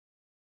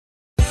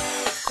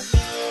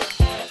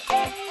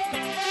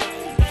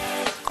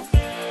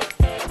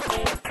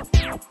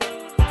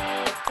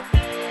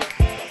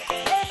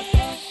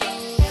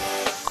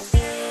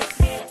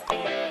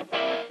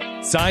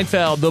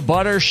Seinfeld, the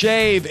butter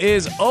shave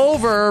is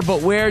over,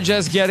 but we're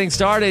just getting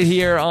started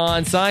here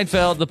on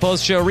Seinfeld, the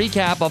post-show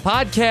recap, a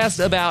podcast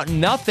about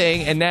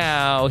nothing. And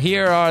now,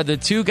 here are the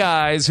two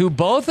guys who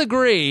both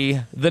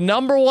agree the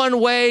number one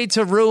way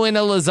to ruin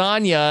a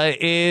lasagna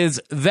is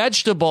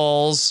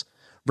vegetables.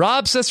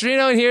 Rob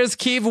Cesternino, and here's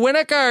Keith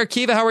Winokur.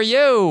 Keith, how are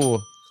you?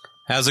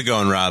 How's it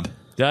going, Rob?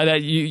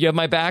 You have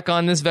my back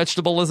on this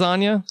vegetable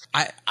lasagna?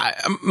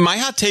 My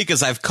hot take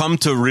is I've come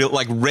to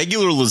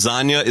regular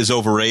lasagna is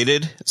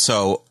overrated.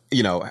 So,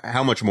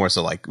 how much more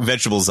so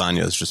vegetable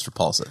lasagna is just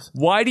repulsive.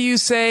 Why do you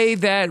say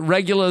that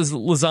regular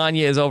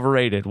lasagna is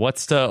overrated?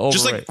 What's to overrate?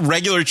 Just like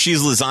regular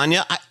cheese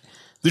lasagna,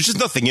 there's just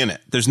nothing in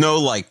it. There's no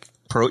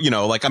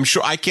I'm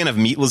sure I can't have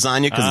meat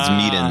lasagna because it's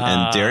meat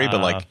and dairy,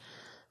 but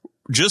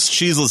just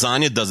cheese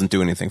lasagna doesn't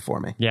do anything for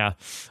me. Yeah.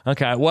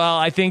 Okay. Well,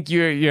 I think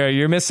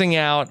you're missing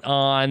out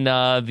on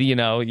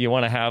you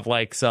want to have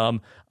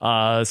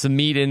some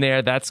meat in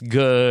there. That's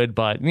good,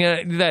 but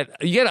that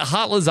you get a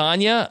hot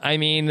lasagna. I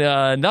mean,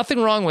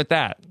 nothing wrong with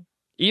that,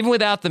 even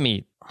without the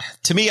meat.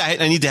 To me,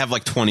 I need to have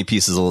 20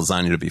 pieces of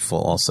lasagna to be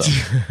full. Also,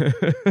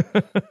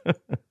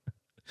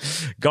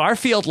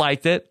 Garfield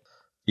liked it.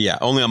 Yeah,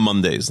 only on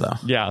Mondays, though.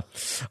 Yeah.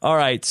 All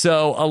right.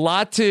 So a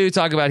lot to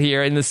talk about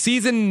here. In the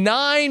season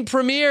 9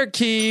 premiere,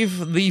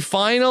 Keith, the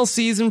final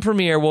season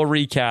premiere, we'll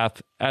recap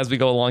as we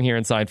go along here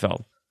in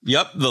Seinfeld.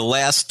 Yep. The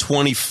last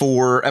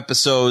 24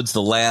 episodes,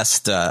 the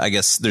last, I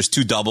guess there's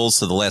 2 doubles,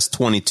 so the last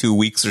 22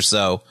 weeks or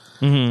so.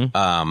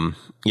 Mm-hmm.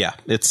 Yeah,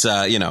 it's,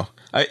 are we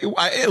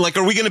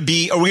going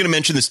to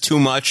mention this too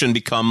much and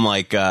become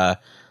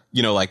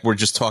we're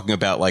just talking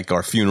about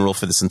our funeral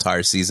for this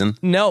entire season?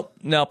 Nope.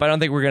 I don't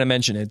think we're going to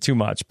mention it too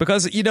much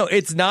because,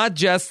 it's not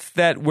just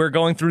that we're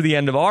going through the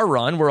end of our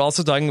run. We're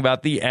also talking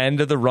about the end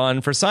of the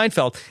run for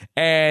Seinfeld.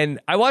 And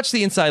I watched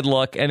the Inside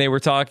Look and they were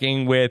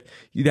talking with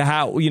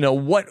how,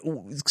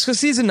 because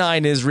season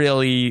 9 is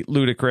really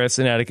ludicrous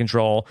and out of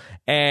control.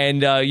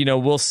 And,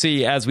 we'll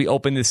see as we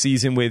open the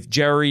season with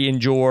Jerry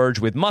and George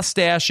with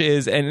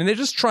mustaches. And they're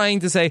just trying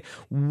to say,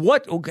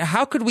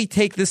 how could we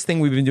take this thing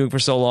we've been doing for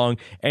so long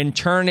and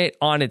turn it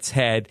on its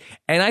head?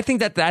 And I think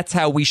that that's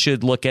how we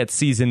should look at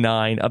season 9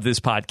 of this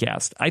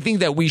podcast. I think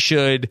that we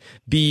should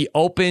be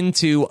open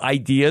to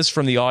ideas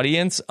from the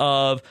audience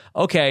of,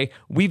 okay,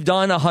 we've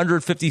done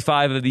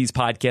 155 of these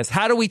podcasts.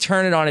 How do we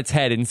turn it on its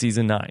head in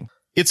season 9?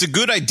 It's a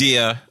good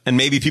idea, and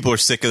maybe people are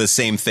sick of the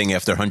same thing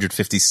after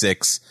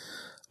 156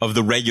 of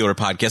the regular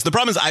podcast. The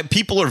problem is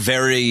people are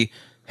very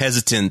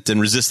hesitant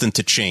and resistant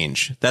to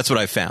change. That's what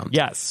I found.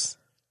 Yes.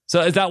 So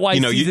is that why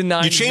season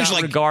 9 is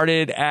not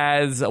regarded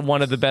as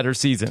one of the better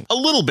seasons? A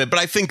little bit, but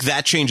I think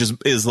that change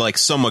is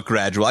somewhat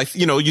gradual.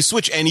 You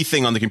switch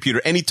anything on the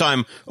computer,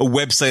 anytime a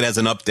website has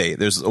an update,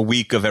 there's a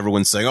week of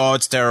everyone saying, oh,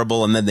 it's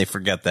terrible, and then they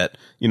forget that,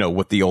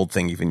 what the old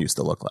thing even used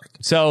to look like.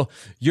 So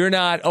you're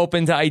not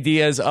open to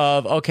ideas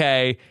of,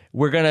 okay,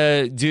 we're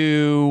gonna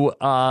do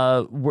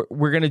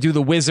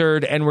the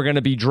Wizard and we're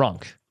gonna be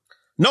drunk.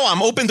 No,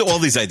 I'm open to all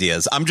these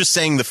ideas. I'm just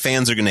saying the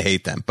fans are going to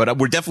hate them, but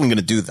we're definitely going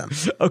to do them.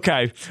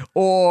 Okay.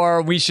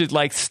 Or we should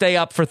stay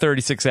up for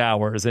 36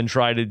 hours and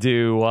try to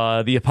do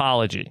the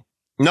apology.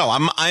 No,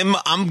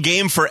 I'm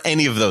game for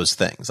any of those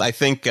things. I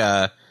think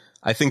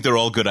they're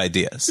all good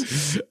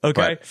ideas.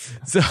 Okay.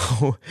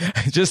 So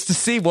just to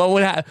see what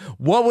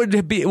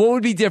would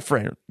be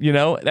different,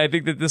 I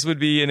think that this would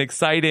be an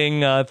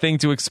exciting thing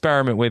to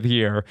experiment with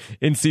here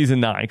in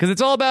season 9 because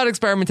it's all about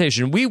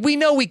experimentation. We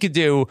know we could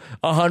do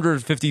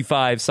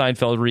 155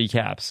 Seinfeld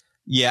recaps.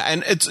 Yeah,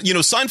 and it's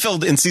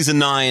Seinfeld in season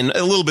 9,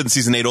 a little bit in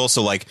season 8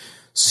 also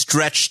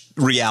stretched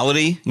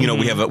reality.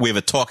 We have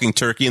a talking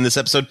turkey in this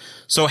episode.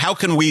 So how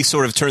can we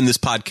sort of turn this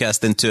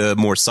podcast into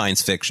more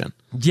science fiction?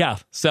 Yeah.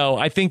 So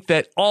I think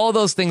that all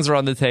those things are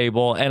on the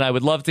table, and I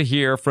would love to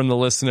hear from the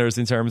listeners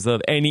in terms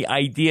of any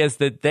ideas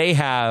that they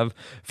have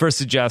for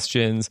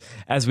suggestions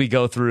as we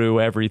go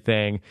through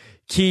everything.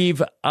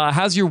 Keeve,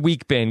 how's your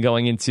week been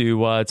going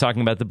into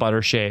talking about the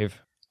butter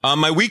shave?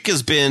 My week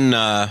has been,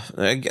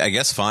 I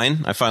guess,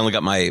 fine. I finally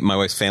got my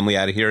wife's family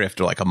out of here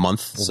after a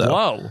month. So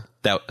whoa.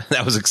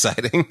 That was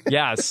exciting.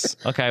 Yes.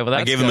 Okay. Well,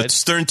 that's I gave them a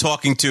stern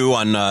talking to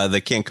on they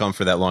can't come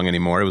for that long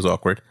anymore. It was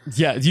awkward.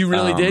 Yeah. You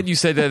really did? You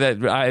said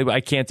that I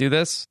can't do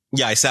this?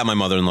 Yeah. I sat my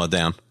mother-in-law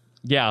down.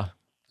 Yeah.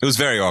 It was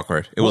very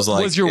awkward. It was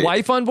was your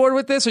wife on board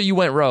with this or you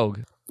went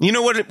rogue? You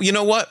know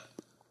what?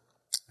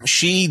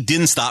 She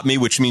didn't stop me,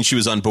 which means she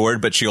was on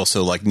board, but she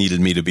also needed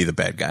me to be the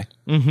bad guy.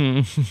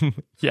 Mm-hmm.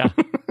 Yeah.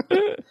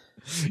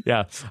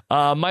 Yeah.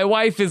 My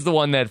wife is the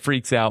one that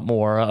freaks out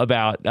more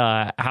about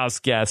house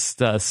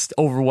guests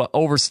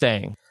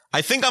overstaying.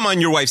 I think I'm on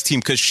your wife's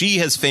team because she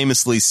has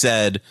famously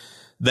said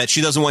that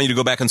she doesn't want you to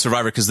go back on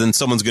Survivor because then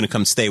someone's going to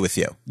come stay with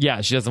you.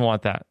 Yeah, she doesn't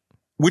want that.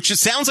 Which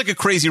sounds like a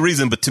crazy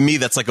reason, but to me,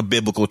 that's a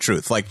biblical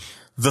truth.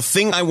 The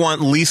thing I want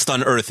least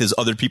on earth is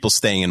other people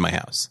staying in my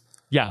house.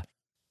 Yeah.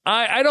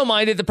 I don't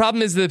mind it. The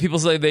problem is that people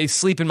say they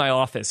sleep in my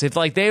office. If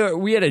like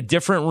we had a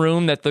different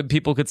room that the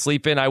people could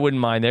sleep in, I wouldn't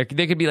mind. They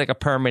could be like a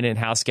permanent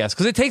house guest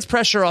because it takes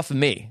pressure off of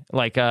me.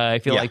 Like I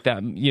feel like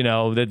that,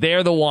 that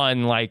they're the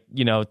one like,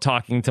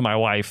 talking to my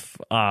wife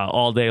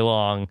all day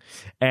long.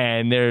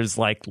 And there's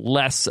like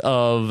less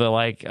of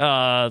like,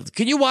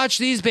 can you watch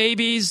these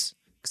babies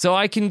so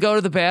I can go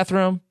to the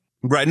bathroom?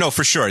 Right. No,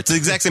 for sure. It's the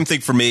exact same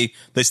thing for me.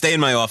 They stay in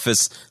my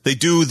office. They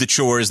do the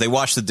chores. They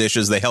wash the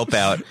dishes. They help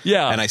out.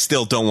 Yeah. And I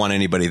still don't want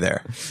anybody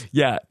there.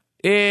 Yeah.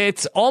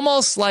 It's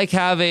almost like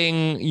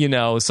having,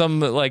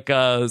 some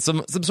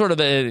sort of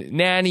a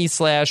nanny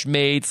 /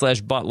 maid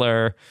 /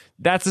 butler.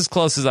 That's as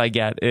close as I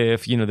get.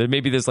 If,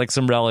 there's like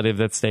some relative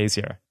that stays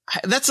here.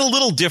 That's a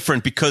little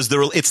different because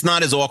it's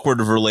not as awkward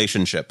of a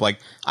relationship. Like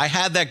I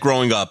had that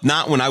growing up,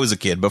 not when I was a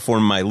kid, before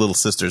my little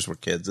sisters were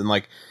kids. And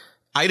like,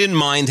 I didn't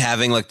mind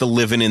having like the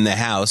living in the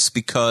house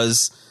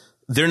because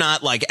they're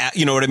not like,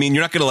 you know what I mean?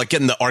 You're not going to like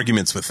get into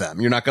arguments with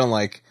them. You're not going to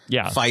like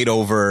fight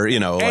over,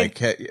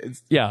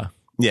 Yeah.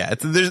 Yeah.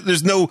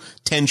 There's no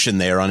tension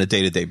there on a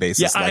day-to-day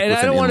basis. Yeah. And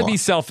I don't want to be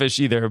selfish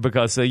either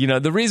because,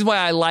 the reason why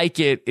I like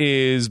it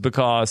is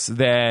because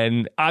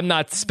then I'm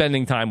not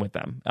spending time with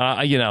them.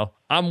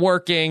 I'm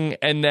working,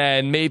 and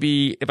then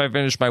maybe if I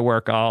finish my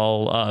work,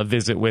 I'll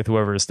visit with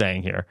whoever is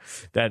staying here.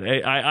 That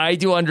I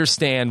do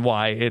understand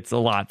why it's a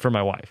lot for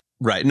my wife.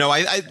 Right. No,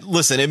 I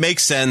listen, it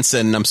makes sense,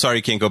 and I'm sorry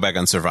you can't go back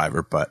on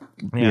Survivor, but,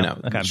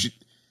 Okay.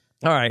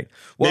 All right.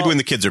 Well, maybe when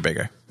the kids are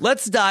bigger.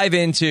 Let's dive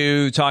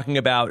into talking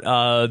about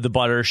the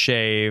butter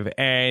shave.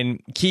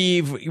 And,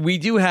 Keeve, we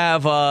do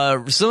have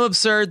some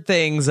absurd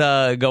things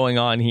going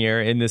on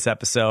here in this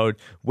episode,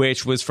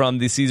 which was from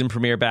the season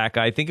premiere back,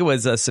 I think it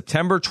was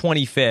September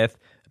 25th.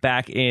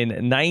 Back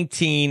in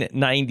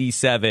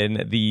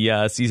 1997,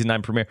 the season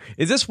 9 premiere.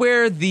 Is this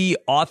where the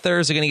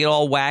authors are going to get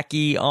all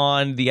wacky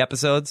on the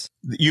episodes?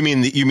 You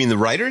mean the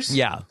writers?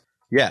 Yeah.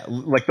 Yeah,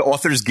 like the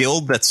Authors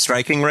Guild that's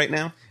striking right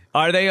now?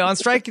 Are they on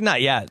strike?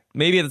 Not yet.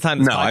 Maybe at the time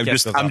this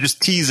podcast goes I'm just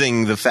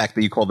teasing the fact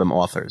that you call them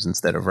authors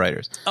instead of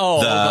writers.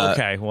 Oh,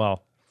 okay.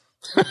 Well,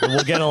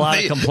 we'll get a lot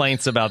of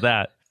complaints about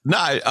that.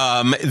 No,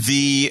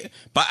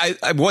 but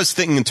I was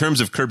thinking in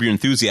terms of Curb Your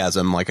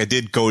Enthusiasm, like I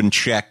did go and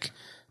check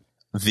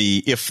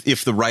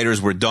if the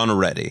writers were done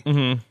already,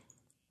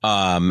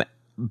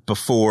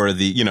 before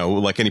the,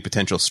 like any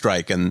potential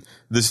strike, and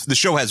the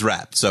show has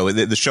wrapped, so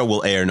the show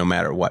will air no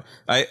matter what.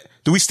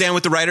 Do we stand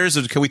with the writers,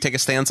 or can we take a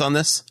stance on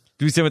this?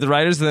 Do we stand with the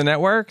writers of the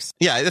networks?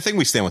 Yeah, I think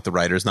we stand with the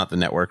writers, not the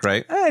network,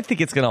 right? I think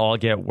it's going to all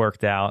get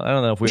worked out. I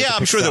don't know if we. Yeah,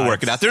 I'm sure they'll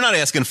work it out. They're not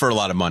asking for a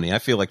lot of money. I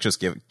feel like just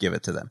give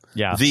it to them.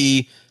 Yeah. Or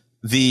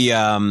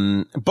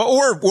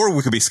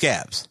we could be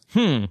scabs.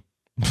 This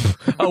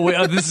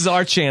is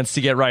our chance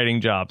to get writing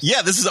jobs.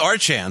 Yeah, this is our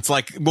chance.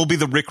 Like, we'll be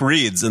the Rick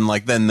Reeds, and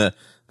like then the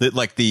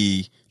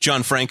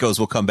John Francos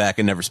will come back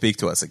and never speak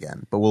to us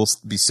again. But we'll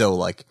be so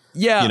like,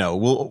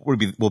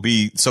 we'll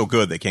be so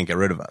good they can't get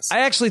rid of us. I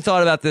actually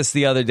thought about this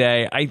the other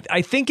day.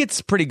 I think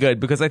it's pretty good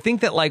because I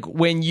think that like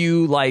when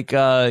you like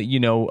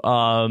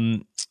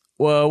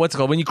what's it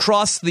called? When you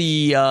cross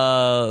the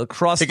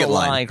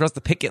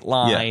picket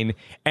line,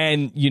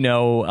 and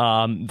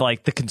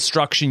like the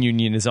construction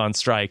union is on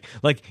strike,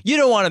 like you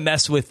don't want to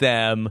mess with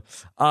them.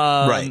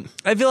 Right.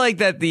 I feel like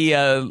that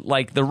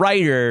the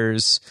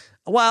writers,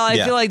 while I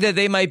feel like that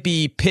they might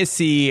be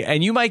pissy,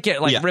 and you might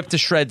get like ripped to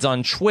shreds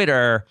on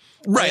Twitter.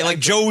 Right, like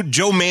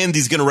Joe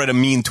Mandy's going to write a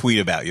mean tweet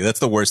about you. That's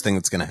the worst thing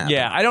that's going to happen.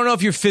 Yeah, I don't know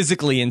if you're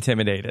physically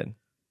intimidated.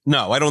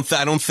 No, I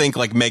don't think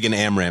like Megan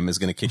Amram is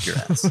going to kick your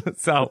ass.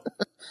 So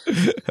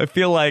I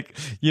feel like,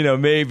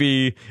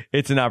 maybe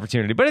it's an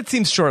opportunity, but it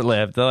seems short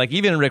lived. Like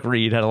even Rick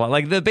Reed had a lot,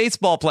 like the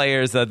baseball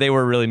players they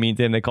were really mean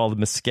to him. They called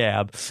him a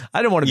scab.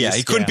 I don't want to be a scab.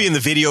 He couldn't be in the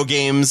video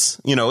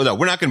games. No,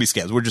 we're not going to be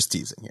scabs. We're just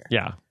teasing here.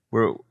 Yeah.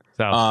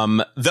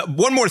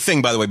 One more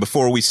thing, by the way,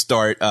 before we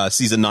start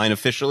season 9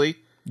 officially.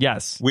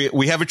 Yes.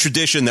 We have a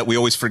tradition that we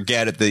always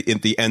forget at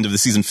the end of the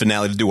season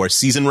finale to do our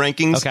season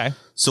rankings. Okay.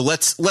 So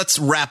let's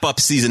wrap up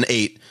season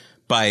 8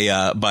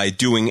 by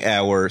doing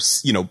our,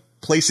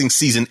 placing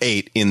season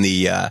 8 in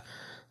the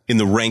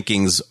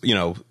rankings.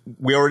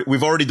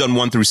 We've already done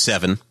 1 through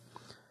 7.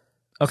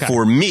 Okay.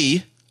 For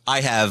me,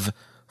 I have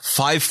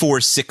 5,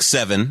 4, 6,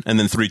 7, and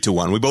then 3, 2,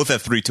 1. We both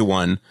have 3, 2,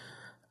 1.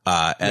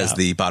 As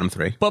the bottom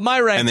 3. But my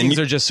rankings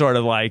are just sort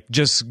of like,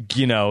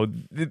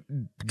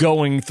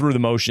 going through the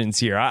motions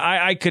here.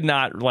 I could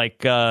not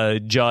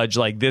judge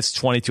like this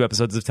 22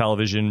 episodes of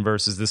television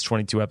versus this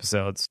 22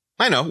 episodes.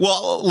 I know.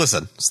 Well,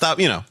 listen, stop,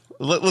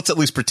 let's at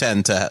least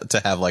pretend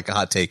to have like a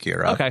hot take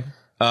here. Okay.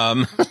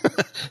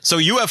 So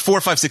you have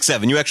 4, 5, 6,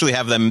 7. You actually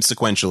have them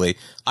sequentially.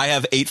 I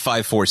have 8,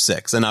 5, 4,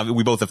 6. And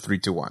we both have 3,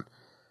 2, 1.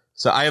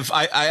 So I have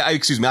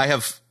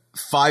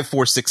 5,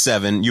 4, 6,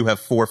 7. You have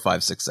 4,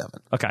 5, 6, 7.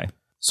 Okay.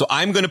 So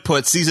I'm going to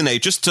put season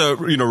 8, just to,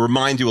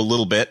 remind you a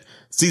little bit.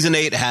 Season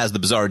 8 has the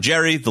Bizarre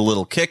Jerry, the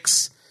Little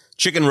Kicks,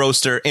 Chicken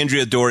Roaster,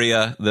 Andrea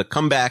Doria, the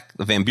Comeback,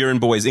 the Van Buren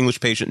Boys, English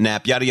Patient,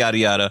 Nap, yada, yada,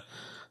 yada.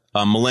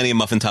 Millennium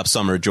Muffin Top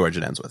Summer, George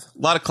it ends with. A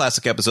lot of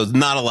classic episodes,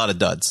 not a lot of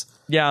duds.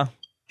 Yeah.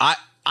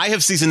 I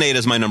have season 8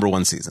 as my number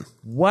 1 season.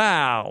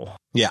 Wow.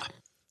 Yeah.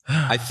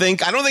 I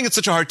don't think it's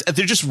such a hard,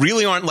 there just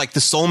really aren't, like, the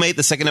Soulmate,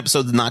 the second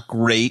episode is not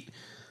great.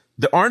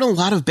 There aren't a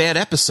lot of bad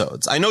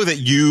episodes. I know that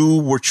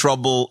you were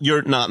troubled.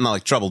 You're not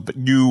like troubled, but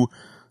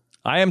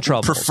I am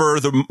troubled. Prefer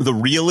the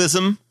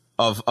realism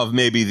of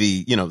maybe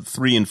the,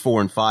 3 and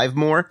 4 and 5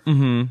 more.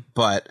 Mm-hmm.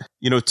 But,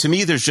 to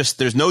me,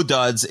 there's no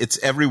duds.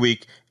 It's every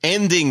week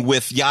ending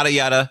with yada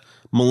yada,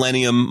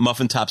 Millennium,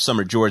 Muffin Top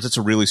Summer George. That's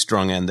a really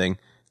strong ending.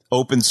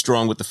 Opened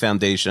strong with the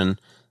foundation.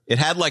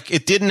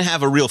 It didn't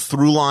have a real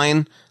through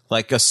line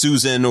like a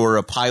Susan or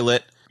a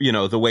pilot,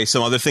 the way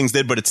some other things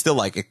did, but it's still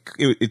like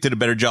it did a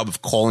better job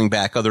of calling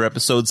back other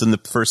episodes than the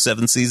first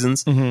 7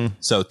 seasons. Mm-hmm.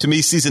 So to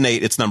me, season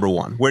 8, it's number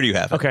 1. Where do you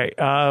have it? Okay.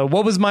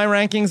 What was my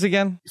rankings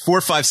again?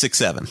 4, 5, 6,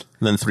 7,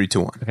 then 3, 2,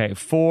 1. Okay.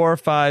 4,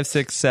 5,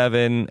 6,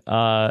 7,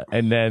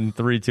 and then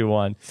 3, 2,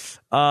 1.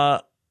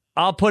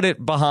 I'll put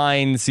it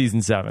behind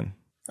season 7.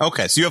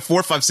 Okay. So you have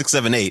 4, 5, 6,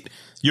 7, 8.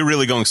 You're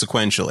really going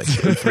sequentially.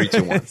 3,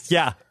 2, 1.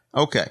 Yeah.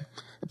 Okay.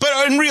 But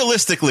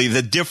realistically,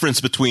 the difference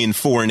between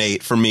 4 and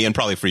 8 for me and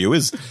probably for you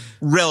is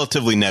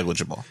relatively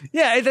negligible.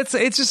 Yeah,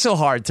 it's just so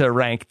hard to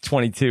rank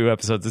 22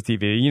 episodes of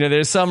TV.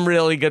 There's some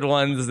really good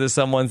ones. There's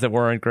some ones that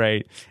weren't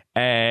great.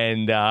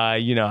 And,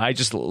 I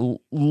just,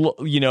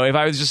 if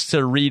I was just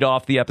to read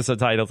off the episode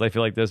titles, I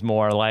feel like there's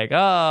more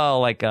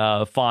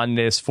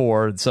fondness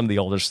for some of the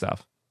older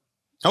stuff.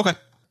 Okay.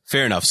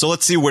 Fair enough. So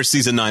let's see where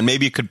season 9,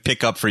 maybe it could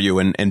pick up for you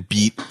and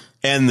beat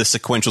end the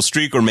sequential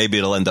streak, or maybe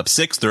it'll end up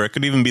 6th, or it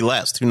could even be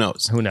last. Who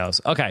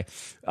knows? Okay.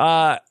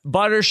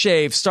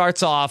 Buttershave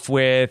starts off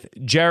with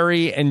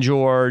Jerry and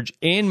George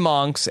in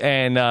Monk's,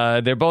 and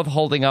they're both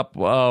holding up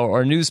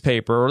a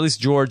newspaper, or at least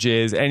George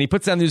is, and he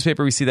puts down the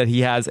newspaper. We see that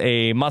he has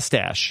a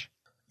mustache.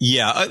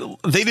 Yeah,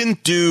 they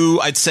didn't do,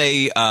 I'd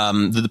say,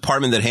 the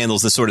department that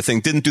handles this sort of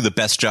thing didn't do the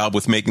best job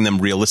with making them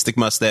realistic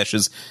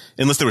mustaches,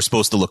 unless they were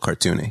supposed to look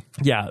cartoony.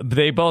 Yeah,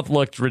 they both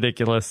looked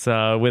ridiculous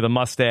with a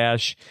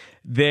mustache.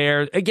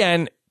 They're,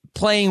 again,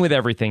 playing with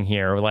everything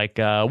here. Like,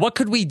 what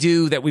could we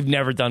do that we've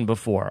never done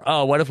before?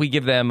 Oh, what if we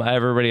give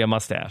everybody a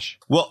mustache?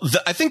 Well,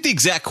 I think the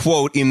exact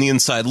quote in the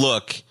Inside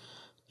Look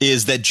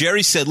is that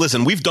Jerry said,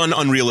 listen, we've done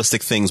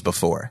unrealistic things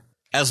before.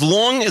 As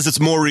long as it's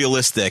more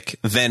realistic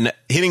than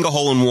hitting a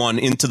hole in one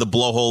into the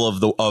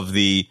blowhole of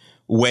the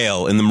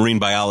whale in The Marine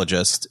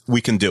Biologist, we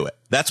can do it.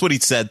 That's what he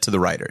said to the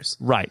writers.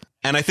 Right.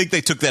 And I think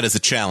they took that as a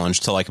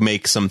challenge to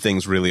make some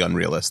things really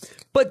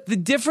unrealistic. But the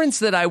difference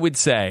that I would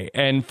say,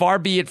 and far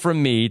be it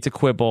from me to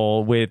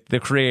quibble with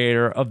the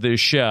creator of the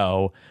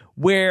show,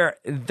 where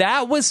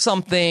that was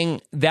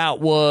something that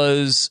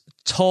was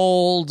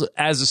told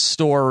as a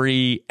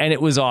story and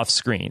it was off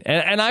screen.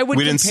 And I would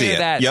compare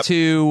that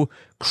to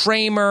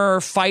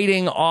Kramer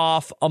fighting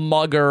off a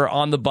mugger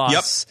on the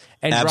bus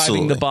and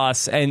driving the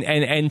bus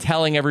and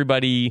telling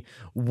everybody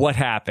what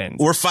happened.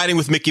 Or fighting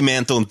with Mickey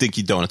Mantle and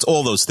Dinky Donuts.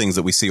 All those things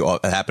that we see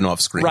happen off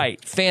screen.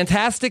 Right.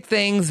 Fantastic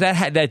things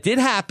that did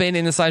happen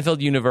in the Seinfeld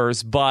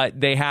universe, but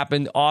they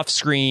happened off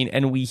screen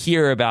and we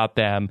hear about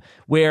them.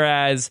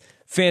 Whereas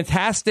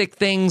fantastic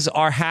things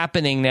are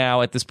happening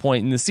now at this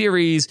point in the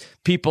series.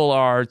 People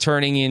are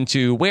turning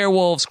into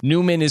werewolves.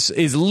 Newman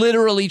is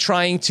literally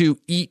trying to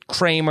eat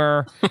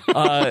Kramer.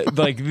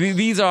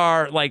 These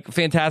are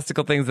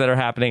fantastical things that are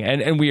happening,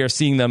 and we are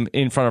seeing them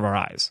in front of our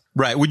eyes.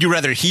 Right. Would you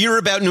rather hear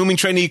about Newman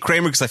trying to eat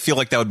Kramer? Because I feel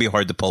like that would be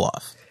hard to pull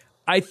off.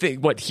 I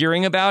think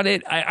hearing about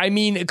it, I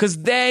mean,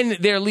 because then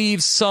there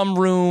leaves some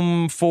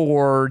room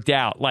for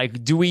doubt.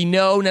 Like, do we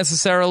know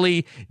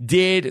necessarily,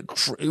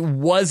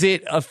 was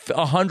it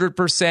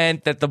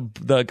 100% that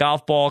the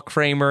golf ball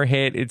Kramer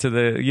hit into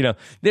the,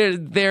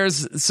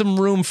 there's some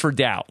room for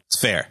doubt. It's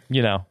fair.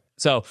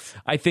 So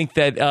I think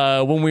that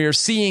when we are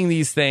seeing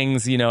these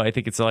things, I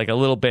think it's a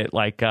little bit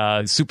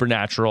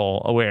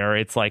supernatural, where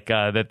it's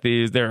that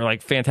there are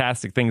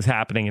fantastic things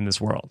happening in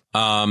this world.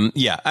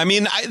 Yeah. I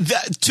mean,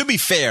 to be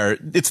fair,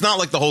 it's not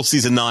like the whole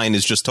season 9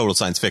 is just total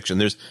science fiction.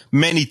 There's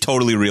many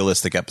totally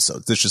realistic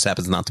episodes. This just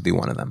happens not to be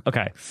one of them.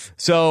 Okay.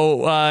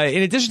 So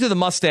in addition to the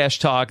mustache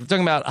talk, we're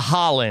talking about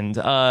Holland.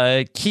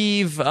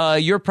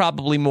 Keeve, you're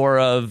probably more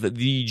of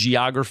the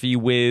geography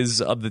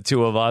whiz of the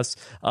two of us.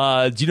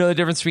 Do you know the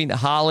difference between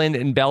Holland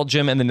and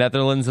Belgium and the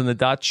Netherlands and the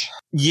Dutch?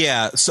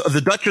 Yeah, so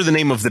the Dutch are the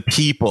name of the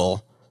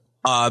people.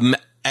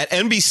 At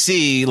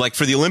NBC,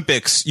 for the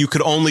Olympics, you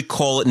could only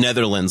call it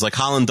Netherlands.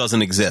 Holland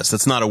doesn't exist.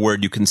 That's not a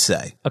word you can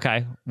say.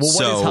 Okay. Well,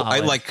 what is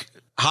Holland?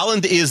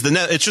 Holland is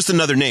it's just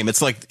another name.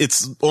 It's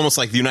almost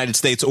like the United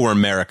States or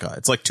America.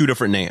 It's two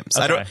different names.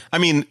 Okay.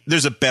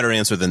 There's a better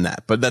answer than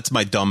that, but that's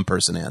my dumb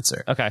person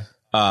answer. Okay.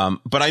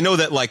 But I know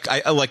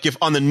that if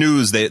on the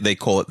news they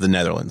call it the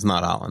Netherlands,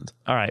 not Holland.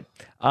 All right.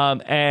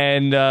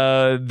 And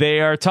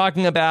they are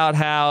talking about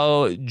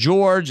how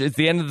George, it's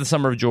the end of the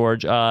summer of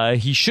George. They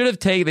should have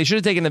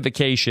taken a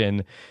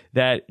vacation.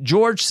 That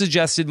George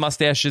suggested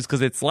mustaches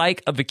because it's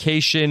like a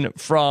vacation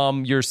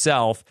from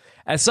yourself.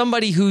 As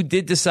somebody who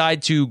did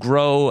decide to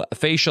grow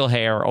facial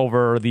hair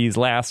over these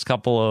last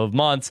couple of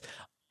months,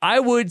 I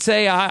would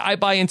say I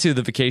buy into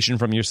the vacation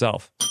from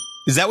yourself.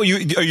 Is that what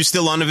are you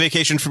still on a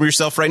vacation from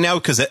yourself right now?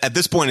 Because at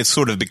this point, it's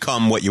sort of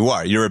become what you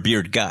are. You're a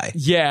beard guy.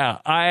 Yeah,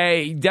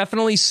 I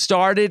definitely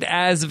started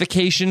as a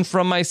vacation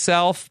from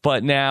myself,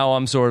 but now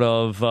I'm sort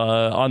of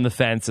on the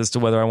fence as to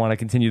whether I want to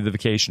continue the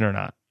vacation or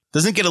not.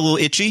 Doesn't it get a little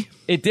itchy?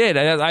 It did.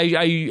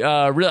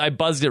 I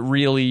buzzed it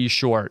really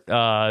short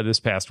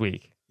this past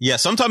week. Yeah,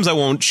 sometimes I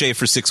won't shave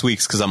for 6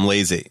 weeks because I'm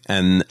lazy,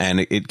 and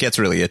it gets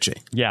really itchy.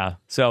 Yeah,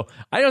 so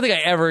I don't think I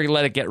ever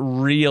let it get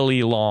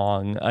really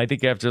long. I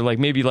think after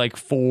maybe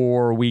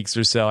 4 weeks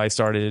or so, I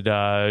started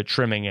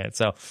trimming it.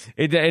 So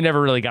it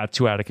never really got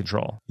too out of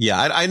control. Yeah,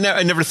 I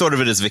never thought of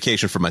it as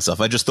vacation for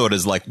myself. I just thought it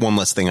as one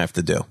less thing I have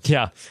to do.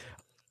 Yeah.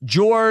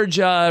 George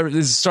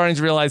is starting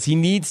to realize he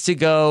needs to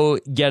go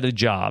get a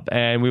job,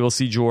 and we will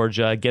see George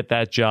get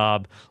that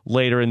job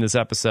later in this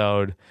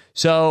episode.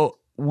 So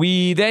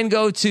we then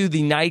go to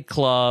the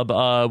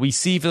nightclub. We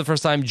see for the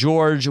first time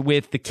George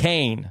with the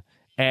cane,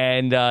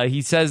 and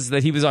he says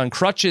that he was on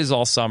crutches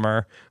all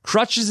summer.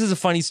 Crutches is a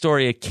funny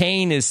story. A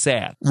cane is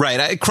sad.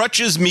 Right.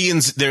 Crutches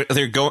means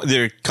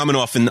they're coming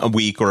off in a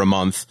week or a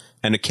month,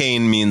 and a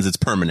cane means it's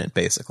permanent,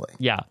 basically.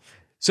 Yeah.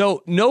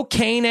 So no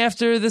cane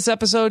after this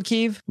episode,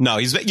 Keeve?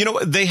 No,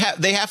 they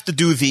have to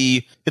do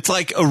it's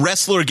like a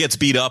wrestler gets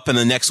beat up and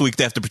the next week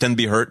they have to pretend to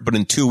be hurt, but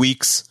in 2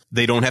 weeks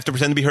they don't have to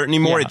pretend to be hurt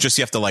anymore. Yeah. It just,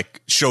 you have to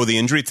show the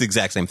injury. It's the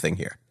exact same thing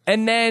here.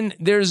 And then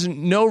there's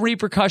no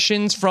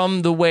repercussions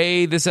from the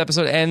way this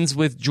episode ends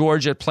with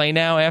George at Play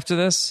Now after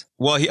this?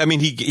 Well,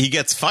 he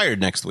gets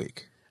fired next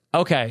week.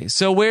 Okay,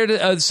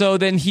 so so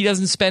then he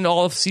doesn't spend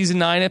all of season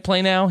 9 at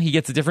Play Now? He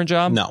gets a different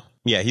job? No.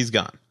 Yeah, he's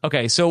gone.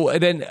 Okay, so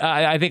then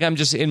I think I'm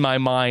just in my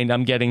mind,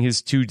 I'm getting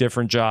his 2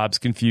 different jobs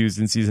confused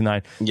in season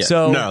 9. Yeah.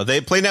 So, no,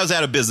 Play Now's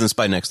out of business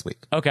by next week.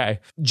 Okay.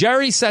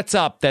 Jerry sets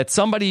up that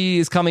somebody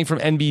is coming from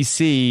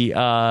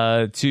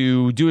NBC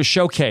to do a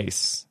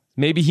showcase.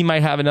 Maybe he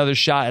might have another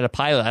shot at a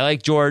pilot. I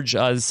like George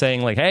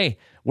saying hey,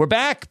 we're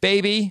back,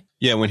 baby.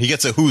 Yeah, when he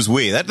gets a who's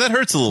we, that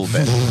hurts a little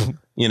bit.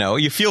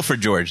 You feel for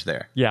George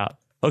there. Yeah.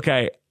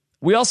 Okay.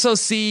 We also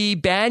see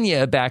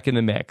Banya back in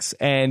the mix,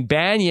 and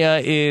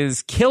Banya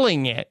is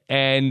killing it.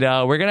 And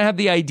we're going to have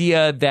the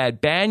idea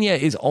that Banya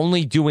is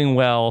only doing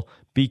well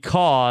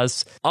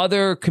because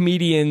other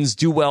comedians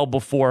do well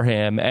before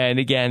him. And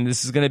again,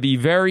 this is going to be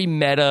very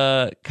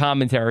meta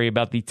commentary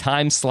about the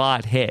time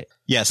slot hit.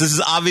 Yes, this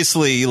is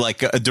obviously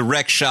a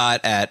direct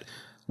shot at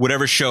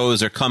whatever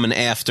shows are coming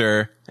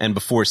after and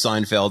before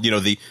Seinfeld.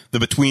 The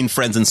between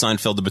Friends and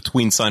Seinfeld, the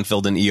between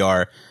Seinfeld and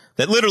ER.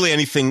 That literally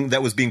anything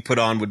that was being put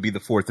on would be the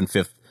 4th and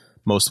 5th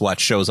most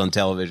watched shows on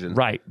television.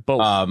 Right.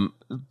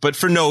 But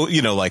for no,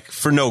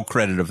 for no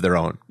credit of their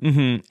own.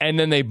 Mm-hmm. And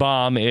then they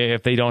bomb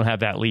if they don't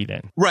have that lead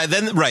in. Right.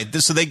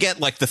 So they get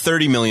the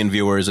 30 million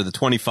viewers or the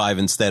 25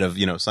 instead of,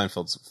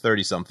 Seinfeld's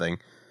 30 something.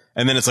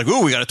 And then it's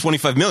ooh, we got a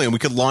 25 million. We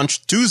could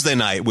launch Tuesday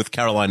night with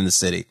Caroline in the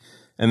City.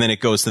 And then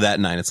it goes to that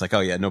night. It's oh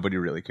yeah, nobody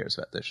really cares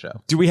about this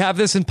show. Do we have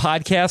this in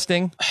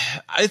podcasting?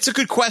 It's a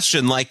good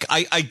question.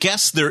 I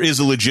guess there is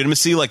a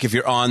legitimacy. If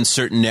you're on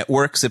certain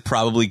networks, it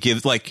probably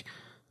gives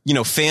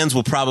fans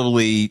will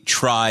probably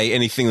try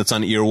anything that's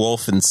on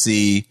Earwolf and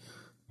see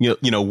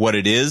what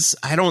it is.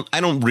 I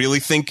don't really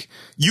think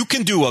you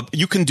can do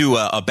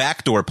a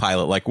backdoor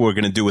pilot like we're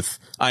going to do with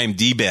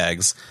IMD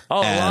bags. Oh,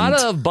 a lot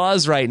of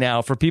buzz right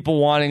now for people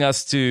wanting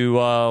us to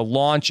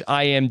launch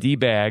IMD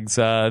bags,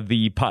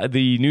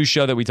 the new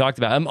show that we talked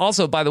about.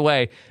 Also, by the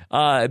way,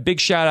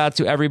 big shout out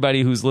to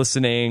everybody who's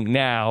listening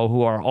now,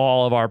 who are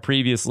all of our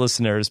previous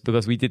listeners,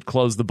 because we did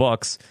close the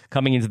books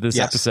coming into this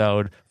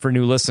episode for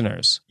new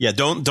listeners. Yeah,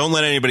 don't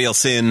let anybody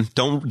else in.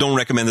 Don't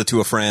recommend it to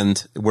a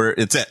friend.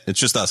 It's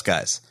just us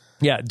guys.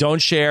 Yeah,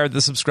 don't share the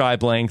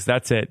subscribe links.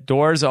 That's it.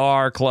 Doors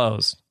are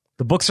closed.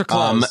 The books are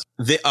closed.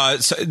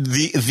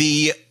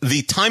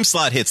 The time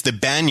slot hits, the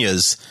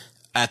Banyas,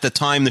 at the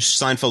time the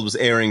Seinfeld was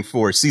airing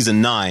for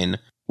season 9,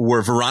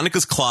 were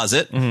Veronica's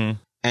Closet and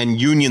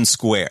Union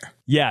Square.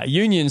 Yeah,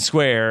 Union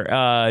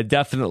Square,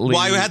 definitely. Well,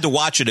 I had to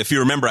watch it. If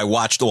you remember, I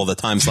watched all the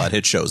time slot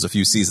hit shows a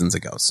few seasons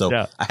ago, so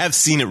yeah. I have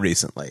seen it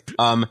recently.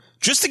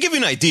 Just to give you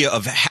an idea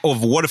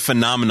of what a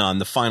phenomenon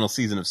the final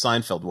season of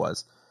Seinfeld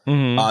was.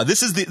 Mm-hmm.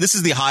 This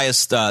is the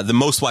highest, the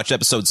most watched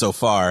episode so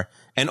far,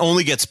 and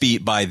only gets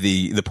beat by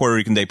the Puerto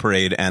Rican Day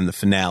Parade and the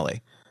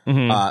finale.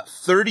 Mm-hmm.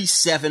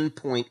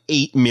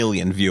 37.8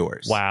 million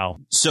viewers. Wow.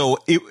 So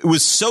it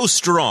was so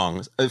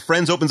strong.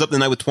 Friends opens up the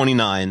night with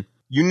 29.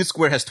 Union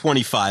Square has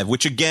 25,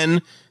 which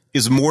again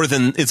is more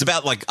than, it's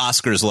about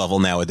Oscars level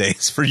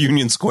nowadays for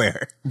Union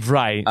Square.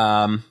 Right.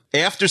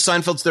 After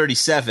Seinfeld's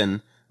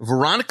 37,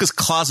 Veronica's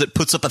Closet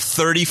puts up a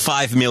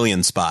 35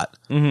 million spot.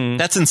 Mm-hmm.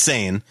 That's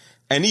insane.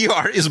 And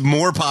ER is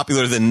more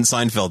popular than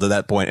Seinfeld at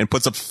that point and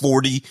puts up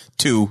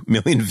 42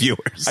 million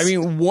viewers. I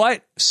mean,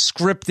 what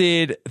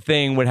scripted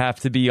thing would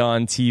have to be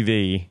on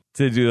TV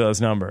to do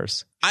those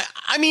numbers?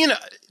 I mean,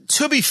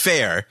 to be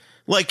fair,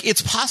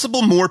 it's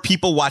possible more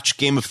people watch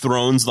Game of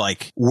Thrones,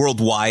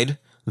 worldwide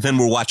than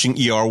we're watching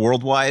ER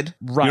worldwide.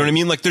 Right. You know what I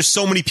mean? There's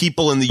so many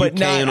people in the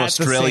UK and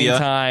Australia. At the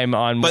same time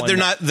on but they're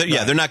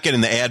not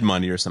getting the ad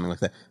money or something like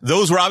that.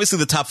 Those were obviously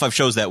the top 5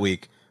 shows that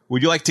week.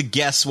 Would you like to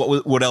guess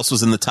what else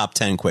was in the top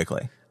 10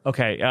 quickly?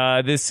 Okay,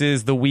 this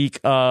is the week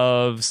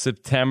of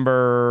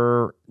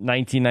September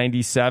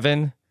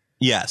 1997.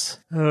 Yes.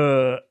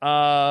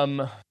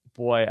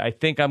 Boy, I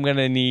think I'm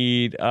gonna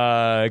need.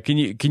 Can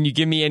you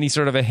give me any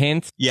sort of a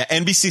hint? Yeah,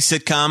 NBC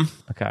sitcom.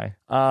 Okay.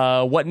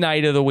 What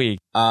night of the week?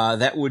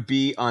 That would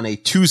be on a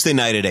Tuesday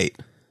night at 8.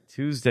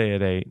 Tuesday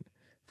at 8.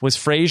 Was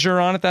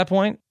Frasier on at that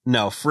point?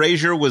 No,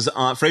 Frasier was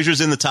on.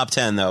 Frasier's in the top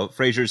 10 though.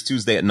 Frasier's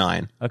Tuesday at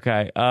 9.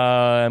 Okay.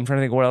 I'm trying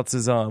to think what else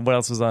is on. What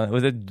else was on?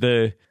 Was it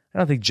I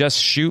don't think Just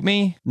Shoot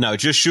Me. No,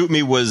 Just Shoot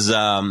Me was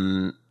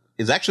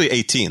is actually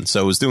 18,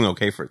 so it was doing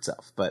okay for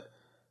itself. But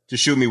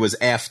Just Shoot Me was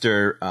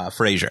after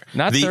Frasier.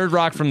 Not Third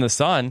Rock from the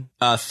Sun.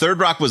 Third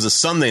Rock was a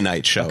Sunday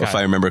night show, if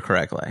I remember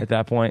correctly. At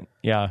that point,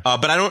 yeah.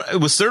 But I don't.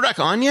 Was Third Rock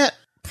on yet?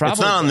 Probably.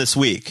 It's not on this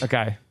week.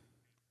 Okay.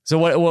 So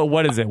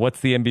what is it? What's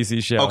the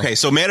NBC show? Okay,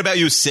 so Mad About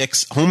You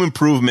 6, Home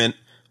Improvement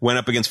went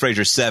up against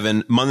Frasier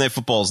 7, Monday Night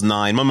Football's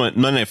 9. Monday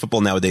Night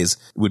Football nowadays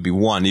would be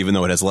 1, even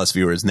though it has less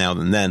viewers now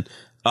than then.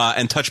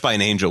 And Touched by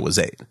an Angel was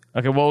 8.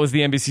 Okay, what was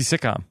the NBC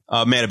sitcom?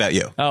 Mad About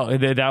You. Oh,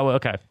 that was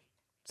okay.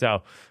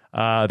 So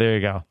there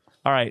you go.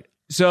 All right.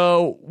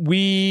 So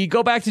we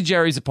go back to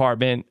Jerry's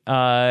apartment,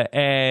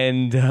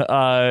 and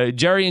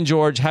Jerry and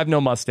George have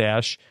no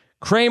mustache.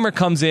 Kramer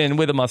comes in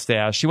with a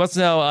mustache. He wants to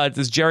know,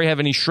 does Jerry have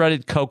any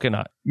shredded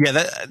coconut?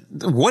 Yeah,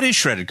 what is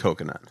shredded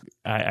coconut?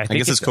 I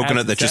guess it's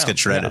coconut that just gets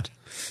shredded.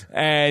 Yeah.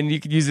 And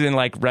you could use it in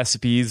like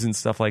recipes and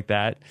stuff like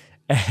that.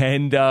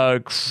 And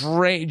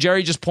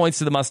Jerry just points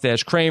to the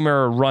mustache.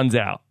 Kramer runs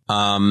out.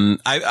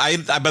 I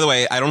by the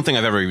way, I don't think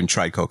I've ever even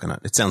tried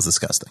coconut. It sounds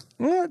disgusting.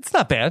 It's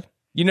not bad.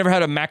 You never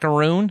had a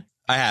macaroon?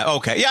 I have.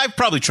 Okay. Yeah, I've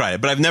probably tried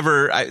it, but I've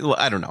never,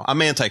 I don't know.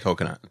 I'm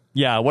anti-coconut.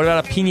 Yeah. What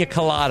about a pina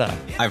colada?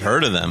 I've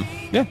heard of them.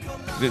 Yeah.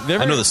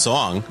 I know the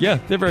song. Yeah,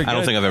 they're very good. I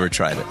don't think I've ever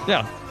tried it.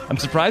 Yeah. I'm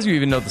surprised you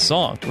even know the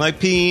song. Like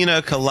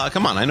pina colada.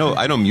 Come on.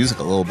 I know music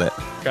a little bit.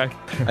 Okay.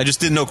 I just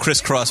didn't know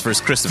Criss Cross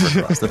versus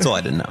Christopher Cross. That's all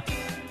I didn't know.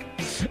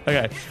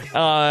 Okay.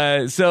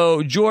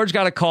 So George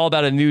got a call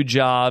about a new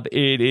job.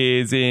 It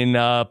is in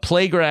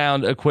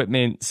playground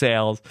equipment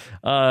sales.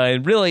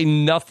 Really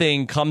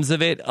nothing comes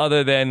of it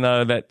other than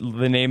that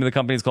the name of the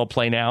company is called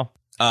Play Now.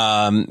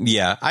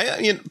 Yeah.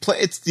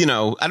 It's,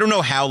 I don't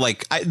know how,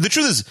 the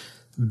truth is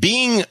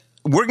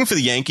working for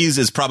the Yankees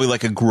is probably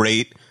like a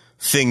great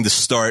thing to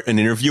start an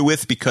interview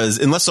with, because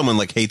unless someone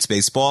like hates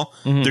baseball,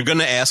 they're going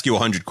to ask you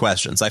 100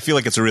 questions. I feel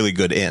like it's a really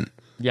good in.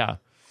 Yeah.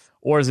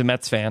 Or as a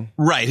Mets fan.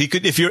 Right. He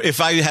could,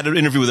 if I had an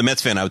interview with a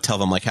Mets fan, I would tell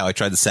them like how I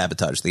tried to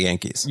sabotage the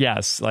Yankees.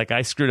 Yes. Like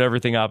I screwed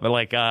everything up.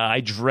 Like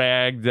I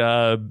dragged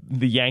the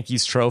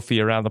Yankees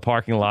trophy around the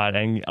parking lot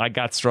and I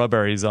got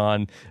strawberries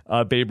on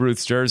Babe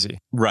Ruth's jersey.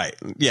 Right.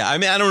 Yeah. I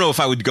mean, I don't know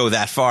if I would go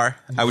that far.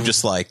 I would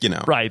just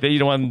Right. That you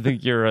don't want to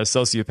think you're a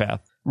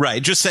sociopath.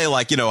 Right. Just say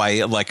I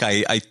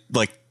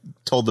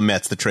told the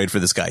Mets to trade for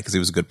this guy because he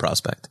was a good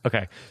prospect.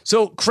 Okay.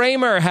 So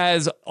Kramer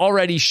has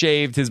already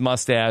shaved his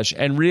mustache,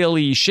 and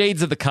really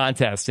shades of the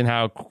contest in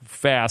how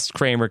fast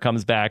Kramer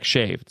comes back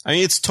shaved. I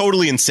mean, it's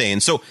totally insane.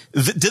 So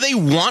do they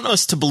want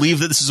us to believe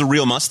that this is a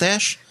real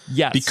mustache?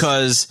 Yes.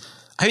 Because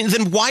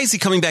then why is he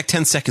coming back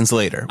 10 seconds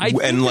later? I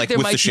think and that there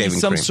with might the shaving be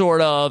some cream?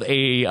 sort of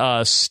a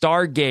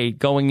Stargate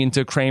going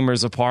into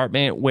Kramer's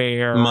apartment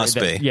where Must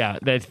be. Yeah,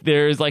 that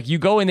there's you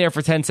go in there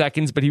for 10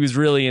 seconds, but he was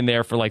really in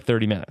there for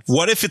 30 minutes.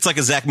 What if it's like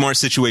a Zach Morris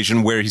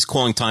situation where he's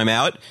calling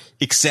timeout,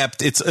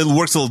 except it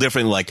works a little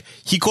different. Like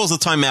he calls the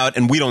timeout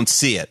and we don't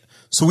see it.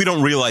 So we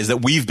don't realize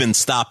that we've been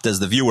stopped as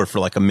the viewer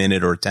for a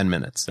minute or 10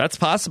 minutes. That's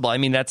possible. I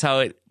mean, that's how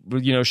it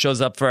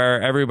shows up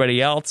for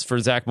everybody else, for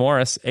Zach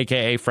Morris,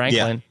 a.k.a.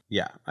 Franklin.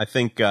 Yeah. I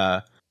think...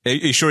 Are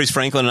you sure he's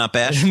Franklin and not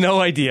Bash?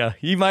 No idea.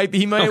 He might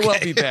well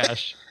be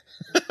Bash.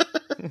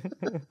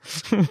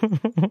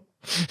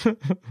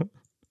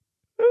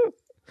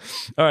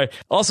 All right.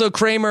 Also,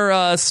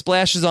 Kramer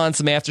splashes on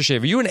some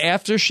aftershave. Are you an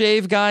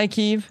aftershave guy,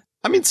 Keeve?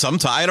 I mean,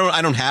 sometimes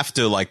I don't have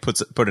to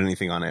put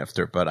anything on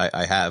after, but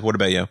I have. What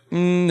about you?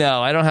 No,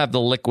 I don't have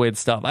the liquid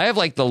stuff. I have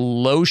the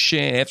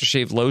lotion,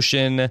 aftershave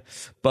lotion,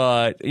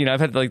 but I've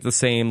had the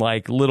same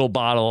little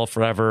bottle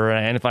forever,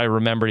 and if I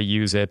remember to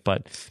use it,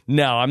 but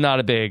no, I'm not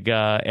a big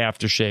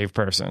aftershave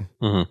person.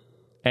 Mm-hmm.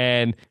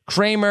 And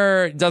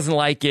Kramer doesn't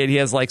like it. He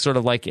has sort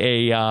of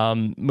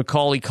a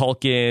Macaulay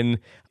Culkin,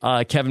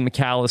 Kevin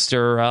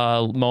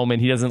McAllister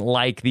moment. He doesn't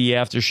like the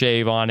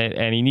aftershave on it,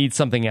 and he needs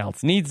something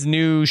else. Needs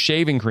new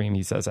shaving cream,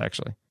 he says,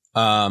 actually.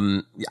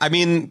 I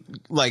mean,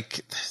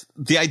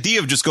 the idea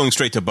of just going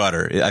straight to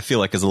butter, I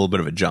feel is a little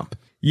bit of a jump.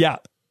 Yeah.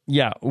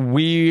 Yeah,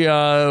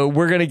 we're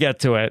going to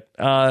get to it.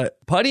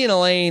 Putty and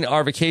Elaine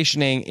are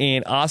vacationing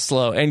in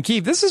Oslo. And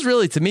Keith, this is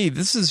really, to me,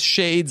 this is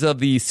shades of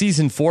the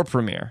season 4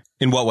 premiere.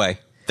 In what way?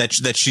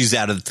 That she's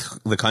out of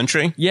the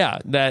country? Yeah,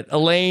 that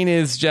Elaine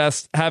is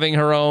just having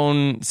her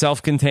own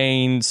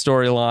self-contained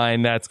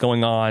storyline that's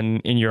going on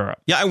in Europe.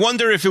 Yeah, I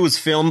wonder if it was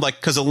filmed,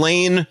 because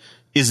Elaine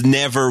is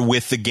never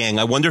with the gang.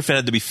 I wonder if it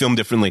had to be filmed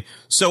differently.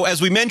 So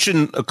as we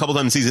mentioned a couple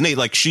times in season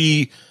 8,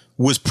 she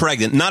was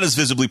pregnant, not as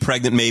visibly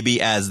pregnant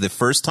maybe as the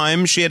first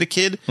time she had a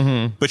kid,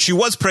 but she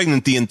was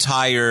pregnant the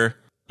entire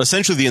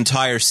essentially the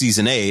entire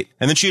season 8,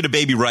 and then she had a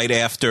baby right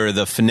after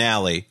the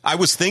finale. I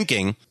was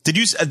thinking, did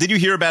you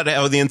hear about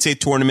how the NCAA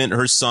tournament,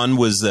 her son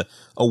was a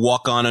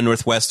walk-on at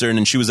Northwestern,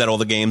 and she was at all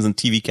the games, and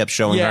TV kept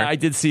showing her? Yeah, I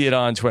did see it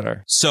on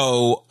Twitter.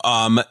 So,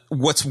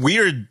 what's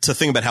weird to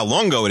think about how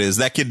long ago it is,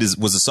 that kid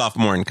was a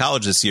sophomore in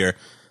college this year.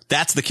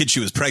 That's the kid she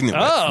was pregnant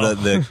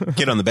with, the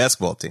kid on the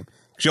basketball team.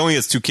 She only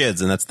has 2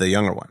 kids, and that's the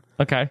younger one.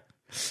 Okay.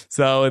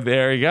 So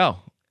there you go.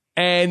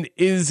 And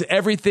is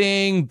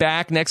everything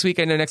back next week?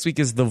 I know next week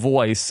is The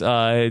Voice.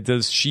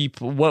 Does she?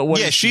 What?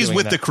 Yeah, she's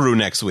with the crew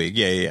next week.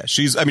 Yeah.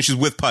 She's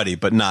with Putty,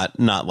 but not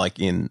like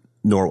in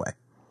Norway.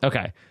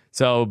 Okay.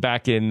 So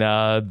back in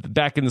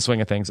the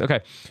swing of things. Okay.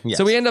 Yes.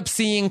 So we end up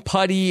seeing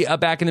Putty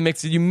back in the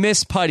mix. Did you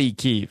miss Putty,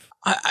 Keeve?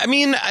 I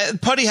mean,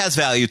 Putty has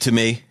value to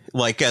me.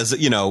 Like, as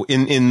you know,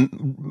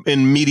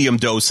 in medium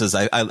doses,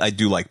 I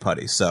do like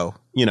Putty. So,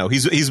 you know,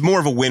 he's more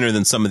of a winner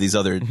than some of these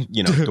other,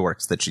 you know,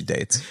 dorks that she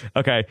dates.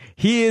 Okay.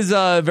 He is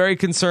very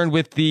concerned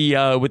with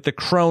the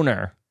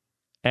kroner,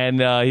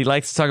 and he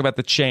likes to talk about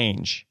the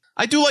change.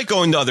 I do like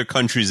going to other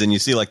countries and you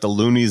see like the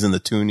loonies and the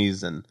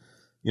toonies, and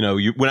you know,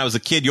 when I was a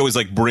kid, you always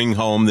like bring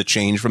home the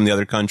change from the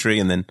other country,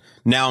 and then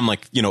now I'm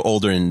like, you know,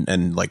 older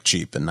and like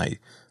cheap, and I'm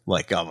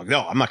like,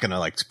 no, I'm not going to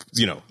like,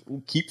 you know,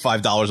 keep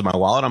 $5 in my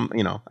wallet.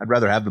 I'd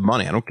rather have the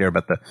money. I don't care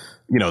about the,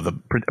 you know,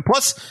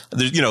 plus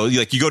there's, you know,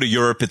 like you go to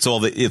Europe, it's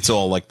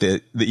all like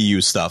the EU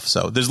stuff.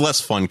 So there's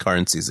less fun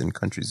currencies in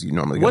countries you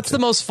normally go to. What's the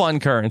most fun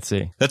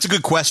currency? That's a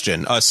good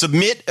question.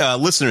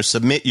 Listeners,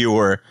 submit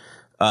your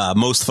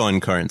most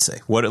fun currency.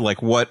 What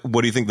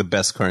do you think the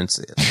best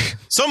currency is?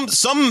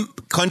 Some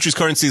countries'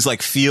 currencies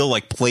like feel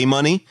like play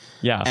money.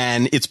 Yeah.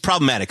 And it's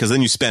problematic because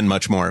then you spend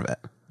much more of it.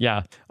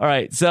 Yeah. All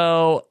right.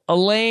 So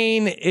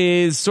Elaine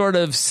is sort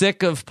of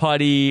sick of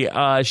Putty.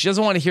 She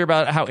doesn't want to hear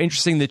about how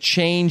interesting the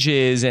change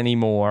is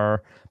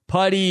anymore.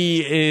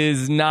 Putty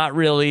is not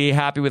really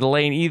happy with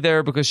Elaine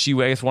either because she,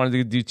 I guess, wanted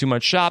to do too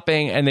much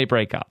shopping, and they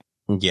break up.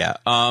 Yeah.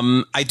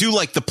 I do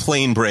like the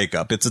plane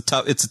breakup. It's a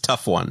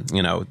tough one.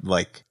 You know,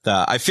 like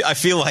I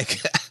feel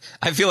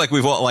like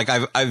we've all like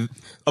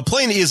a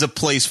plane is a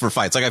place for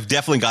fights. Like I've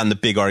definitely gotten the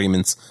big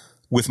arguments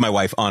with my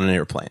wife on an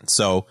airplane.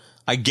 So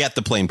I get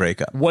the plane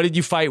breakup. What did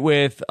you fight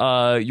with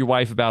your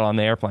wife about on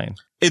the airplane?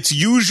 It's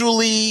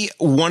usually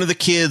one of the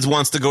kids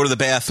wants to go to the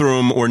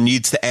bathroom or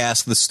needs to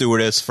ask the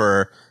stewardess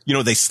for, you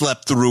know, they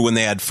slept through when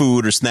they had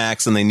food or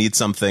snacks and they need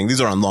something. These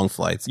are on long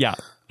flights. Yeah.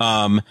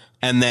 And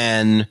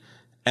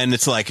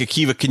it's like,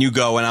 Akiva, can you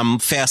go? And I'm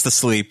fast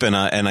asleep and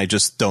I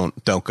just don't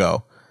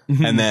go.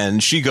 Mm-hmm. And then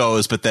she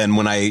goes, but then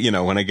when I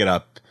get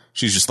up,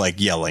 she's just like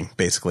yelling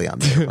basically on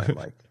the airplane,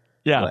 like.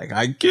 Yeah. Like,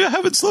 I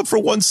haven't slept for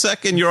 1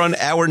 second. You're on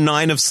hour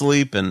 9 of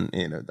sleep. And,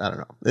 you know, I don't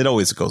know. It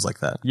always goes like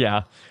that.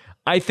 Yeah.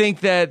 I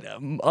think that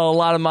a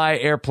lot of my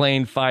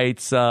airplane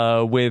fights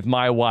with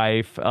my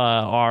wife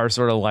are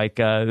sort of like,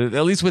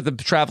 at least with the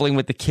traveling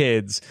with the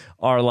kids,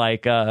 are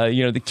like,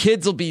 you know, the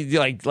kids will be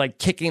like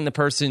kicking the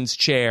person's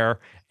chair.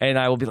 And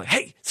I will be like,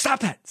 hey, stop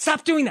that.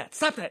 Stop doing that.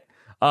 Stop that.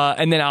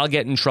 And then I'll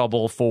get in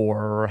trouble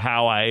for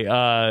how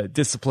I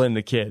discipline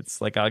the kids.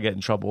 Like I'll get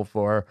in trouble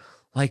for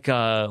you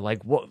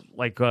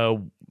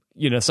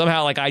know,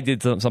 somehow like I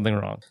did something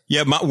wrong.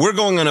 Yeah, we're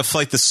going on a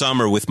flight this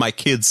summer with my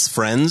kids'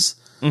 friends,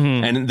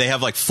 and they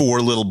have like 4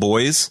 little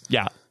boys.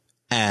 Yeah,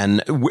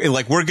 and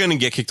we're going to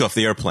get kicked off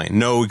the airplane.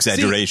 No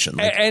exaggeration.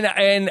 See,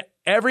 and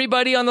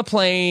everybody on the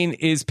plane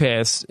is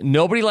pissed.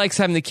 Nobody likes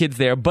having the kids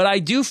there, but I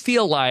do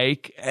feel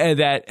like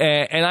that,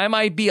 and I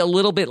might be a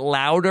little bit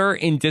louder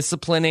in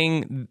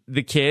disciplining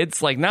the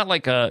kids, like not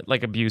like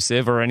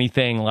abusive or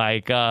anything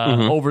like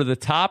over the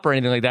top or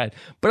anything like that.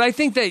 But I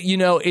think that, you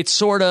know, it's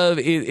sort of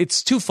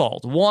it's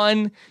twofold.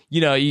 One, you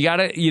know, you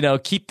gotta, you know,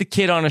 keep the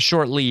kid on a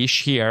short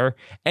leash here,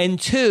 and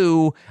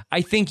 2,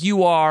 I think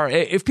you are,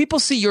 if people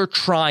see you're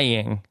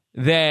trying,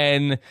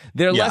 then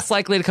they're less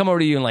likely to come over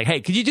to you and like, hey,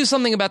 could you do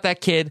something about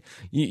that kid?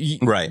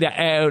 Right.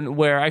 And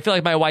where I feel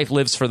like my wife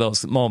lives for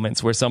those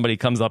moments where somebody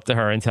comes up to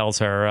her and tells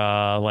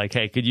her, like,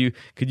 hey, could you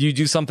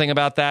do something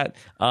about that?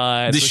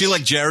 Does she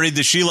like Jerry?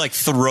 Does she like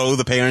throw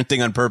the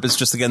parenting on purpose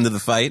just to get into the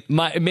fight?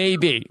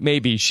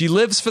 Maybe she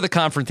lives for the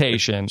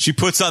confrontation. She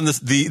puts on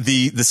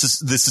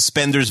the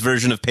suspenders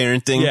version of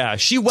parenting. Yeah,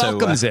 she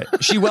welcomes it.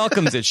 She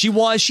welcomes it.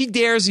 She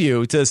dares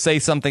you to say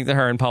something to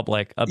her in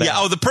public about. Yeah.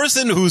 Oh, the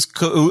person who's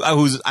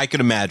I can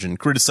imagine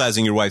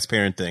criticizing your wife's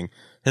parenting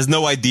has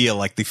no idea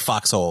like the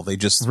foxhole they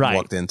just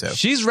walked into.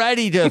 She's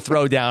ready to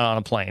throw down on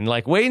a plane.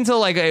 Like wait until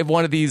like if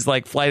one of these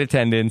like flight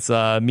attendants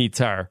meets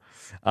her.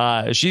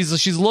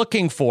 She's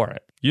looking for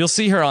it. You'll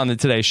see her on the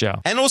Today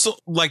Show. And also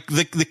like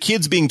the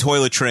kids being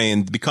toilet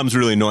trained becomes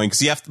really annoying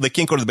because they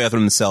can't go to the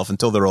bathroom themselves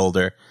until they're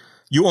older.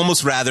 You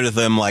almost rather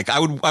them like I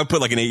would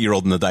put like an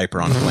 8-year-old in the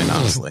diaper on a plane,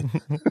 honestly,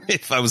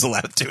 if I was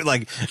allowed to.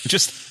 Like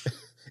just.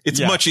 It's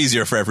much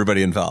easier for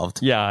everybody involved.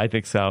 Yeah, I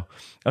think so.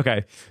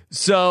 Okay.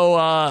 So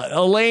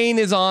Elaine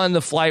is on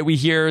the flight. We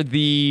hear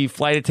the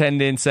flight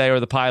attendant say, or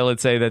the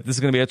pilot say, that this is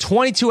going to be a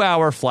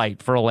 22-hour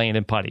flight for Elaine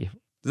and Putty.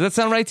 Does that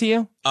sound right to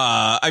you?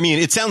 I mean,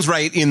 it sounds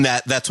right in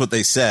that that's what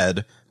they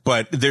said,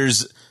 but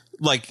there's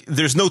like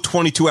there's no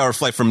 22-hour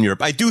flight from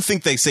Europe. I do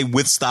think they say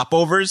with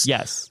stopovers.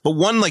 Yes. But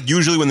one, like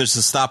usually when there's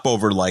a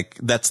stopover, like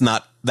that's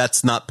not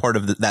part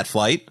of that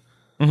flight.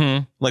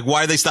 Mm-hmm. Like,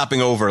 why are they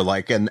stopping over?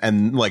 Like,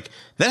 and like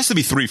that has to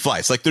be 3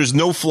 flights. Like, there's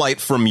no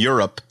flight from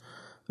Europe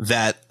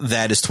that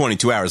is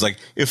 22 hours. Like,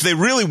 if they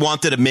really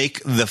wanted to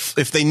make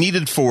if they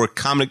needed for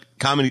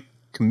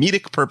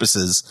comedic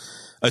purposes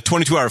a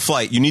 22-hour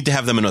flight, you need to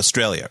have them in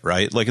Australia,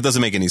 right? Like, it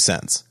doesn't make any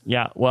sense.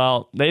 Yeah,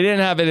 well, they didn't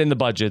have it in the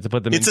budget to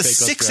put them in It's a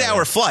fake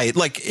 6-hour flight.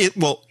 Like,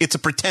 it's a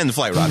pretend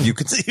flight, Rob. You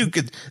could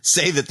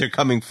say that they're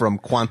coming from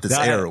Qantas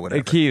Air or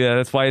whatever. Key,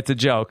 that's why it's a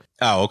joke.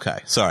 Oh, okay.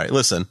 Sorry.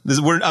 Listen,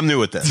 I'm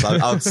new at this.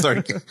 I'll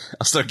start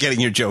getting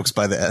your jokes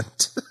by the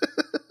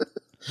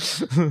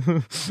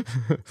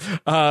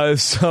end.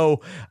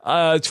 So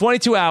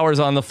 22 hours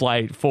on the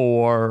flight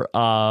for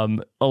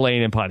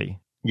Elaine and Putty.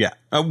 Yeah.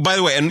 By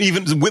the way, and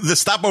even with the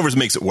stopovers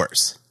makes it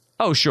worse.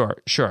 Oh, sure,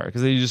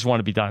 because they just want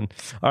to be done.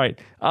 All right.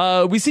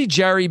 We see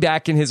Jerry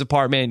back in his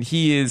apartment.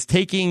 He is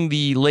taking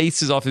the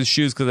laces off his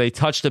shoes because they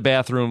touched the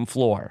bathroom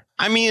floor.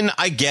 I mean,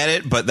 I get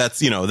it, but that's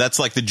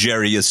like the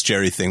Jerry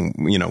thing,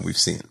 we've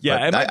seen.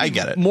 Yeah, but I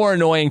get it. More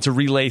annoying to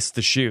relace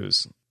the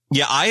shoes.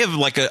 Yeah, I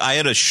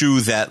had a shoe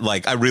that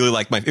like I really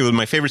like it was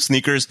my favorite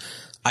sneakers.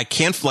 I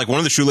can't one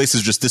of the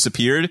shoelaces just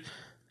disappeared,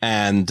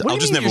 and I'll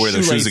just never wear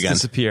those shoes again.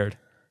 Disappeared.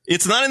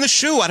 It's not in the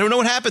shoe. I don't know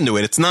what happened to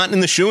it. It's not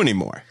in the shoe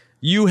anymore.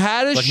 You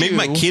had a shoe. Maybe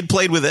my kid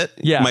played with it.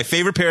 Yeah. My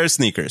favorite pair of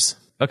sneakers.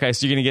 Okay,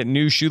 so you're going to get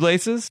new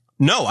shoelaces?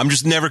 No, I'm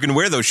just never going to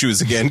wear those shoes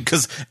again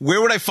because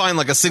where would I find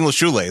like a single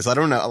shoelace? I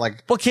don't know.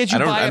 Like, well, can't you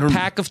buy a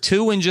pack of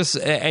 2 and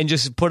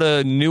just put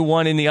a new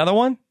one in the other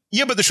one?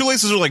 Yeah, but the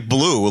shoelaces are like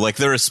blue. Like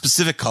they're a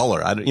specific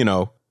color. I don't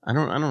know.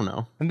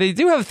 And they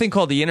do have a thing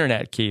called the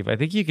internet, Keith. I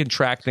think you can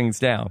track things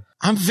down.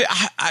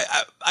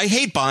 I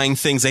hate buying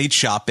things. I hate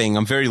shopping.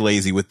 I'm very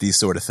lazy with these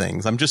sort of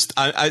things. I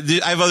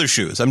have other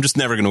shoes. I'm just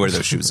never going to wear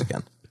those shoes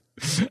again.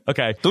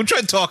 Okay. Don't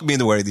try to talk me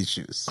into wearing these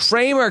shoes.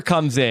 Kramer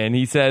comes in.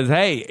 He says,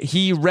 hey,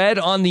 he read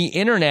on the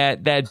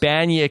internet that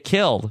Banya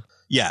killed.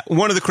 Yeah,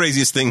 one of the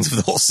craziest things of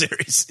the whole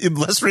series.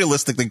 Less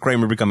realistic than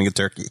Kramer becoming a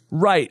turkey.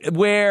 Right,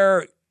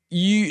 where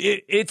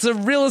it's a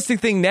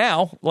realistic thing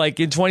now. Like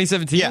in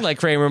 2017, like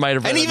Kramer might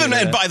have read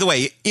and by the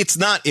way, it's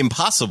not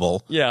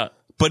impossible. Yeah.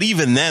 But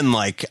even then,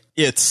 like,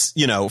 it's,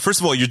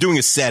 first of all, you're doing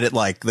a set at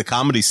like the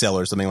Comedy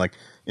Cellar or something, like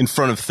in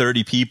front of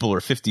 30 people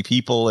or 50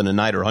 people in a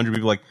night or 100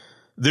 people. Like,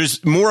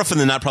 there's more often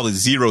than not probably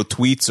 0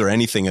 tweets or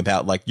anything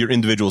about like your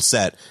individual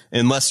set,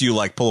 unless you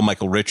like pull a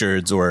Michael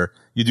Richards or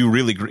you do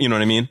really, you know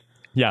what I mean?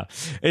 Yeah.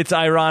 It's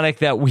ironic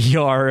that we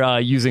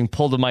are using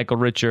Pull to Michael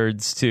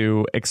Richards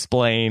to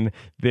explain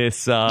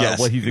this,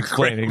 what he's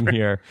explaining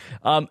here.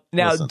 Now,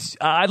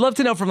 I'd love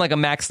to know from like a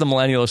Max the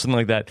Millennial or something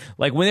like that.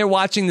 Like when they're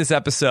watching this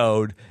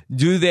episode,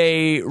 do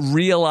they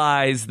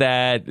realize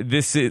that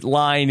this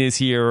line is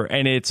here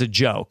and it's a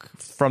joke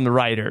from the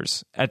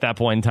writers at that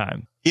point in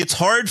time? It's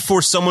hard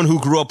for someone who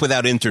grew up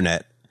without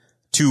internet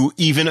to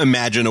even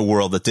imagine a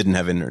world that didn't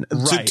have internet.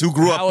 Right. To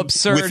grow How up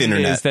absurd with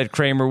internet. It is that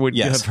Kramer would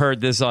have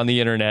heard this on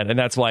the internet, and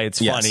that's why it's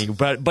funny.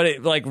 But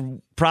it like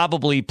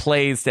probably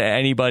plays to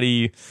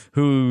anybody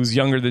who's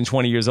younger than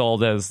 20 years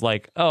old as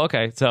like, oh,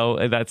 okay,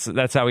 so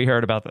that's how he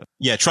heard about this.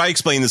 Yeah, try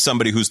explaining to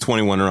somebody who's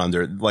 21 or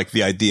under, like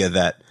the idea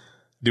that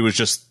there was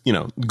just,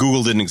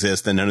 Google didn't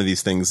exist and none of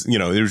these things,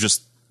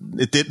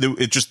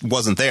 it just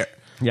wasn't there.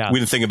 Yeah. We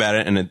didn't think about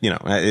it, and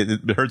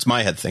it hurts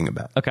my head thinking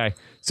about it. Okay.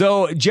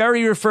 So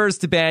Jerry refers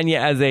to Banya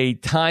as a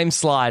time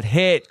slot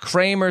hit.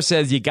 Kramer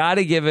says you got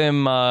to give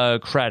him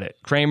credit.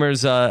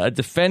 Kramer's a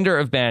defender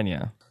of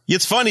Banya.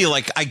 It's funny,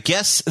 like, I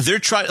guess they're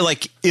trying,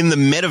 like, in the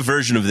meta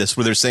version of this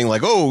where they're saying,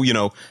 like,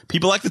 oh,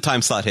 people like the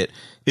time slot hit.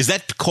 Is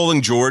that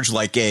calling George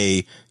like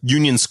a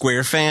Union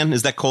Square fan?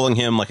 Is that calling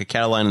him like a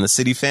Caroline in the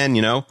City fan,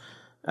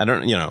 I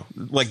don't,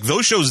 like,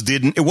 those shows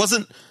it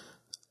wasn't,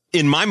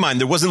 in my mind,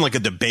 there wasn't like a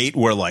debate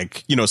where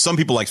like, some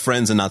people like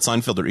Friends and not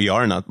Seinfeld or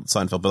ER and not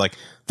Seinfeld, but like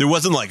there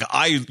wasn't like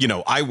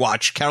I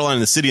watch Caroline in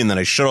the City and then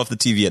I shut off the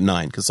TV at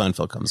 9 because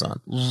Seinfeld comes on.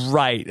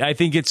 Right. I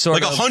think it's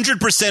sort of like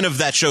 100% of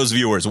that show's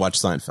viewers watch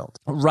Seinfeld.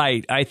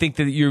 Right. I think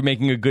that you're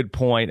making a good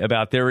point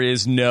about there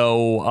is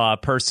no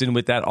person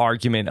with that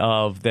argument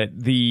of that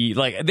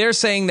they're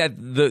saying that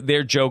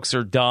their jokes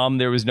are dumb.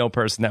 There was no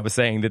person that was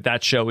saying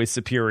that show is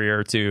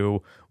superior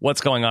to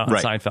what's going on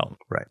Seinfeld.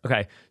 Right.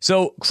 Okay.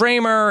 So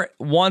Kramer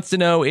wants to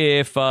know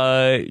if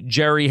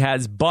Jerry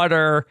has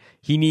butter.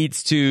 He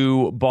needs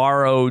to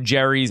borrow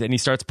Jerry's, and he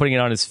starts putting it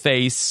on his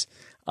face.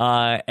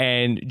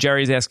 And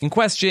Jerry's asking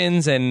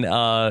questions,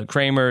 and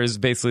Kramer is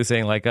basically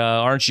saying, like,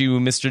 aren't you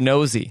Mr.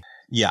 Nosy?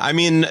 Yeah, I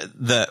mean,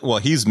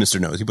 he's Mr.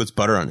 Nose. He puts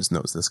butter on his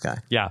nose, this guy.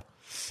 Yeah.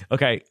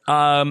 Okay.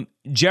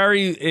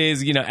 Jerry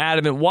is,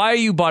 adamant. Why are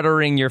you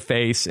buttering your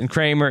face? And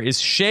Kramer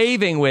is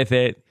shaving with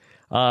it.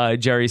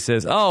 Jerry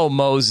says, oh,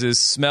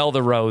 Moses, smell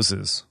the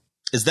roses.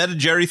 Is that a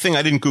Jerry thing?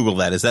 I didn't Google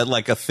that. Is that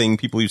like a thing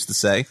people used to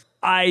say?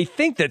 I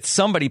think that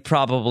somebody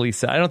probably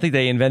said. I don't think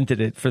they invented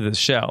it for this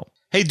show.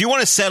 Hey, do you want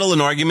to settle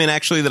an argument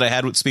actually that I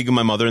had with speaking of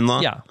my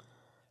mother-in-law? Yeah.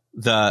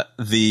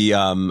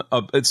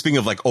 Speaking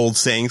of like old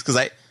sayings, because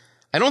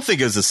I don't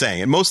think it's a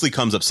saying. It mostly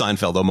comes up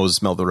Seinfeld, "Oh, Moses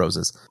smelled the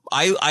roses."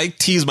 I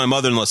tease my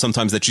mother-in-law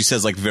sometimes that she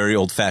says like very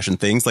old-fashioned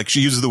things. Like she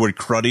uses the word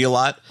cruddy a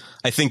lot.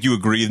 I think you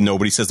agree that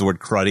nobody says the word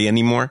cruddy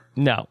anymore.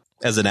 No.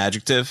 As an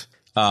adjective.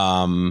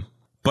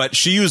 But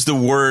she used the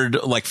word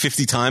like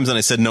 50 times and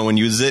I said no one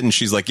uses it. And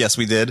she's like, yes,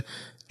 we did.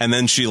 And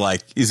then she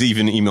like is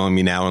even emailing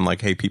me now and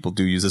like, hey, people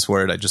do use this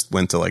word. I just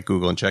went to like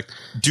Google and checked.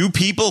 Do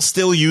people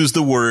still use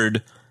the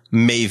word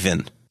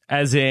maven?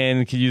 As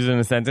in, can you use it in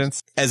a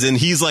sentence? As in,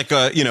 he's like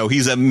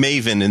he's a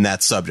maven in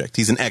that subject.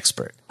 He's an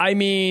expert. I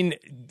mean,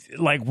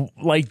 like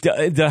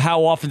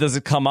how often does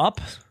it come up?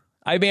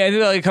 I mean, I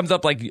feel like it comes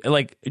up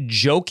like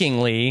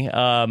jokingly.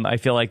 I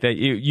feel like that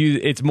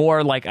it's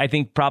more like I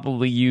think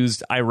probably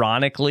used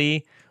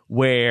ironically,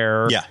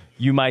 where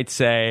you might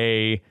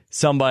say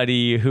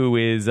somebody who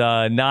is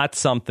not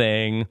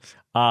something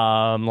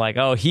like,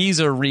 oh, he's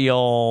a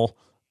real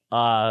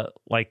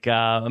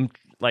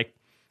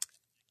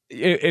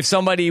if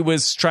somebody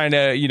was trying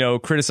to,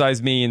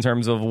 criticize me in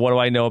terms of what do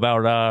I know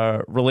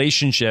about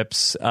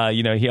relationships,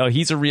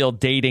 he's a real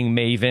dating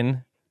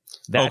maven.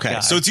 Okay,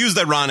 so it's used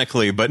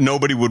ironically, but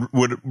nobody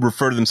would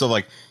refer to themselves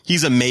like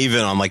he's a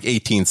maven on like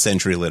 18th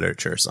century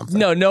literature or something.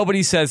 No,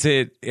 nobody says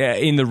it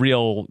in the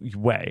real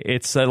way.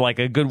 It's like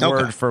a good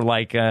word for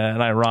like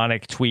an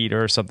ironic tweet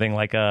or something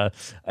like a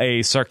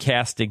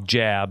sarcastic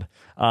jab.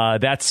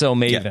 That's so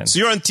maven. Yeah. So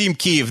you're on Team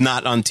Kiev,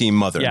 not on Team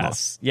Mother-in-law.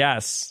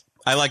 Yes.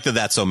 I like that.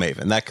 That's so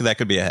maven. That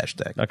could be a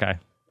hashtag. Okay.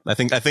 I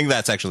think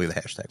that's actually the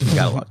hashtag. We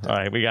got it locked down. All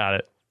right, we got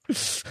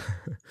it.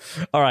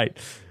 All right,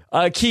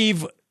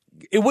 Kiev.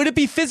 Would it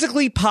be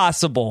physically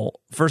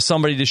possible for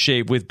somebody to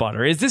shave with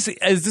butter? Is this a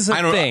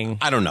thing?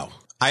 I don't know.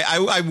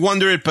 I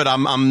wonder it, but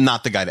I'm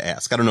not the guy to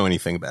ask. I don't know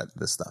anything about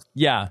this stuff.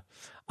 Yeah.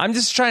 I'm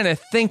just trying to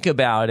think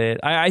about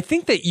it. I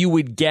think that you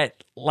would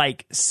get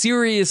like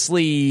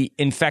seriously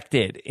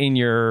infected in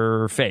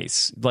your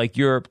face. Like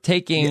you're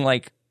taking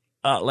like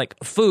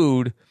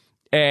food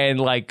and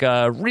like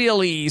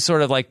really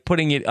sort of like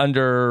putting it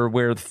under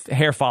where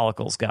hair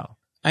follicles go.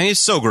 I mean,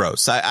 it's so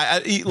gross.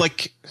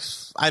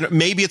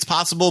 Maybe it's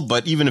possible,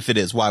 but even if it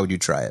is, why would you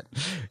try it?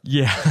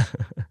 Yeah.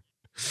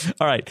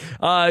 All right.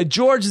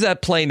 George is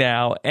at Play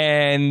Now,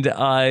 and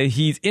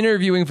he's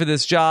interviewing for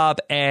this job,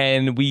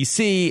 and we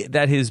see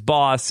that his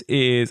boss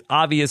is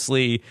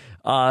obviously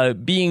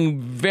being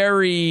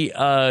very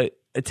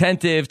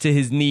attentive to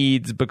his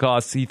needs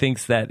because he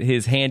thinks that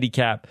his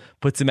handicap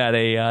puts him at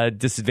a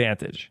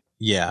disadvantage.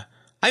 Yeah.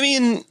 I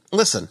mean,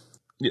 listen.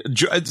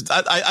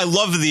 I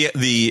love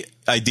the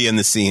idea in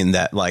the scene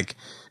that like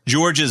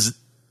George is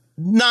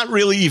not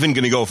really even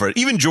going to go for it.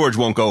 Even George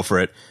won't go for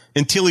it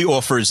until he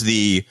offers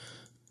the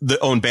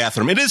own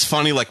bathroom. It is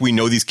funny, like we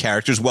know these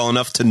characters well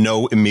enough to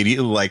know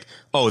immediately, like,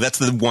 oh, that's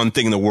the one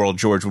thing in the world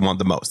George would want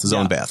the most, his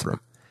own bathroom.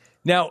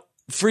 Now,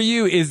 for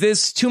you, is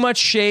this too much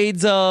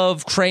shades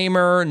of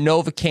Kramer,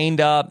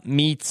 Novocaine Up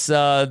meets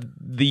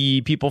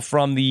the people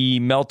from the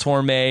Mel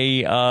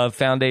Torme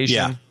Foundation?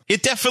 Yeah.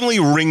 It definitely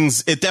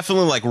rings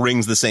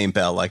the same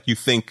bell. Like you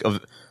think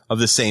of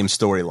the same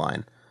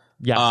storyline.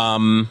 Yeah.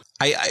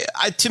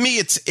 I to me,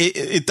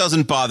 it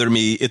doesn't bother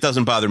me. It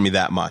doesn't bother me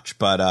that much,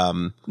 but,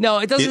 no,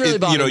 it doesn't really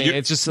bother me.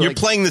 It's just you're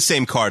playing the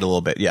same card a little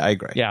bit. Yeah, I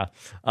agree. Yeah.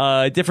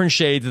 Different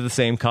shades of the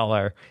same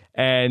color.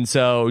 And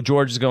so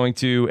George is going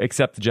to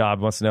accept the job.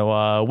 Wants to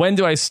know, when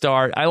do I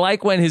start? I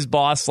like when his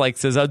boss like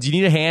says, oh, do you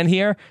need a hand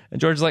here? And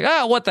George is like,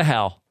 what the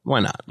hell? Why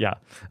not? Yeah.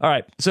 All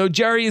right. So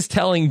Jerry is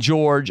telling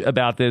George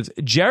about this.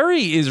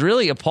 Jerry is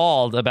really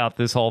appalled about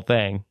this whole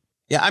thing.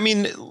 Yeah. I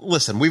mean,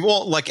 listen, we've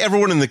all, like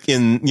everyone in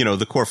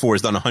the core four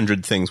has done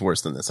 100 things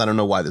worse than this. I don't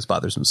know why this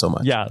bothers him so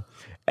much. Yeah.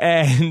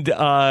 And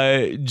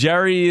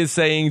Jerry is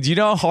saying, do you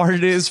know how hard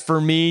it is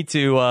for me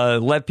to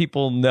let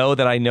people know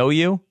that I know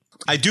you?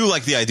 I do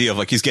like the idea of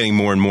like he's getting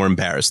more and more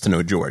embarrassed to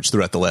know George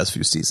throughout the last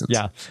few seasons.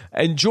 Yeah.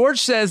 And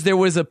George says there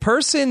was a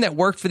person that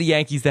worked for the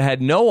Yankees that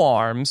had no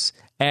arms.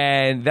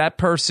 And that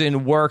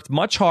person worked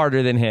much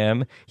harder than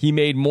him. He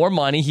made more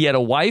money. He had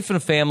a wife and a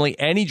family,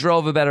 and he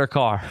drove a better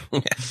car.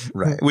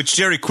 Right. Which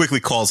Jerry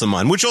quickly calls him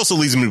on, which also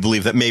leads him to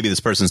believe that maybe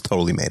this person's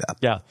totally made up.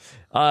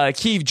 Yeah.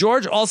 Keith,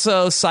 George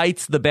also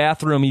cites the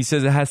bathroom. He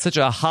says it has such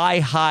a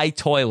high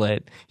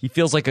toilet. He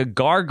feels like a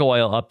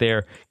gargoyle up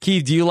there.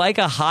 Keith, do you like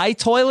a high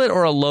toilet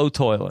or a low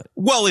toilet?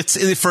 Well,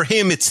 for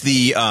him, it's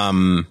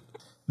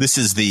this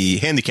is the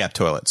handicap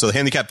toilet. So the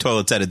handicap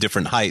toilet's at a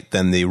different height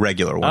than the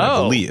regular one, I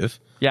believe.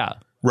 Yeah.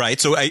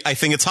 Right, so I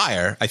think it's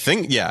higher. I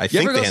think the handicap toilet is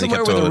higher. You ever go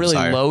somewhere with a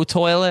really low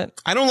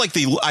toilet? I don't like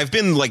I've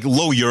been like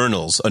low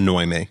urinals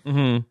annoy me.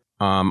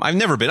 Mm-hmm. I've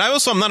never been.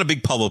 I'm not a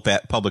big public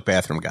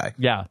bathroom guy.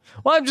 Yeah.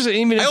 Well, I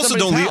also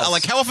don't leave.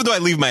 Like, how often do I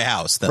leave my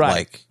house? That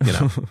like,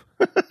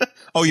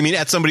 Oh, you mean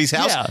at somebody's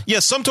house? Yeah.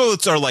 Some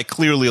toilets are like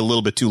clearly a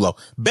little bit too low.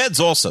 Beds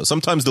also.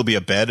 Sometimes there'll be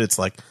a bed. It's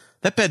like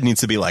that bed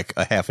needs to be like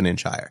a half an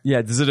inch higher.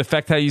 Yeah. Does it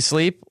affect how you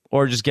sleep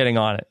or just getting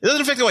on it? It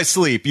doesn't affect how I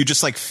sleep. You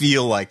just like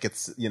feel like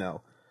it's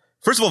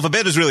First of all, if a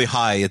bed is really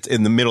high, it's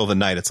in the middle of the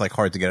night. It's like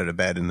hard to get out of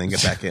bed and then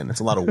get back in. It's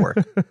a lot of work.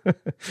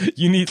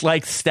 You need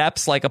like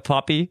steps like a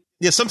puppy.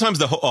 Yeah,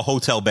 sometimes a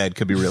hotel bed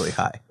could be really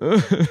high.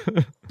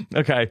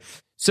 Okay.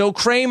 So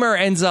Kramer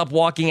ends up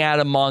walking out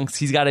amongst,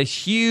 he's got a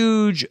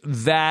huge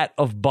vat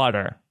of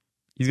butter.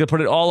 He's going to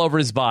put it all over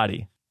his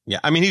body. Yeah,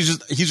 I mean, he's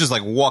just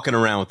like walking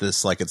around with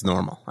this like it's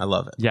normal. I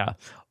love it. Yeah.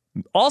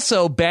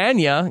 Also,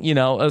 Banya,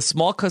 a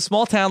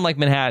small town like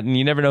Manhattan,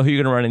 you never know who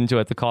you're going to run into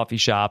at the coffee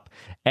shop.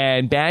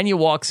 And Banya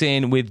walks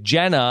in with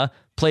Jenna,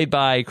 played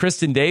by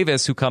Kristen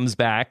Davis, who comes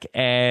back.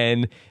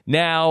 And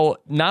now,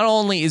 not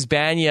only is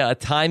Banya a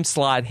time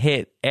slot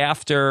hit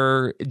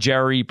after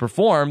Jerry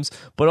performs,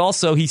 but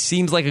also he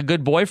seems like a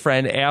good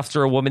boyfriend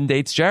after a woman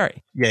dates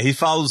Jerry. Yeah, he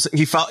follows.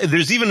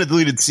 There's even a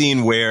deleted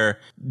scene where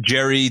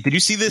Jerry, did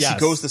you see this? Yes. He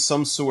goes to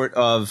some sort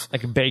of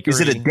like a bakery. Is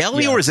it a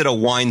deli or is it a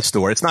wine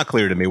store? It's not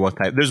clear to me what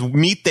type. There's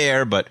meat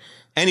there, but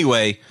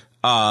anyway,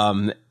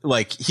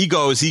 like he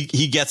goes,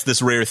 he gets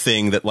this rare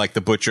thing that like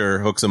the butcher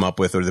hooks him up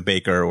with, or the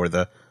baker, or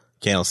the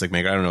candlestick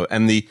maker. I don't know.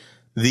 And the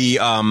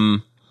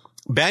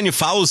Banya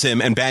follows him,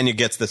 and Banya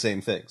gets the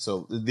same thing.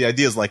 So the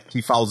idea is like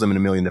he follows him in a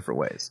million different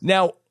ways.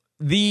 Now,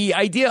 the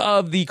idea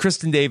of the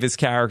Kristen Davis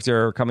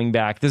character coming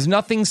back, there's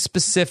nothing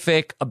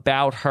specific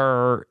about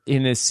her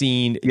in this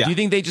scene. Yeah. Do you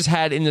think they just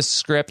had in the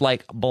script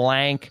like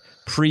blank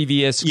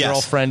previous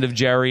girlfriend of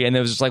Jerry, and it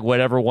was just like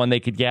whatever one they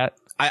could get?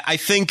 I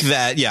think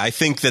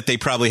that they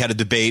probably had a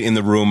debate in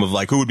the room of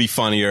like who would be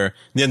funnier. At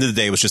the end of the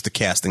day, it was just a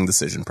casting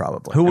decision,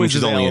 probably. Who was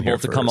available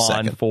to come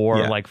on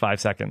for like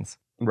 5 seconds.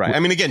 Right.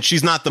 I mean, again,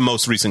 she's not the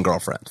most recent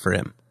girlfriend for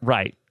him.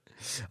 Right.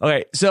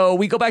 Okay, so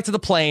we go back to the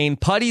plane.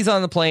 Putty's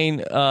on the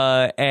plane,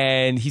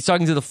 and he's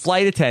talking to the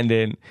flight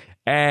attendant,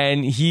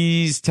 and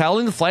he's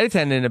telling the flight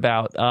attendant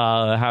about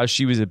how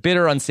she was a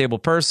bitter, unstable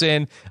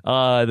person.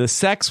 The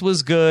sex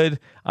was good.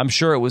 I'm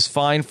sure it was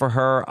fine for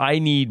her. I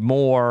need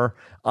more.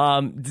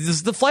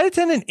 Is the flight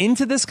attendant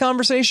into this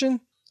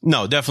conversation?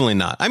 No, definitely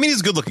not. I mean, he's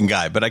a good-looking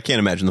guy, but I can't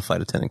imagine the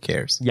flight attendant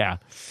cares. Yeah.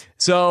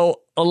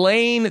 So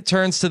Elaine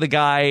turns to the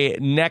guy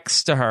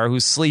next to her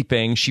who's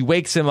sleeping. She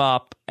wakes him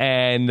up,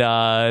 and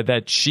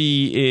that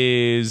she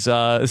is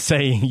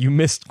saying, "You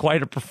missed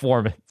quite a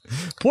performance."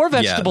 Poor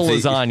vegetable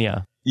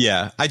lasagna.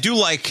 Yeah, I do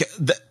like.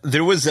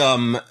 There was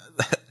I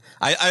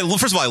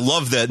first of all, I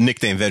love the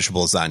nickname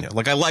vegetable lasagna.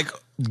 Like, I like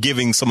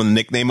giving someone the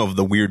nickname of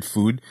the weird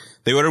food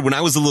they ordered. When I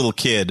was a little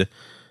kid,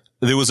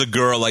 there was a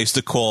girl I used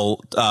to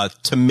call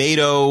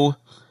tomato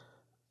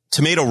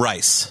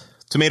rice.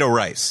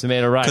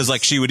 Because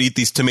like she would eat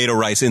these tomato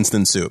rice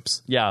instant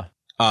soups. Yeah.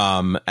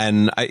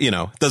 And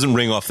it doesn't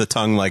ring off the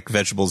tongue like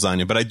vegetable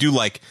lasagna, but I do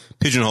like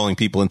pigeonholing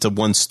people into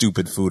one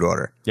stupid food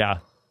order. Yeah.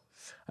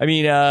 I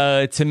mean,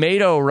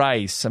 tomato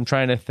rice. I'm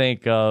trying to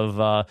think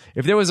of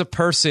if there was a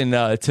person,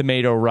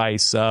 tomato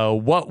rice,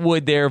 what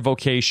would their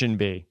vocation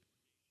be?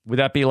 Would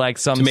that be like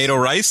some tomato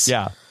rice?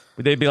 Yeah.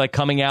 Would they be like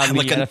coming out in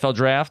like the NFL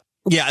draft?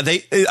 Yeah,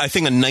 I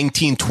think a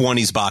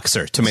 1920s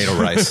boxer, tomato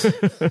rice.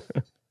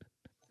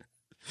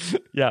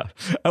 Yeah.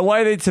 And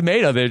why are they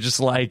tomato? They're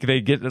just like,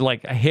 they get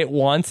like hit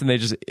once and they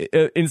just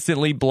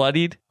instantly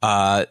bloodied.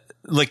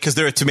 Because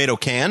they're a tomato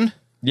can.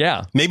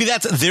 Yeah. Maybe they're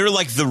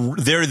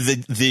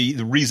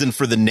the reason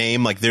for the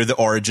name. Like they're the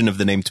origin of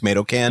the name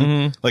tomato can.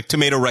 Mm-hmm. Like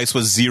tomato rice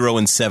was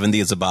 0-70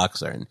 as a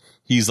boxer. And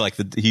he's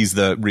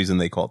the reason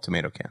they call it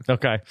tomato can.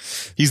 Okay.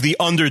 He's the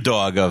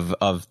underdog of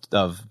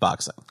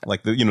boxing.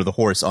 Like the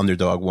horse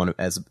underdog won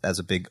as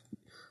a big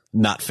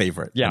not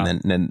favorite. Yeah.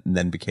 And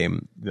then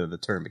became the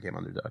term became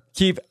underdog.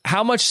 Keith,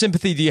 how much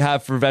sympathy do you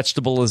have for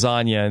vegetable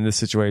lasagna in this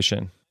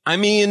situation? I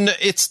mean,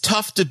 it's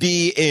tough to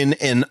be in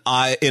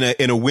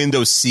a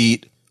window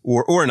seat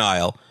or an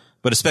aisle,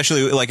 but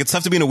especially like it's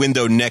tough to be in a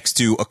window next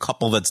to a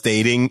couple that's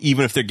dating,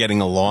 even if they're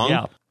getting along.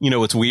 Yeah.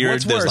 It's weird.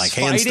 What's There's worse, like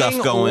hand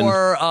stuff going,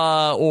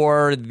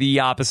 or the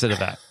opposite of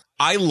that.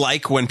 I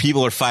like when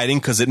people are fighting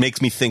because it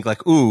makes me think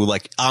like, ooh,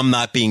 like I'm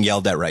not being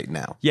yelled at right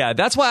now. Yeah,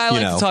 that's why I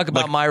like to talk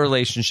about my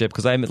relationship,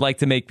 because I like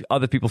to make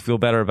other people feel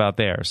better about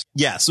theirs.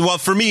 Yes. Well,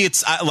 for me,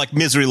 it's like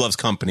misery loves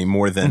company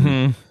more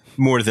than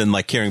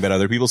like caring about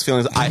other people's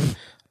feelings. I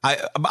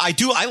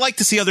like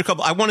to see other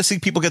couples. I want to see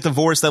people get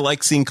divorced. I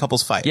like seeing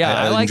couples fight. Yeah,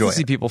 I like to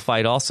see it. people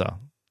fight also.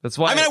 That's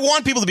why. I mean, I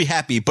want people to be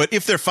happy, but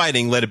if they're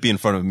fighting, let it be in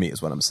front of me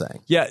is what I'm saying.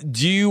 Yeah.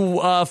 Do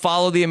you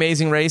follow The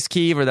Amazing Race,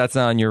 Keeve, or that's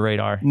not on your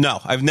radar? No,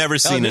 I've never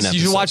seen an episode.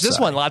 You should watch this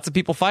one. Lots of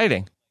people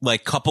fighting.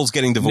 Like couples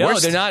getting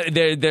divorced? No,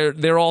 they're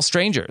not. They're all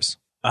strangers.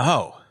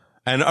 Oh.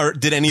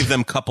 And did any of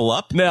them couple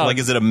up? No. Like,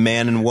 is it a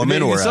man and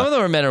woman? Or some of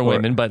them are men or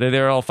women, but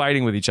they're all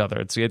fighting with each other.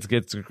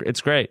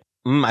 It's great.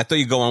 I thought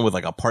you'd go on with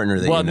like a partner.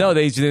 No,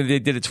 they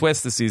did a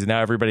twist this season.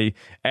 Now everybody,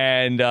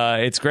 and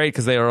it's great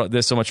because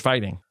there's so much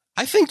fighting.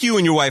 I think you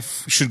and your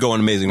wife should go on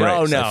Amazing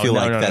Race. No, I feel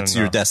like that's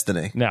your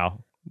destiny. No,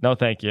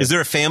 thank you. Is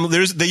there a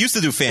family? They used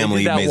to do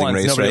family Amazing once.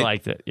 Race, Nobody right?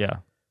 liked it. Yeah.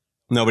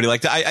 Nobody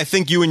liked it. I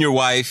think you and your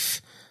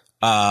wife,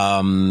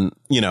 grandparents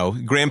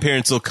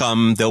will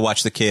come. They'll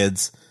watch the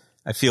kids.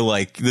 I feel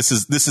like this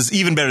is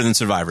even better than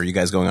Survivor. You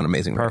guys going on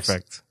Amazing Race.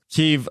 Perfect.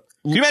 Keeve,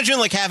 can you imagine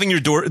like having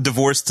your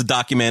divorce to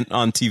document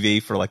on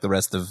TV for like the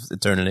rest of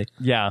eternity?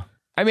 Yeah.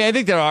 I mean, I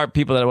think there are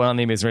people that went on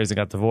The Amazing Race and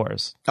got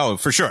divorced. Oh,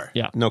 for sure.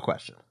 Yeah. No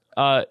question.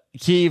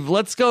 Keeve,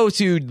 let's go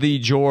to the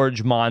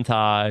George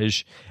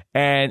montage.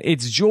 And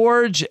it's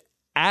George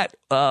at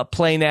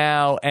Play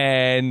Now,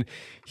 and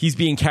he's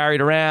being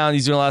carried around.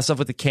 He's doing a lot of stuff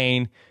with the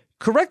cane.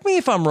 Correct me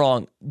if I'm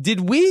wrong.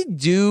 Did we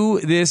do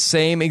this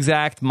same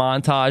exact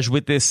montage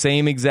with this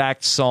same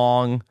exact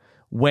song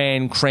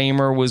when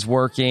Kramer was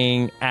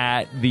working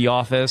at the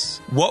office?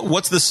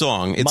 What's the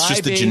song? It's My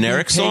just a Baby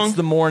generic Takes song?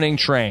 The Morning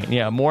Train.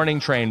 Yeah, Morning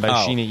Train by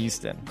Sheena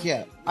Easton.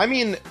 Yeah. I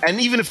mean,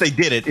 and even if they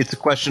did it, it's a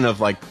question of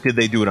like, did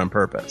they do it on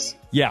purpose?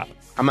 Yeah.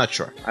 I'm not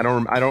sure. I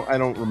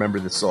don't remember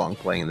the song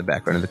playing in the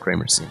background of the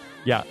Kramer scene.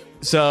 Yeah.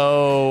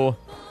 So,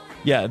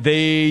 yeah,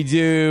 they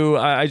do.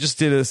 I just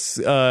did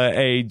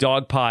a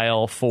dog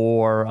pile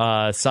for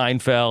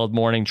Seinfeld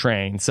Morning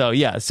Train. So,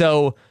 yeah.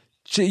 So,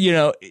 you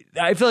know,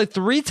 I feel like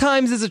 3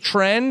 times is a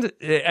trend.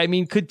 I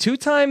mean, could 2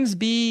 times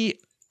be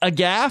a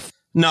gaffe?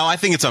 No, I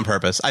think it's on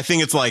purpose. I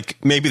think it's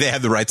like maybe they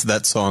have the rights to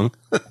that song.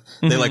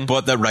 They like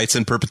bought that rights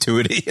in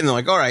perpetuity, and they're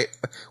like, all right,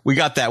 we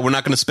got that. We're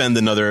not going to spend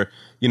another,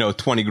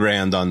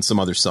 $20,000 on some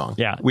other song.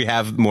 Yeah. We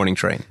have Morning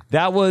Train.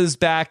 That was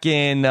back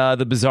in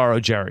the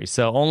Bizarro Jerry,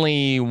 so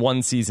only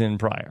 1 season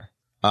prior.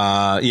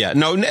 Yeah.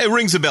 No, it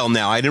rings a bell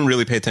now. I didn't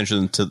really pay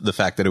attention to the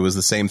fact that it was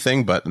the same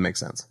thing, but it makes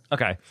sense.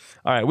 Okay.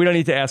 All right. We don't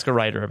need to ask a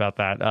writer about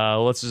that.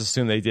 Let's just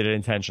assume they did it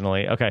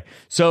intentionally. Okay.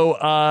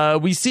 So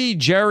we see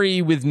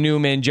Jerry with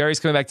Newman. Jerry's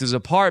coming back to his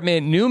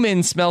apartment.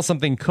 Newman smells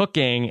something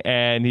cooking,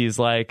 and he's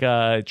like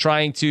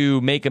trying to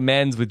make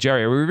amends with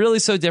Jerry. Are we really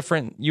so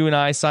different, you and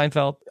I,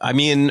 Seinfeld? I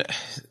mean,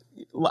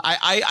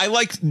 I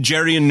like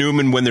Jerry and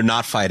Newman when they're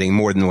not fighting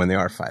more than when they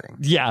are fighting.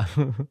 Yeah.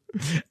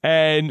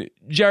 And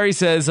Jerry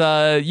says,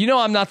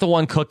 I'm not the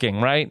one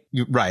cooking, right?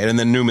 Right. And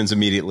then Newman's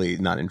immediately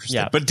not interested.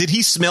 Yeah. But did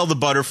he smell the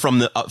butter from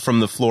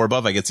the floor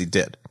above? I guess he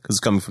did, because it's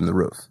coming from the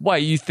roof. Why,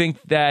 you think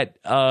that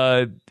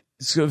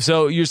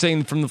so you're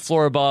saying from the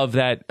floor above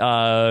that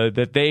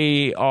that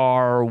they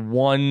are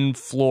 1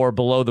 floor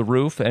below the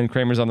roof and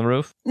Kramer's on the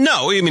roof?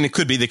 No, I mean, they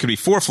could be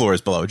 4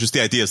 floors below. Just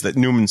the idea is that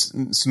Newman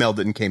smelled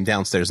it and came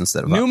downstairs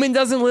instead of up. Newman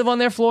doesn't live on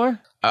their floor?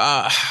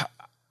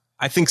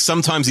 I think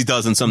sometimes he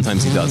does and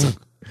sometimes he doesn't.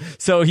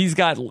 So he's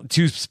got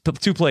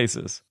two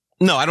places.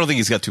 No, I don't think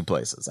he's got 2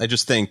 places. I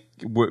just think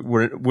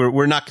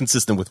we're not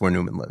consistent with where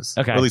Newman lives.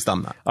 Okay. Or at least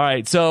I'm not. All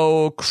right.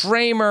 So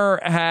Kramer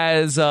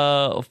has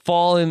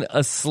fallen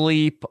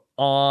asleep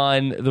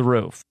on the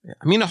roof. Yeah.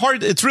 I mean,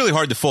 it's really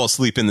hard to fall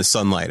asleep in the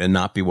sunlight and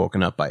not be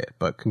woken up by it,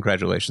 but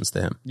congratulations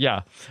to him.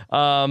 Yeah.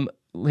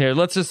 Here,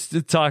 let's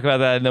just talk about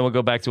that, and then we'll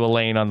go back to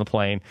Elaine on the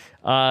plane.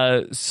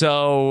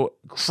 So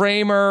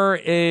Kramer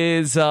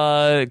is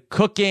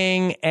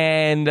cooking,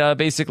 and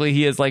basically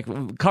he has like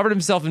covered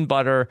himself in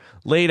butter,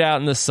 laid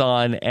out in the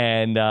sun,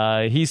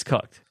 and he's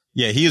cooked.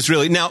 Yeah, he is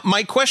really. Now,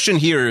 my question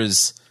here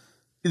is,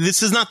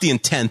 this is not the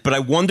intent, but I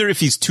wonder if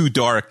he's too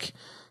dark,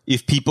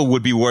 if people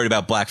would be worried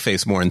about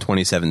blackface more in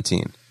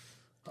 2017.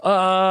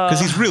 Because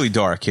he's really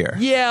dark here.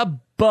 Yeah,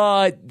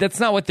 but that's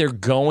not what they're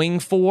going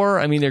for.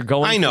 I mean, they're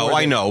going.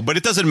 I know, but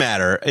it doesn't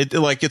matter.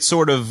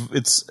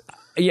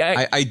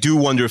 Yeah, I do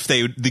wonder if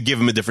they give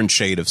him a different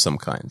shade of some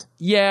kind.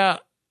 Yeah,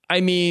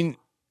 I mean,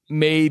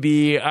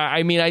 maybe.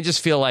 I mean, I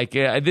just feel like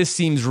this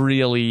seems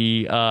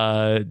really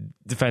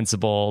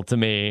defensible to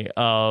me.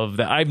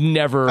 I've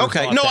never.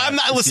 Okay, no, I'm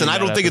not. Listen, I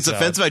don't think it's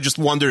offensive. I just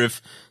wonder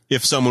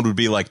if someone would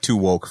be like too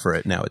woke for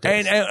it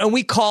nowadays. And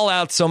we call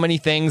out so many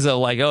things of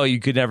like, oh, you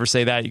could never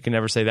say that. You can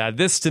never say that.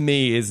 This to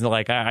me is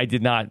like, I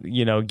did not,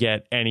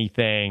 get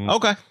anything.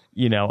 Okay.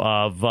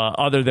 Of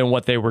other than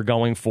what they were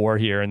going for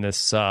here in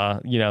this, I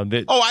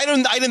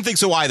didn't think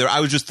so either. I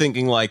was just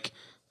thinking like,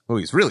 oh,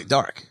 he's really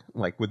dark.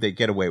 Like, would they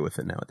get away with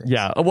it nowadays?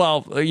 Yeah.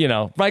 Well,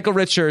 Michael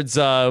Richards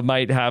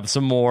might have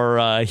some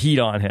more heat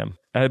on him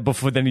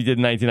before than he did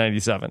in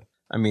 1997.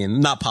 I mean,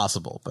 not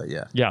possible, but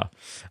yeah. Yeah.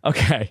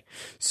 Okay.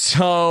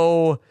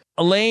 So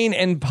Elaine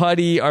and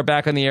Putty are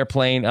back on the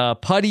airplane.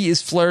 Putty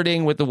is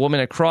flirting with the woman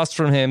across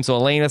from him, so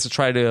Elaine has to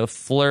try to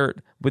flirt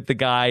with the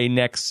guy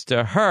next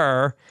to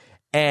her.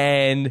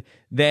 And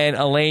then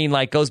Elaine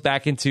goes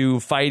back into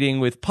fighting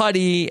with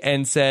Putty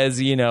and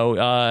says,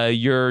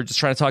 you're just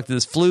trying to talk to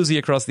this floozy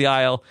across the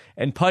aisle.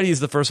 And Putty is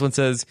the first one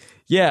says,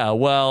 yeah,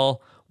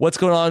 well, what's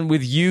going on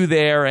with you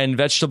there and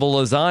vegetable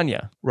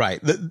lasagna?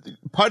 Right.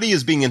 Putty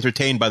is being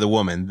entertained by the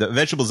woman. The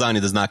vegetable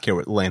lasagna does not care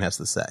what Elaine has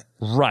to say.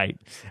 Right.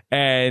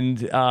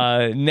 And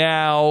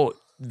now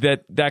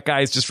that guy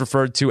is just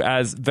referred to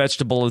as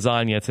vegetable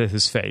lasagna to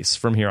his face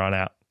from here on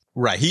out.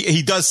 Right.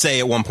 He does say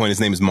at one point his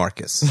name is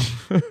Marcus.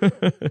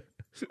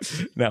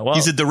 Now, well,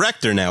 he's a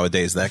director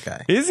nowadays, that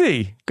guy. Is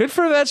he? Good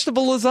for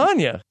vegetable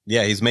lasagna.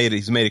 Yeah, he's made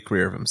a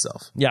career of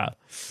himself. Yeah.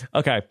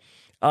 Okay.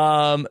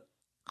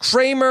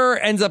 Kramer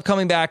ends up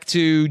coming back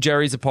to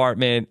Jerry's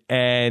apartment,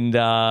 and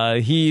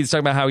he's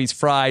talking about how he's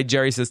fried.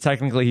 Jerry says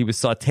technically he was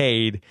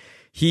sautéed.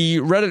 He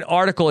read an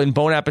article in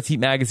Bon Appetit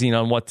magazine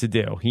on what to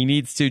do. He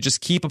needs to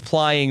just keep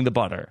applying the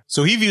butter.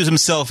 So he views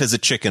himself as a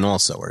chicken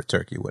also, or a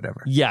turkey,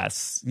 whatever.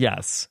 Yes.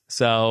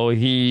 So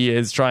he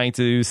is trying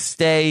to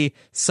stay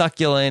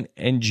succulent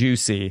and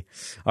juicy.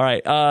 All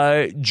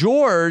right.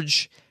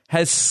 George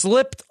has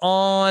slipped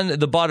on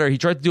the butter. He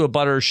tried to do a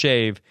butter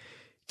shave.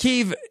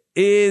 Keeve,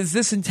 Is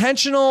this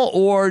intentional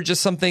or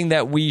just something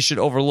that we should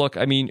overlook?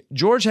 I mean,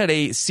 George had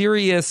a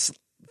serious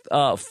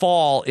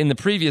fall in the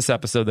previous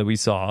episode that we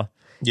saw.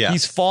 Yeah.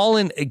 He's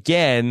fallen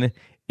again.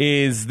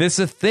 Is this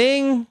a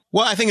thing?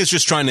 Well, I think it's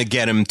just trying to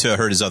get him to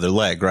hurt his other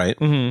leg, right?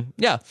 Mm-hmm.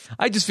 Yeah.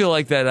 I just feel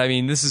like that. I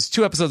mean, this is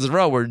 2 episodes in a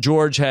row where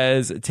George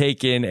has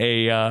taken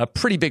a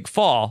pretty big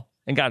fall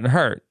and gotten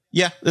hurt.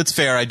 Yeah, that's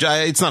fair.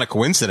 It's not a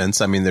coincidence.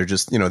 I mean, they're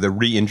just, they're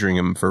re-injuring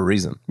him for a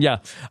reason. Yeah.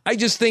 I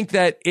just think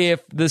that if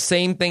the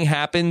same thing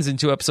happens in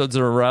 2 episodes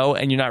in a row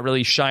and you're not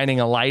really shining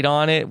a light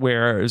on it,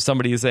 where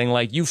somebody is saying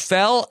like, you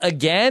fell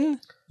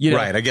again?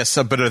 Right. I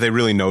guess, but are they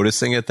really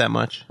noticing it that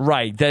much?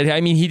 Right.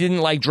 He didn't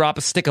like drop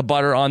a stick of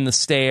butter on the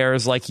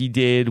stairs like he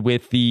did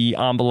with the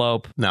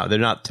envelope. No, they're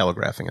not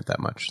telegraphing it that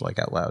much, like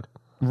out loud.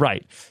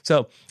 Right.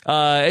 So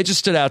it just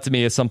stood out to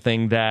me as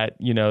something that,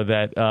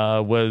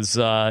 was,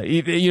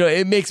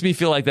 it makes me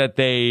feel like that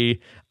they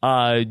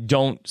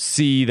don't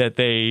see that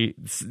they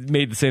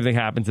made the same thing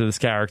happen to this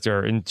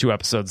character in 2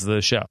 episodes of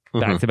the show,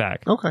 back to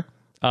back. Okay.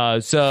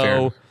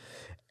 So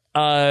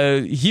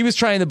he was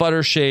trying the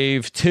butter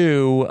shave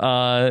too.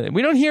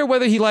 We don't hear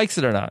whether he likes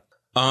it or not.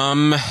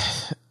 I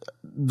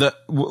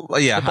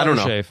don't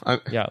know. Shave.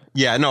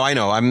 No, I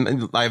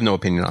know. I have no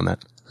opinion on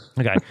that.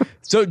 Okay.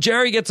 So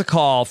Jerry gets a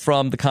call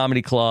from the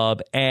comedy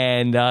club,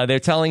 and they're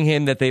telling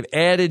him that they've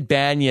added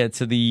Banya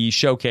to the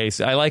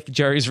showcase. I like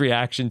Jerry's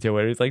reaction to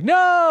it. He's like,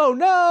 no.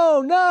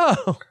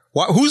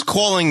 Who's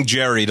calling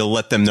Jerry to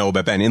let them know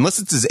about Banya? Unless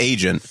it's his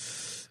agent,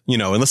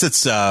 unless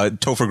it's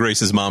Topher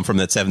Grace's mom from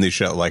that 70s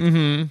show. Like,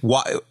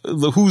 why?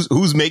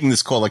 Who's making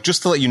this call? Like,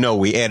 just to let you know,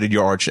 we added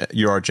your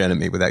arch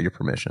enemy without your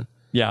permission.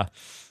 Yeah.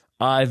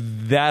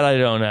 That I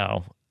don't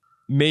know.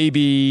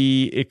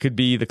 Maybe it could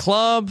be the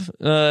club,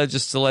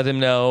 just to let him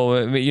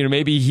know.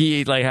 Maybe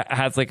he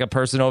has a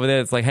person over there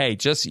that's like, hey,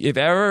 just if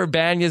ever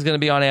Banya's going to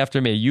be on after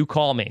me, you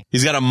call me.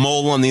 He's got a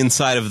mole on the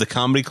inside of the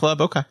comedy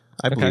club. Okay,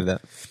 I believe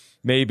that.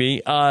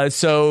 Maybe.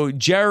 So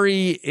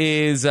Jerry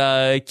is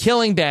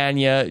killing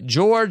Banya.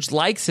 George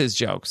likes his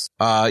jokes.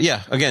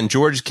 Yeah. Again,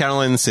 George,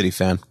 Carolina City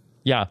fan.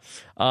 Yeah.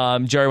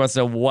 Jerry wants to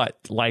know what?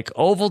 Like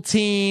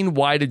Ovaltine?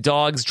 Why do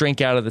dogs drink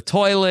out of the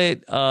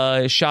toilet?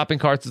 Shopping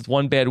carts with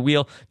one bad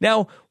wheel.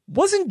 Now,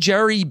 wasn't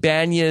Jerry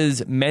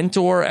Banya's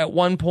mentor at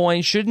one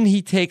point? Shouldn't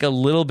he take a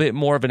little bit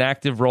more of an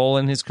active role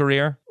in his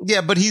career?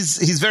 Yeah, but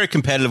he's very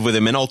competitive with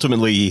him, and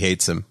ultimately he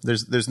hates him.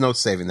 There's no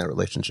saving that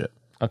relationship.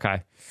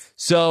 Okay.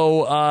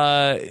 So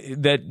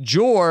that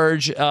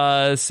George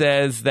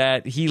says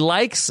that he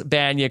likes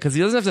Banya because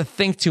he doesn't have to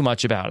think too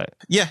much about it.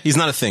 Yeah, he's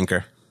not a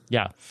thinker.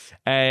 Yeah.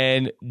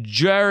 And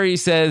Jerry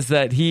says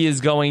that he is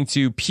going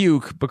to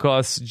puke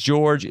because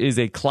George is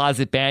a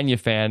closet Banya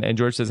fan. And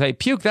George says, hey,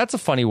 puke, that's a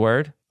funny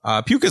word.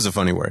 Puke is a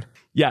funny word.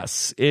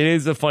 Yes, it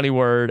is a funny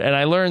word. And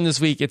I learned this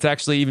week it's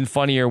actually even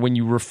funnier when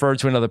you refer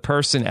to another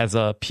person as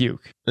a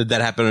puke. Did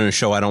that happen on a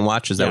show I don't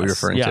watch? Is that what you're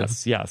referring to?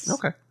 Yes.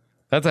 Okay.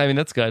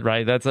 That's good,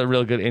 right? That's a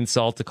real good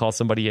insult to call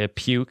somebody a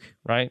puke,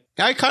 right?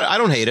 I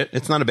don't hate it.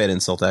 It's not a bad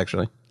insult,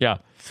 actually. Yeah.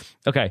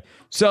 Okay.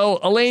 So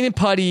Elaine and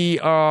Putty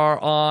are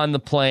on the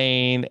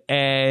plane,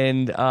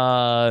 and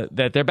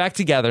that they're back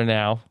together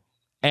now.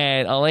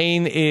 And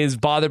Elaine is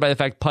bothered by the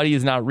fact Putty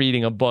is not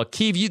reading a book.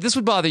 Keeve, this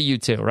would bother you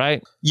too,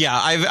 right? Yeah,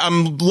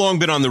 I'm long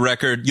been on the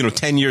record,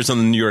 10 years on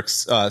the New York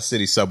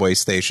City subway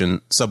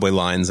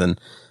lines, and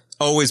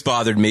always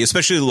bothered me,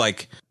 especially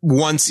like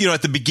once,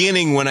 at the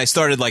beginning when I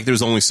started, like there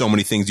was only so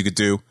many things you could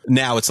do.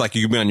 Now it's like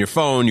you could be on your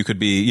phone, you could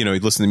be, you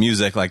listen to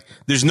music. Like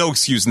there's no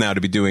excuse now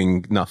to be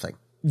doing nothing.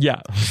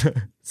 Yeah.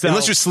 So,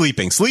 unless you're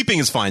sleeping. Sleeping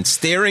is fine.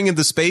 Staring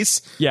into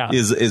space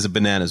is a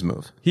bananas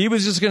move. He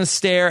was just going to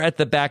stare at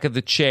the back of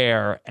the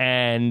chair,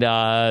 and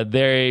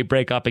they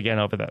break up again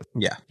over this.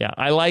 Yeah. Yeah.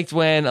 I liked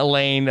when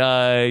Elaine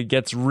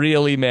gets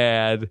really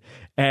mad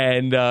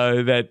and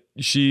that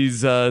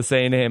she's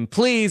saying to him,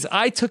 please,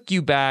 I took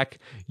you back.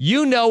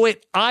 You know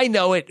it. I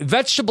know it.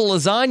 Vegetable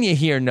lasagna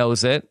here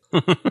knows it.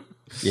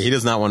 Yeah, he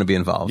does not want to be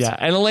involved. Yeah,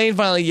 and Elaine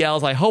finally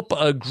yells, I hope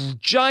a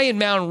giant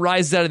mountain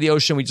rises out of the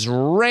ocean. We just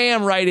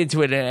ram right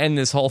into it and end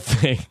this whole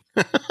thing.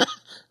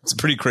 It's a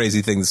pretty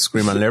crazy thing to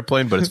scream on an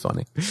airplane, but it's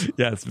funny.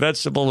 Yes,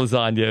 vegetable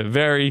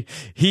lasagna.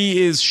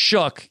 He is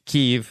shook,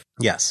 Keeve.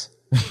 Yes.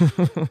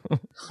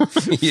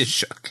 He is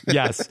shook.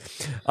 Yes.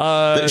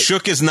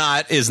 Shook is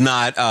not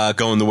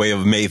going the way of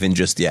Maven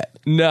just yet.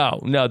 No,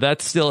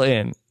 that's still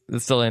in.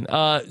 It's still in.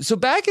 So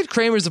back at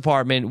Kramer's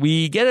apartment,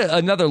 we get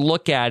another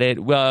look at it.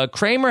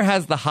 Kramer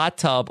has the hot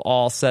tub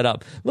all set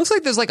up. Looks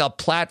like there's like a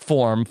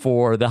platform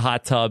for the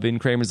hot tub in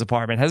Kramer's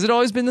apartment. Has it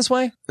always been this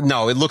way?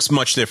 No, it looks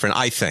much different.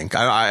 I think.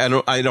 I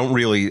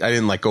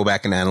didn't like go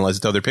back and analyze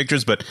the other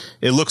pictures, but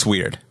it looks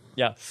weird.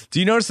 Yeah. Do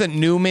you notice that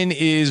Newman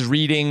is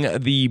reading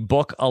the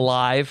book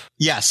Alive?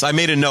 Yes, I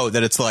made a note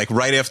that it's like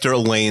right after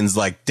Elaine's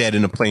like dead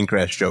in a plane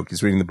crash joke.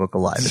 He's reading the book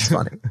Alive. It's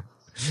funny.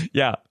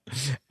 Yeah.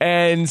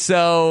 And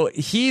so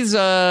he's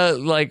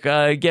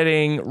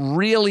getting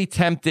really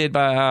tempted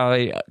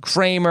by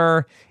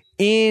Kramer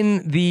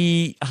in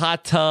the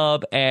hot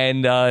tub,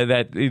 and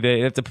that they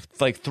have to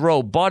like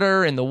throw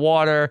butter in the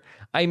water.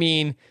 I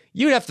mean,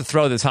 you'd have to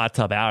throw this hot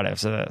tub out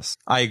after this.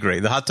 I agree.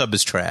 The hot tub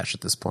is trash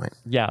at this point.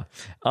 Yeah.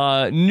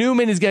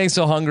 Newman is getting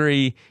so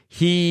hungry,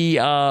 he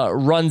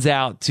runs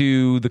out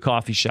to the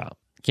coffee shop.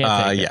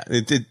 Can't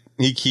take it.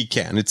 Yeah, he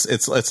can. It's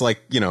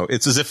like,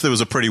 it's as if there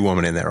was a pretty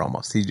woman in there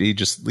almost. He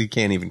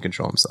can't even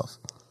control himself.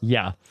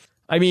 Yeah.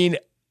 I mean,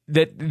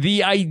 that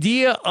the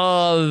idea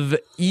of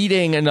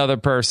eating another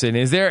person,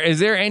 is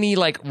there any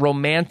like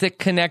romantic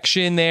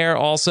connection there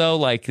also,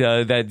 like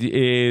that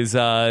is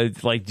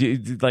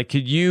like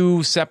could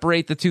you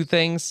separate the two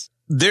things?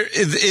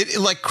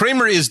 Like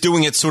Kramer is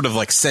doing it sort of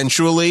like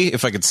sensually,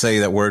 if I could say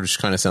that word, which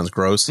kind of sounds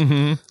gross.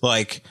 Mm-hmm.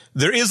 Like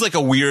there is like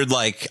a weird,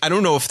 like, I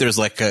don't know if there's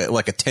like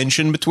a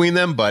tension between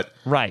them, but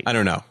right. I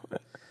don't know.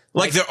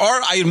 Like there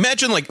are, I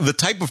imagine like the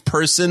type of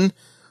person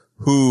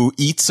who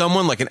eats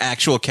someone, like an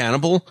actual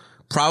cannibal,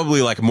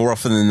 probably like more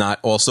often than not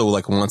also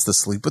like wants to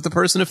sleep with the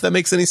person, if that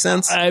makes any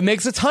sense. It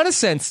makes a ton of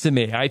sense to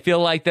me. I feel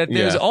like that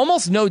there's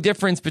almost no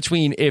difference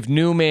between if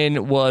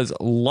Newman was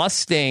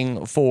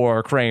lusting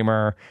for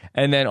Kramer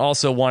and then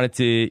also wanted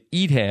to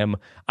eat him.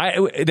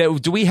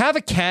 Do we have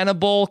a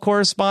cannibal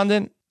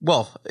correspondent?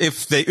 Well,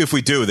 if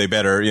we do, they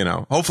better,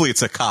 hopefully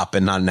it's a cop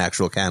and not an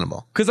actual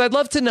cannibal. Because I'd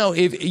love to know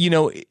if,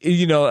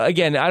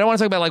 again, I don't want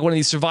to talk about like one of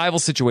these survival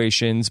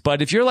situations,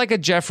 but if you're like a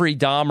Jeffrey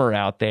Dahmer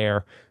out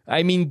there,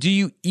 I mean, do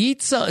you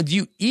eat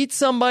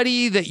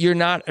somebody that you're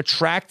not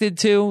attracted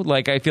to?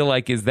 Like, I feel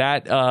like, is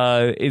that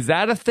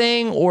a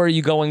thing? Or are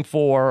you going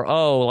for,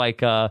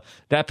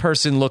 that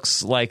person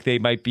looks like they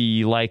might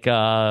be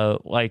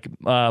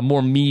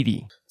more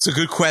meaty? It's a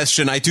good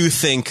question. I do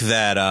think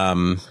that,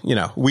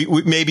 we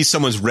maybe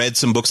someone's read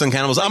some books on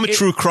cannibals. I'm a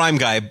true crime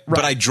guy,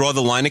 but I draw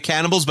the line at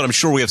cannibals, but I'm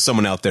sure we have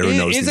someone out there who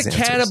knows these answers. Is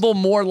a cannibal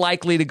more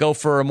likely to go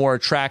for a more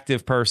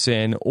attractive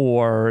person,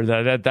 or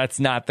that's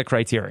not the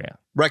criteria?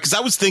 Right, because I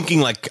was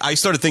thinking, I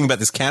started thinking about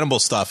this cannibal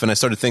stuff, and I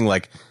started thinking,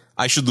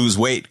 I should lose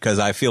weight because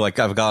I feel like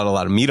I've got a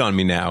lot of meat on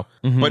me now.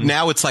 Mm-hmm. But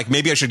now it's like,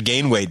 maybe I should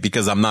gain weight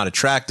because I'm not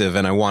attractive,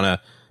 and I want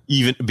to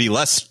even be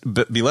less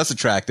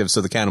attractive, so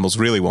the cannibals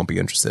really won't be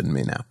interested in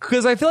me now.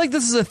 Because I feel like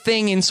this is a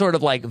thing in sort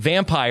of like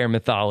vampire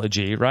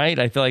mythology, right?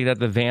 I feel like that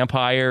the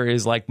vampire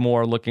is like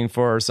more looking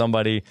for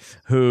somebody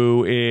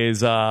who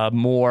is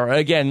more,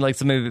 again, like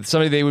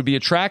somebody they would be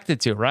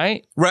attracted to,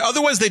 right? Right.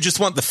 Otherwise, they just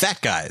want the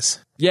fat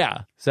guys.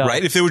 Yeah. So.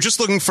 Right. If they were just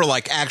looking for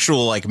like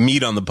actual like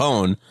meat on the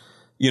bone,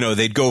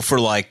 they'd go for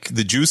like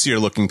the juicier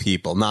looking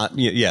people. Not.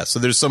 Yeah. So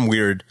there's some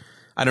weird.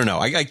 I don't know.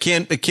 I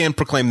can't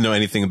proclaim to know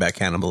anything about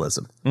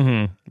cannibalism.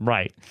 Mm-hmm.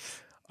 Right.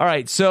 All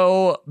right.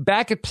 So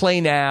back at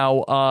play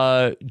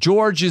now,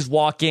 George is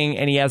walking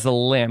and he has a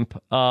limp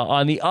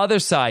on the other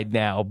side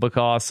now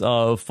because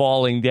of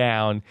falling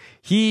down.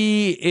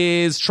 He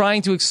is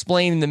trying to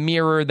explain in the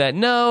mirror that,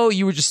 no,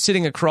 you were just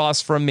sitting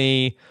across from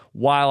me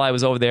while I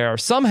was over there.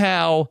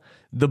 Somehow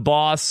the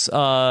boss,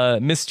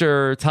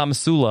 Mr.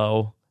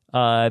 Tomasulo,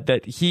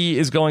 that he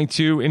is going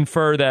to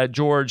infer that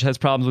George has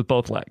problems with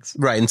both legs.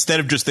 Right. Instead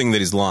of just thinking that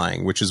he's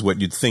lying, which is what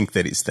you'd think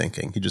that he's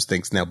thinking. He just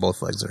thinks now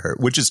both legs are hurt,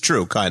 which is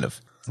true, kind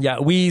of. Yeah.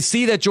 We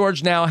see that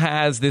George now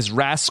has this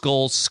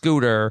rascal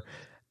scooter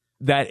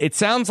that it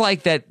sounds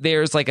like that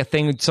there's like a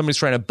thing somebody's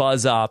trying to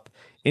buzz up.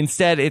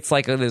 Instead, it's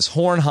like this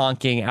horn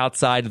honking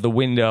outside of the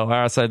window, or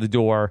outside the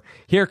door.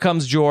 Here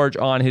comes George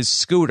on his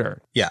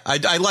scooter. Yeah,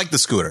 I like the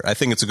scooter. I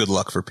think it's a good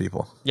luck for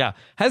people. Yeah.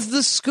 Has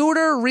the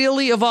scooter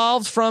really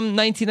evolved from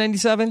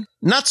 1997?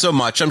 Not so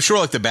much. I'm sure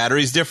like the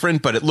battery's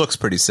different, but it looks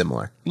pretty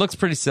similar. Looks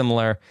pretty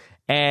similar.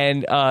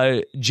 And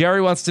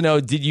Jerry wants to know,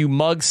 did you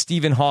mug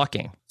Stephen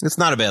Hawking? It's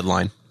not a bad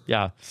line.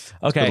 Yeah.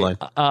 Okay. Good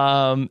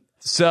line.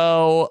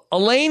 So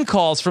Elaine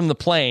calls from the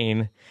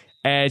plane,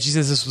 and she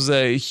says this was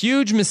a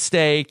huge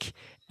mistake.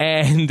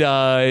 And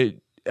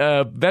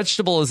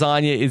vegetable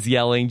lasagna is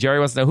yelling. Jerry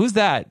wants to know, who's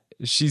that?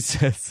 She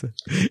says,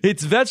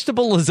 it's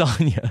vegetable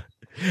lasagna.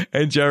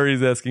 And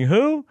Jerry's asking,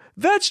 who?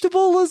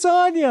 Vegetable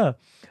lasagna.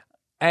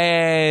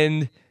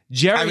 And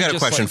Jerry, I've got a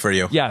question for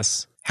you.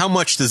 Yes. How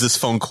much does this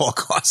phone call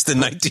cost in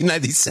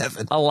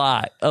 1997? A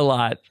lot.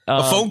 A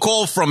phone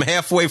call from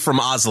halfway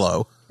from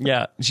Oslo.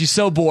 Yeah. She's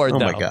so bored,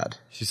 though. Oh, my God.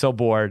 She's so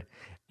bored.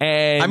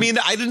 And I mean,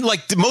 I didn't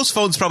most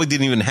phones probably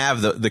didn't even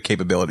have the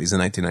capabilities in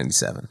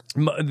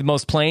 1997.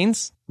 Most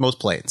planes? Most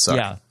planes, sorry.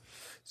 Yeah.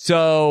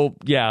 So,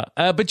 yeah.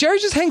 But Jerry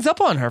just hangs up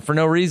on her for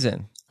no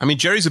reason. I mean,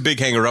 Jerry's a big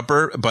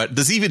hanger-upper, but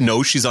does he even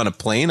know she's on a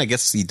plane? I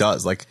guess he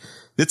does. Like,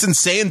 it's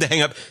insane to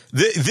hang up.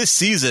 This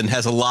season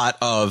has a lot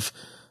of,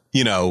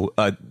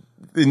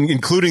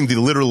 including the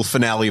literal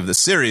finale of the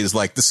series,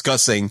 like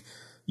discussing,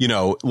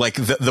 like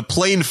the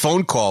plane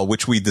phone call,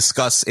 which we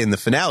discuss in the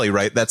finale,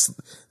 right? That's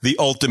the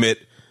ultimate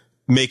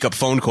make-up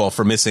phone call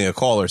for missing a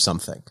call or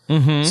something.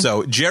 Mm-hmm.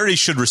 So Jerry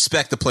should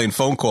respect the plane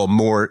phone call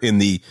more in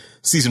the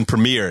season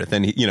premiere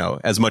than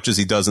as much as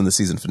he does in the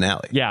season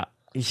finale. Yeah,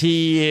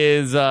 he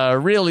is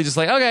really just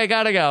like, okay,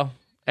 gotta go,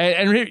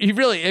 and he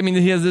really, I mean,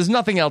 there's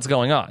nothing else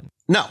going on.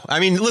 No,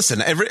 I mean,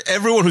 listen,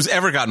 everyone who's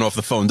ever gotten off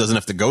the phone doesn't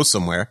have to go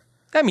somewhere.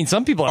 I mean,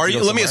 some people have to go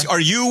somewhere. Let me ask, are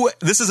you,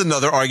 this is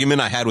another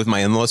argument I had with my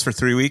in-laws for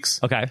 3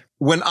 weeks. Okay.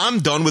 When I'm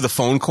done with a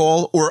phone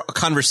call or a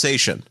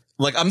conversation,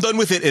 like, I'm done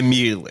with it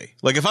immediately.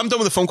 Like, if I'm done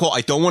with a phone call,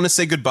 I don't want to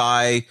say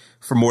goodbye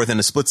for more than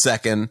a split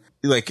second.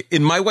 Like,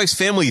 in my wife's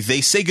family,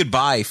 they say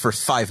goodbye for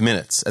 5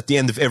 minutes at the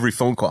end of every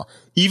phone call.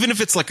 Even if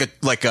it's like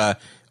a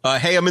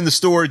hey, I'm in the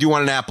store. Do you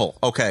want an apple?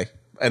 Okay.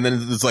 And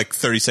then there's like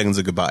 30 seconds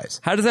of goodbyes.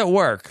 How does that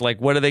work? Like,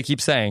 what do they keep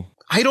saying?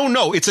 I don't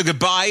know. It's a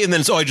goodbye, and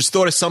then it's, I just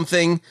thought of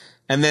something,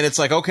 and then it's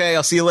like, okay,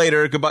 I'll see you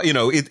later. Goodbye. You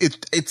know,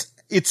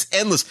 it's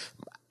endless.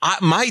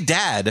 My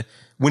dad,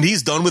 when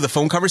he's done with a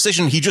phone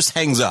conversation, he just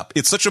hangs up.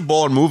 It's such a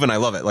baller move, and I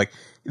love it. Like,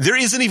 there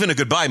isn't even a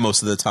goodbye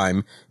most of the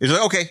time. It's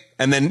like, okay,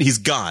 and then he's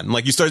gone.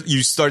 Like, you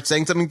start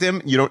saying something to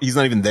him, he's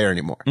not even there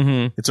anymore.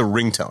 Mm-hmm. It's a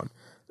ringtone.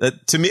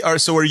 To me,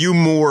 so are you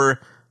more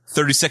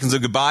 30 seconds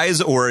of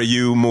goodbyes, or are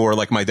you more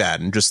like my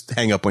dad and just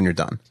hang up when you're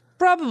done?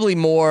 Probably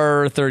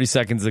more 30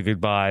 seconds of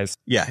goodbyes.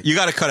 Yeah, you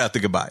got to cut out the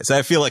goodbyes.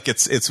 I feel like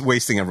it's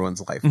wasting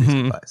everyone's life, these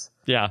goodbyes.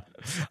 Yeah.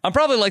 I'm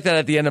probably like that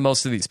at the end of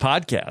most of these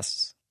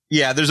podcasts.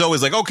 Yeah, there's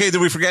always like, okay,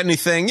 did we forget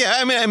anything? Yeah,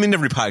 I mean,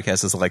 every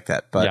podcast is like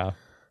that. But,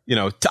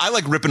 yeah. I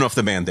like ripping off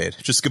the Band-Aid.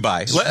 Just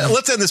goodbye.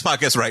 Let's end this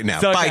podcast right now.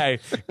 Okay.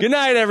 Bye. Good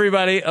night,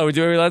 everybody. Oh,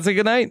 do we let's say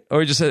good night?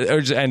 Or just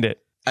end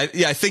it? I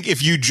think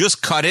if you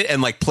just cut it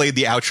and like played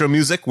the outro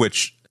music,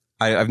 which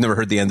I've never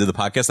heard the end of the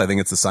podcast. I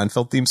think it's the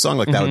Seinfeld theme song.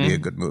 Like, that would be a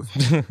good move.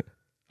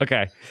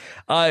 Okay.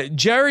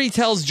 Jerry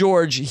tells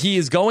George he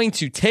is going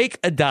to take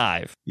a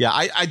dive. Yeah,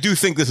 I do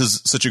think this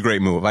is such a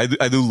great move. I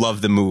do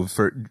love the move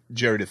for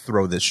Jerry to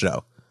throw this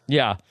show.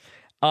 Yeah.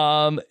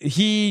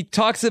 He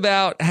talks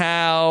about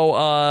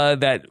how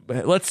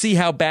let's see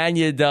how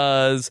Banya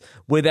does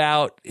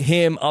without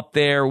him up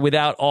there,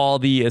 without all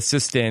the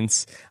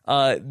assistants.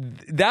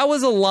 That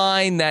was a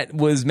line that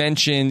was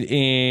mentioned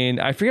in,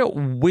 I forget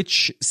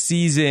which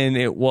season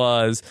it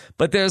was,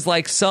 but there's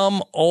like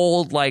some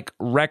old like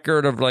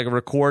record of like a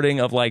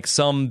recording of like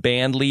some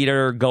band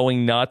leader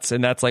going nuts,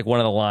 and that's like one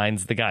of the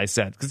lines the guy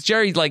said, because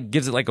Jerry like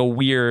gives it like a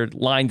weird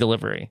line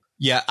delivery.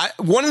 Yeah,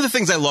 one of the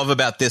things I love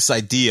about this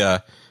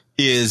idea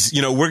is,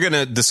 we're going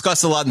to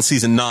discuss a lot in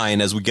season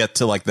 9 as we get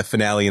to like the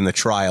finale and the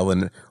trial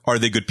and are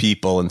they good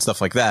people and stuff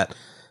like that,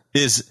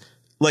 is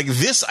like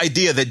this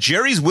idea that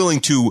Jerry's willing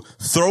to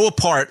throw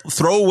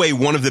away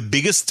one of the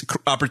biggest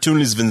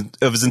opportunities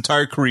of his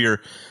entire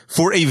career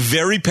for a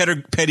very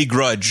petty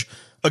grudge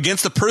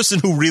against a person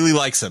who really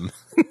likes him.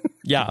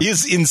 Yeah.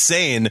 Is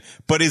insane,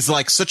 but is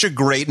like such a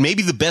great,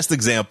 maybe the best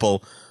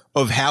example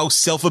of how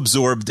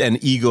self-absorbed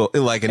and evil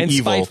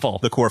spiteful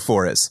the core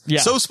 4 is. Yeah.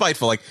 So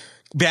spiteful. Like,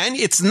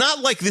 Banya, it's not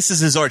like this is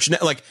his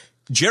like,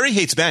 Jerry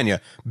hates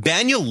Banya.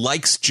 Banya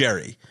likes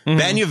Jerry. Mm-hmm.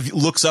 Banya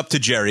looks up to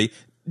Jerry.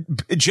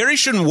 Jerry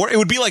shouldn't work. It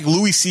would be like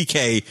Louis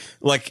C.K.,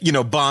 like,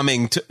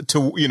 bombing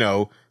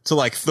to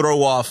like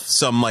throw off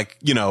some, like,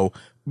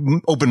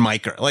 open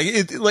micer. Like,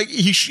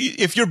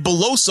 if you're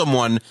below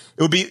someone,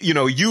 it would be,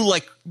 you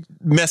like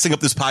messing up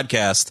this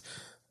podcast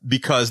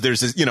because there's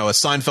this, a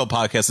Seinfeld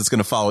podcast that's going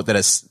to follow it that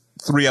has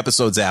 3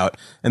 episodes out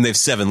and they have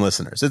 7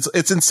 listeners.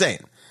 It's insane.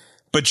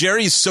 But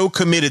Jerry's so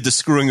committed to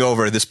screwing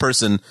over this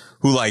person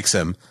who likes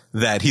him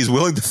that he's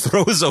willing to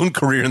throw his own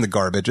career in the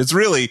garbage. It's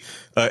really,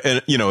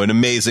 an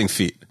amazing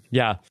feat.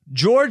 Yeah.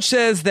 George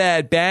says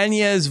that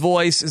Banya's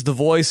voice is the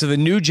voice of a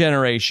new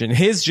generation,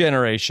 his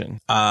generation.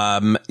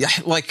 Yeah,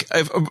 like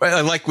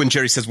I like when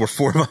Jerry says we're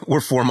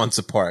 4 months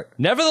apart.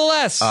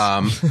 Nevertheless.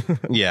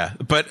 Yeah,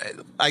 but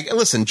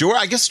listen, George.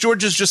 I guess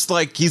George is just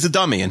like, he's a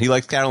dummy and he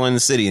likes Carolina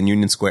City and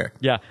Union Square.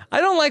 Yeah,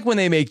 I don't like when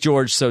they make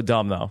George so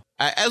dumb though.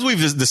 As we've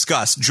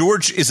discussed,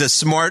 George is as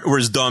smart or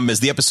as dumb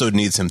as the episode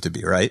needs him to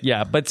be, right?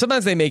 Yeah, but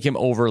sometimes they make him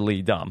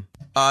overly dumb.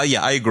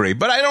 Yeah, I agree.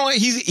 But I don't,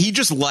 he's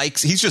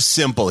just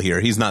simple here.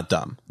 He's not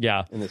dumb.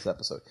 Yeah. In this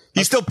episode.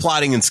 He's still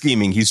plotting and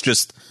scheming. He's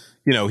just,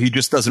 he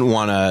just doesn't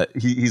want to,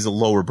 he's a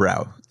lower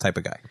brow type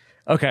of guy.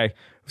 Okay.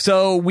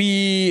 So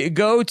we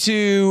go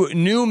to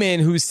Newman,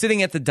 who's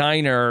sitting at the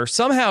diner.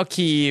 Somehow,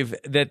 Keeve,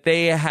 that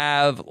they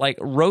have like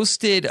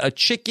roasted a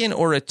chicken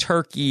or a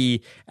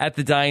turkey at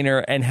the diner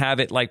and have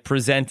it like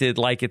presented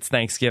like it's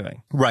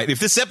Thanksgiving. Right. If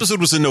this episode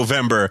was in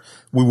November,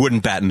 we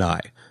wouldn't bat an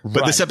eye.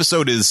 But This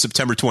episode is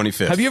September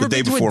 25th. Have you ever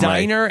been to a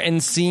diner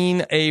and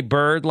seen a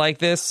bird like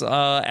this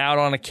out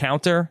on a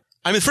counter?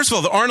 I mean, first of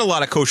all, there aren't a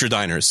lot of kosher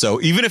diners.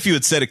 So even if you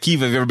had said, Keeve,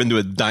 have you ever been to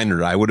a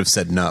diner? I would have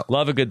said no.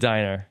 Love a good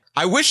diner.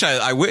 I wish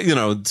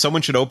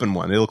someone should open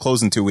one. It'll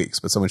close in 2 weeks,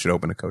 but someone should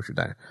open a kosher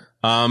diner.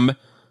 I'm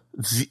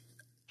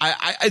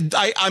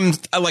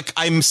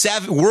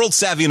world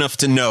savvy enough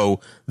to know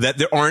that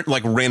there aren't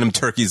like random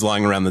turkeys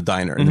lying around the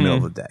diner in the middle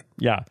of the day.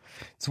 Yeah.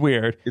 It's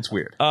weird. It's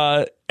weird.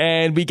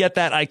 And we get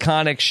that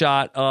iconic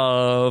shot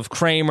of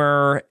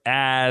Kramer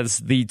as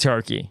the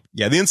turkey.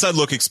 Yeah. The inside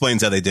look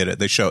explains how they did it.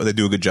 They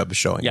do a good job of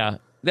showing. Yeah.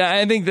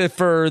 I think that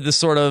for the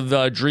sort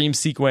of dream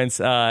sequence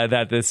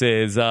that this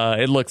is,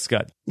 it looks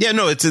good. Yeah,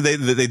 no,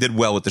 they did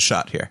well with the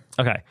shot here.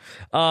 Okay.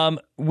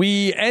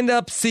 We end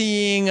up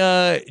seeing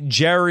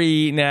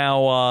Jerry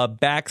now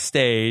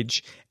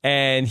backstage,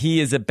 and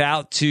he is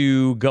about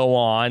to go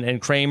on,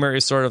 and Kramer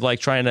is sort of like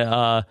trying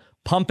to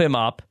pump him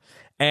up.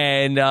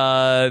 And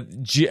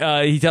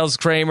he tells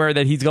Kramer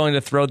that he's going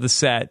to throw the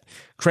set.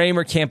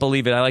 Kramer can't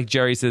believe it. I like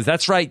Jerry says,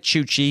 "That's right,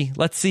 Chuchi.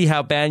 Let's see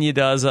how Banya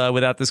does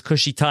without this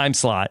cushy time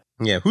slot."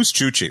 Yeah, who's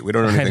Chuchi? We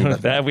don't know anything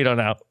about that. We don't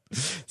know.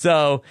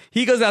 So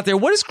he goes out there.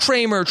 What is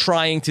Kramer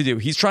trying to do?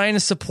 He's trying to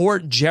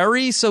support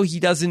Jerry so he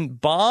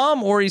doesn't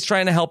bomb, or he's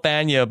trying to help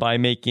Banya by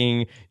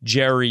making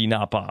Jerry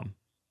not bomb?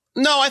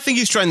 No, I think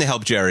he's trying to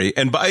help Jerry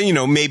and,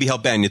 maybe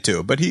help Banya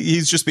too. But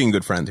he's just being a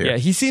good friend here. Yeah,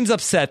 he seems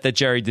upset that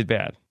Jerry did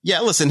bad.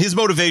 Yeah, listen, his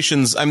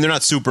motivations, they're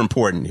not super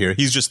important here.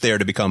 He's just there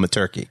to become a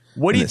turkey.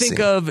 What do you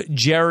think of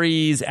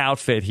Jerry's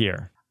outfit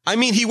here? I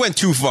mean, he went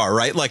too far,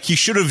 right? Like, he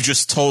should have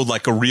just told,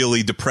 like, a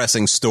really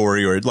depressing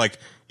story, or, like,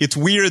 it's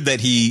weird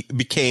that he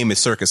became a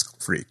circus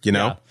freak, you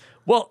know? Yeah.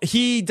 Well,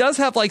 he does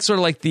have, like, sort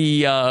of like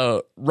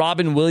the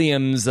Robin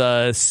Williams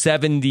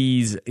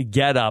 70s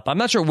getup. I'm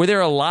not sure. Were there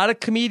a lot of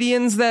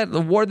comedians that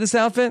wore this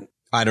outfit?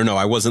 I don't know.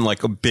 I wasn't,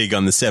 like, big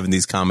on the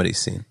 70s comedy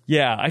scene.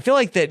 Yeah, I feel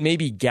like that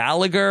maybe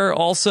Gallagher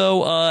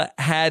also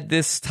had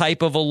this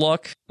type of a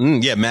look.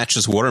 Yeah,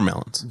 matches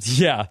watermelons.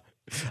 Yeah.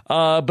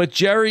 But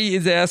Jerry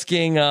is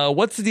asking,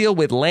 what's the deal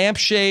with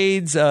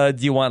lampshades? Do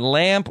you want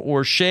lamp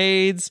or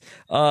shades?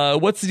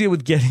 What's the deal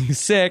with getting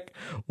sick?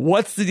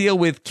 What's the deal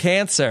with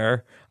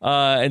cancer?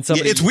 And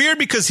somebody, it's weird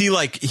because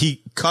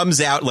he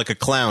comes out like a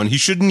clown. He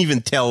shouldn't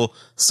even tell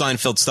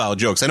Seinfeld style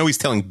jokes. I know he's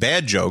telling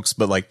bad jokes,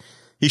 but like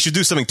he should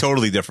do something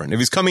totally different. If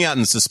he's coming out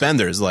in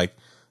suspenders, like,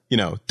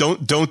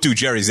 don't do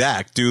Jerry's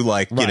act. Do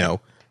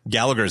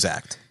Gallagher's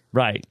act.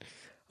 Right.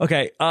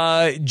 Okay,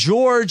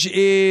 George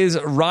is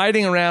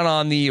riding around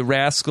on the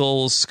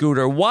Rascals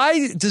scooter.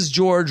 Why does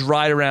George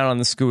ride around on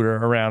the scooter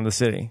around the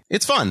city?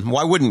 It's fun.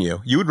 Why wouldn't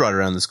you? You would ride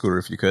around the scooter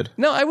if you could.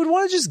 No, I would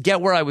want to just get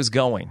where I was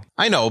going.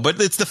 I know,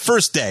 but it's the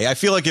first day. I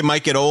feel like it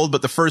might get old,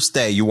 but the first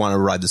day you want to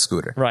ride the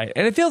scooter. Right,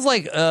 and it feels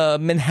like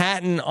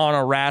Manhattan on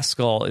a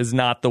Rascal is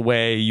not the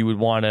way you would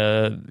want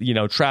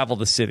to, travel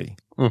the city.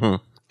 Mm-hmm.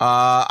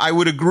 I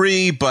would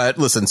agree, but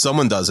listen,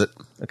 someone does it.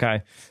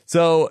 Okay.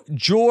 So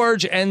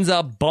George ends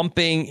up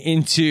bumping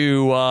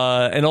into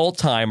an old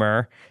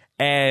timer,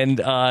 and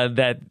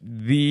that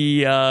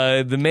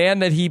the man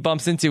that he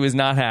bumps into is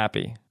not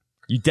happy.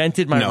 You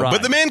dented my ride.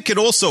 But the man can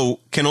also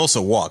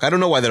walk. I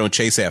don't know why they don't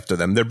chase after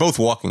them. They're both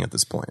walking at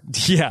this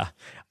point. Yeah.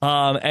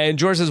 And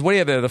George says, "What do you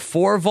have there? The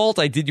 4-volt?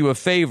 I did you a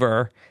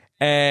favor."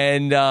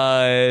 And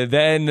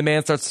then the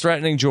man starts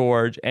threatening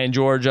George, and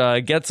George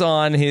gets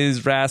on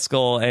his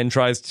Rascal and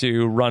tries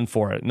to run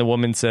for it. And the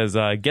woman says,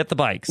 "Get the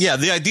bikes." Yeah,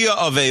 the idea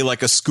of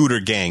a scooter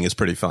gang is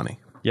pretty funny.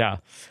 Yeah.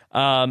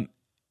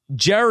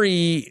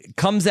 Jerry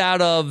comes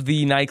out of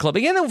the nightclub.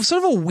 Again,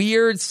 sort of a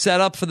weird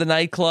setup for the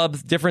nightclub,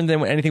 different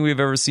than anything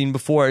we've ever seen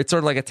before. It's sort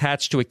of like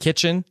attached to a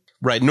kitchen.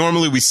 Right.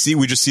 Normally we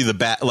just see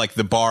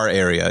the bar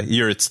area.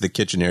 Here it's the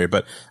kitchen area,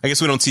 but I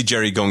guess we don't see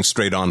Jerry going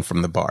straight on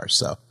from the bar.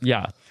 So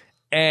yeah.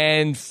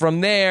 And from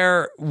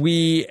there,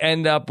 we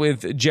end up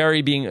with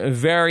Jerry being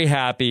very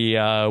happy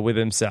with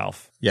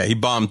himself. Yeah, he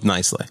bombed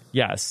nicely.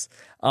 Yes.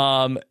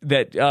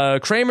 That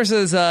Kramer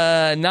says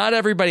not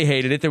everybody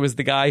hated it. There was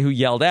the guy who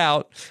yelled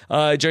out.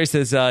 Jerry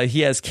says he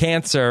has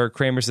cancer.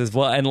 Kramer says,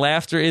 well, and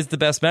laughter is the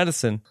best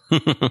medicine.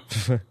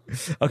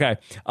 Okay.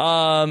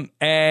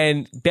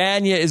 And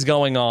Banya is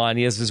going on.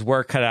 He has his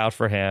work cut out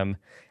for him.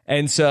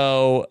 And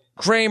so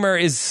Kramer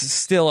is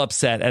still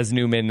upset as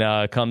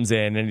Newman comes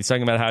in, and he's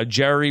talking about how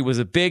Jerry was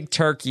a big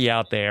turkey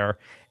out there,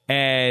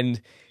 and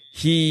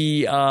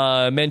he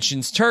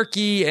mentions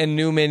turkey, and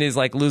Newman is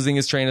like losing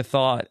his train of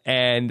thought,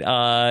 and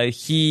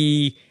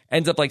he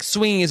ends up like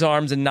swinging his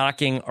arms and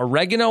knocking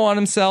oregano on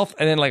himself,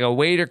 and then like a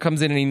waiter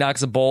comes in and he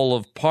knocks a bowl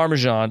of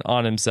Parmesan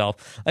on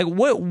himself. Like,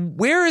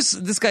 where is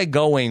this guy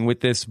going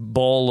with this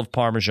bowl of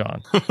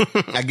Parmesan?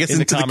 I guess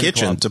into the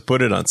kitchen club to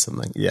put it on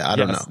something. Yeah, I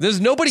don't know.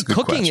 There's nobody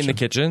cooking in the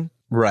kitchen.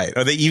 Right.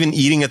 Are they even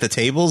eating at the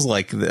tables?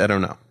 Like, I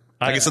don't know.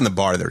 I guess in the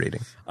bar they're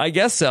eating. I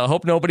guess so. I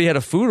hope nobody had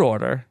a food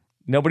order.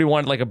 Nobody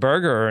wanted like a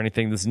burger or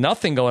anything. There's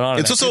nothing going on.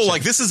 It's also kitchen.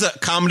 Like, this is a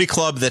comedy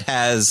club that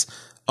has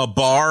a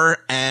bar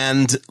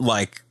and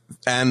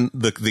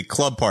the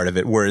club part of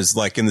it, whereas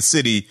like in the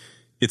city,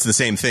 it's the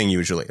same thing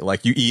usually.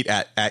 Like you eat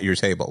at your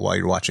table while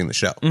you're watching the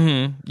show.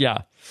 Mm-hmm.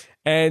 Yeah.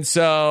 And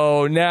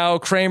so now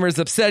Kramer's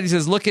upset. He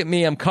says, look at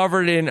me. I'm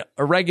covered in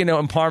oregano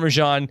and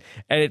Parmesan,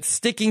 and it's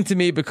sticking to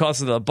me because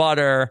of the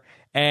butter.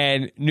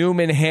 And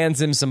Newman hands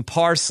him some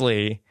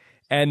parsley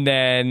and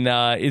then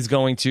is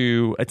going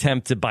to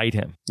attempt to bite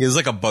him. It's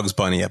like a Bugs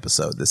Bunny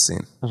episode, this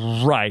scene.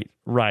 Right.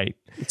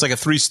 It's like a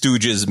Three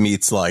Stooges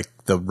meets like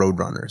the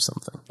Roadrunner or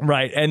something.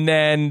 Right. And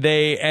then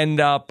they end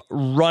up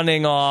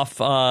running off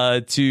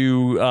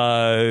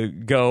to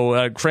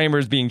go.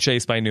 Kramer's being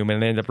chased by Newman,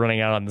 and they end up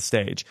running out on the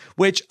stage,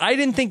 which I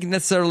didn't think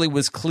necessarily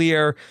was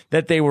clear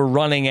that they were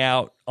running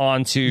out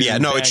onto. Yeah,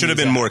 no, it should have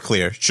been more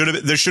clear.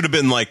 There should have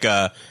been like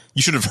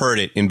you should have heard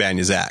it in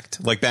Banya's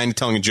act, like Banya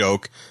telling a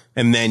joke.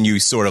 And then you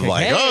sort of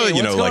like, hey,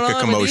 like a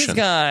commotion. These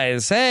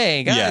guys,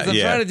 hey guys, I'm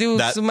trying to do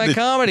some of my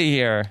comedy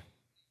here.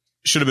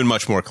 Should have been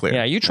much more clear.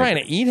 Yeah, you trying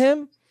to eat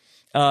him?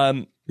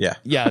 Yeah, Yeah.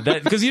 Yeah,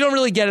 because you don't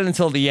really get it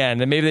until the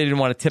end, and maybe they didn't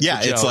want to tip the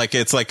joke.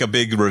 It's like a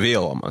big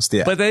reveal almost.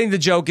 Yeah. But I think the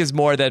joke is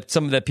more that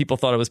some of that people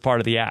thought it was part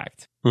of the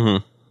act.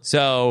 Mm-hmm.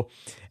 So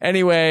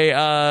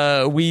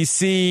anyway, we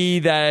see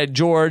that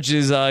George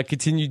is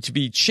continued to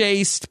be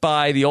chased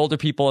by the older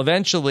people.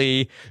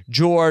 Eventually,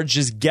 George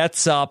just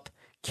gets up,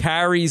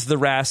 carries the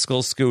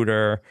rascal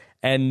scooter,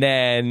 and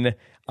then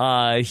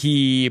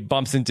he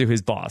bumps into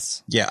his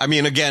boss. Yeah, I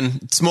mean,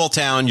 again, small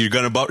town. You're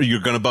gonna bump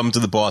into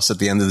the boss at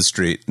the end of the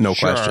street. No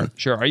question.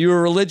 Sure. Are you a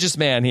religious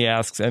man? He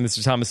asks, and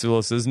Mr.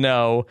 Thomasula says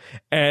no.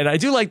 And I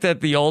do like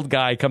that the old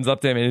guy comes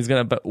up to him and he's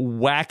gonna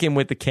whack him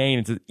with the cane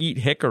and says, "Eat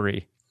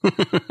hickory."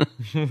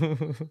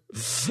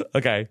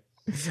 Okay.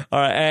 All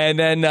right, and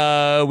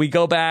then we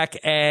go back,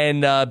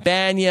 and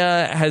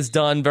Banya has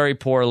done very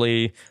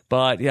poorly,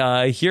 but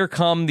here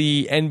come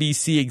the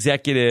NBC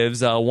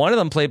executives. One of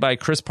them played by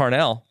Chris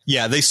Parnell.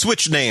 Yeah, they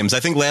switched names.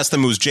 I think last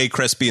time it was Jay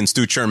Crespi and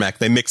Stu Chermak.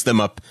 They mixed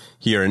them up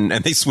here, and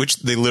they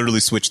literally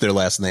switched their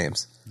last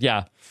names.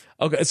 Yeah.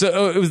 Okay,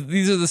 so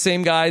these are the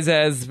same guys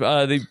as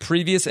the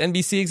previous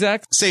NBC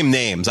execs? Same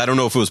names. I don't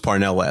know if it was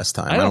Parnell last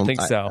time. I don't think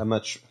so. I'm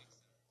not sure.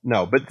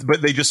 No,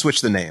 but they just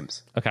switched the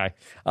names. Okay.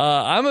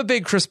 I'm a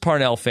big Chris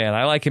Parnell fan.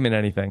 I like him in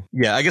anything.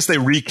 Yeah, I guess they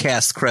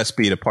recast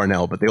Crespi to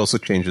Parnell, but they also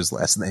changed his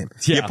last name.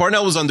 Yeah,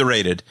 Parnell was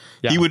underrated.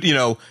 Yeah. He would,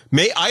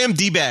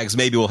 IMD Bags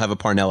maybe we'll have a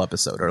Parnell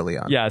episode early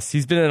on. Yes,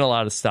 he's been in a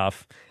lot of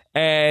stuff.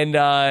 And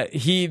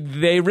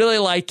they really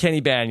like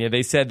Kenny Banya.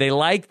 They said they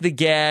liked the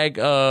gag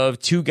of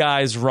two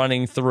guys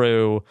running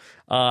through,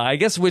 I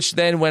guess, which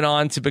then went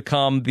on to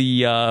become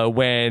the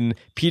when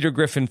Peter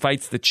Griffin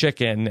fights the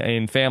chicken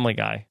in Family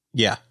Guy.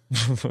 Yeah.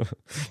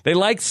 They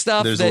like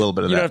stuff. There's a little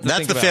bit of that.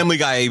 That's the Family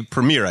Guy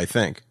premiere, I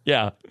think.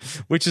 Yeah,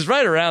 which is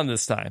right around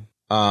this time.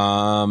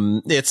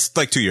 It's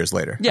like 2 years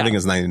later. Yeah. I think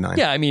it's 99.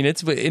 Yeah, I mean,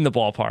 it's in the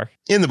ballpark.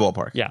 In the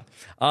ballpark. Yeah.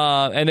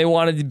 And they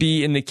wanted to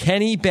be in the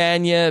Kenny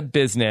Banya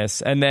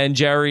business. And then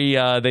Jerry,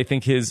 they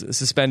think his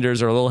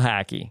suspenders are a little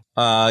hacky.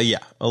 Yeah,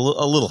 a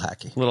little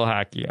hacky. A little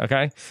hacky,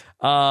 okay?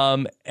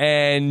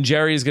 And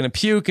Jerry's going to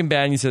puke, and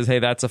Banya says, "Hey,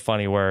 that's a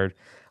funny word."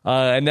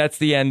 And that's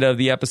the end of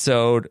the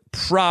episode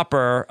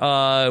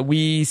proper.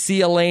 We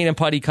see Elaine and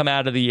Putty come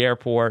out of the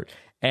airport,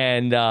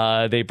 and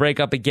they break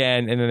up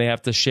again, and then they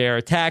have to share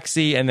a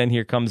taxi, and then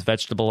here comes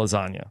vegetable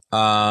lasagna.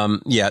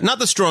 Yeah, not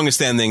the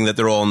strongest ending that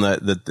they're all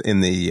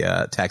in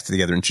the taxi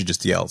together, and she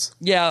just yells.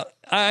 Yeah,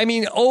 I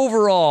mean,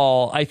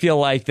 overall, I feel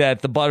like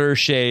that the butter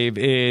shave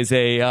is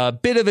a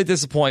bit of a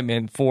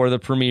disappointment for the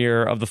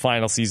premiere of the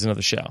final season of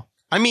the show.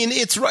 I mean,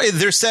 it's right.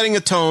 They're setting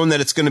a tone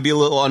that it's going to be a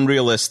little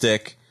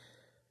unrealistic.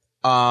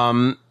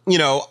 I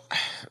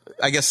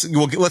guess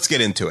let's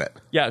get into it.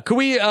 Yeah. Could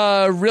we,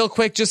 real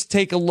quick, just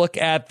take a look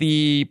at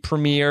the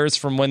premieres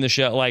from when the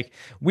show, like,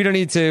 we don't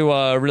need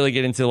to, really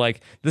get into, like,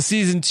 the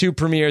season 2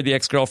 premiere, The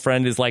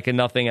Ex-Girlfriend, is like a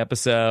nothing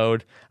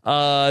episode.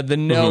 The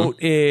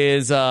Note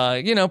is,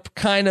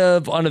 kind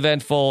of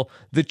uneventful.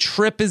 The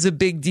Trip is a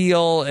big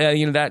deal.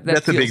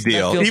 That's a big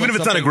deal. Even if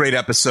it's not a great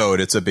episode,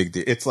 it's a big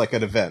deal. It's like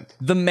an event.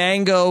 The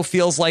Mango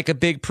feels like a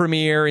big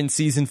premiere in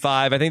season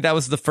 5. I think that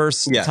was the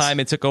first time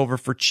it took over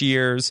for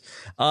Cheers.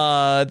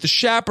 The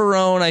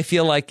Chaperone, I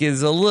feel like,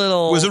 is a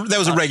little... That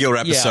was a regular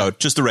episode.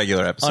 Just a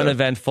regular episode.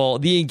 Uneventful.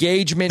 The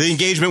engagement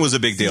was a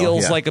big deal.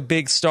 Feels like a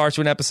big start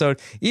to an episode.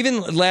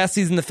 Even last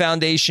season, The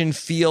Foundation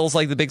feels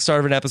like the big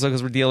start of an episode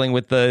because we're dealing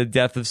with the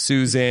death of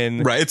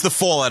Susan. Right. It's the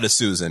fallout of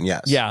Susan.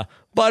 Yes. Yeah.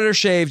 Butter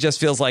Shave just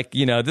feels like,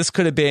 this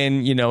could have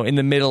been, in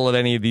the middle of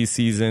any of these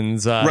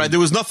seasons. Right. There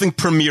was nothing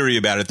premiere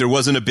about it. There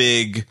wasn't a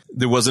big,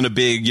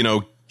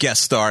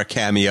 guest star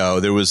cameo.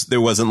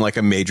 There wasn't like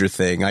a major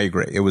thing. I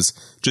agree. It was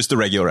just a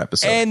regular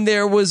episode. And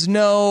there was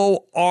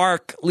no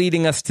arc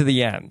leading us to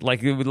the end.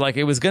 Like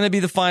it was going to be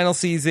the final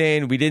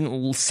season. We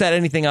didn't set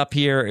anything up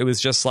here. It was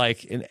just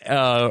like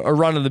a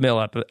run of the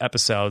mill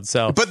episode.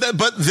 So, but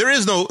there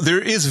is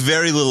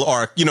very little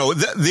arc.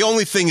 The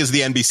only thing is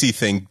the NBC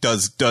thing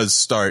does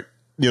start,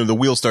 the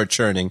wheels start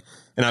churning.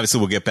 And obviously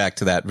we'll get back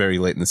to that very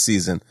late in the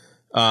season.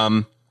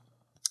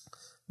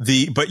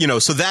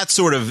 So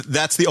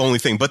that's the only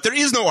thing. But there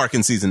is no arc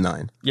in season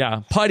 9.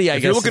 Yeah. Putty, I guess.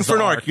 If you're looking for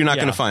an arc, you're not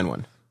going to find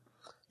one.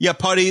 Yeah,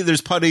 Putty,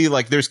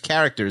 like there's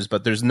characters,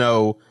 but there's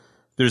no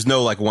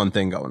like one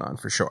thing going on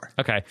for sure.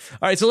 Okay.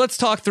 All right. So let's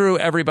talk through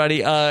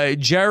everybody.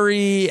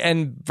 Jerry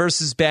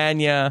versus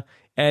Banya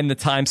and the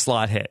time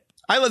slot hit.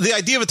 The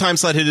idea of a time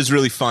slot hit is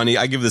really funny.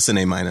 I give this an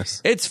A-.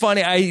 It's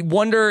funny. I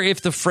wonder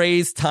if the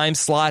phrase time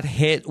slot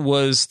hit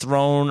was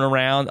thrown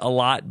around a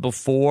lot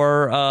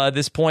before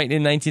this point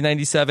in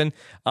 1997.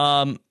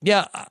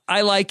 Yeah,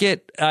 I like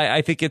it.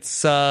 I think it's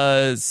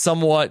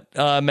somewhat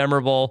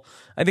memorable.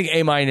 I think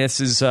A-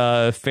 is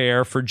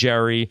fair for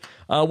Jerry.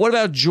 What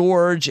about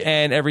George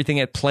and everything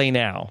at play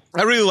now?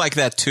 I really like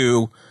that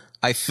too.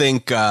 I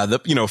think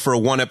for a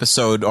one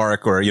episode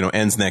arc or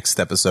ends next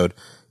episode,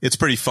 it's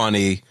pretty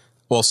funny.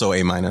 Also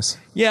A-.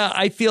 Yeah,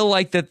 I feel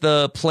like that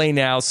the play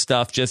now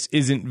stuff just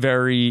isn't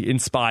very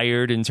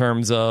inspired in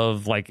terms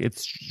of like,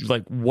 it's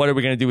like, what are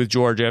we going to do with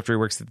George after he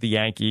works at the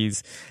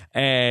Yankees?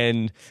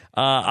 And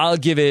I'll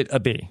give it a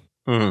B.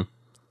 Mm-hmm.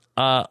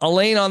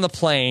 Elaine on the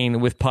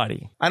plane with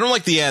Putty. I don't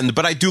like the end,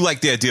 but I do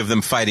like the idea of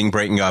them fighting,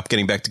 breaking up,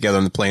 getting back together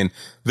on the plane.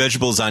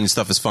 Vegetable lasagna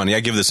stuff is funny. I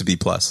give this a B+.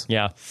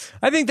 Yeah,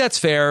 I think that's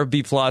fair.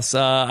 B+.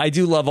 I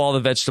do love all the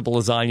vegetable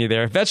lasagna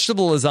there.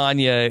 Vegetable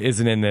lasagna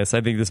isn't in this.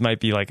 I think this might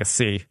be like a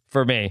C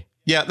for me.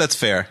 Yeah, that's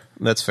fair.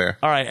 That's fair.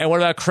 All right, and what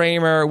about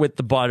Kramer with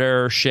the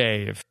butter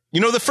shave? You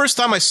know, the first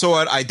time I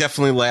saw it, I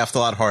definitely laughed a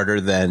lot harder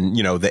than,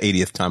 you know, the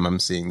 80th time I'm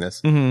seeing this.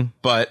 Mm-hmm.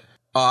 But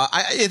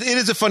it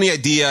is a funny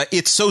idea.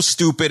 It's so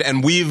stupid,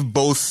 and we've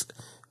both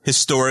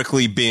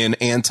historically been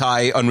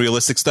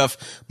anti-unrealistic stuff,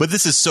 but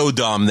this is so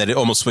dumb that it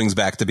almost swings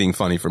back to being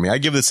funny for me. I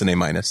give this an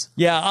A-.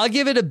 Yeah, I'll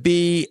give it a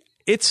B.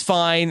 It's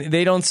fine.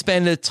 They don't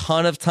spend a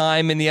ton of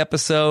time in the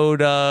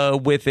episode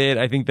with it.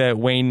 I think that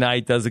Wayne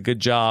Knight does a good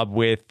job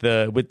with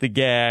the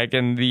gag,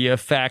 and the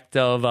effect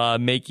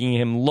of making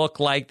him look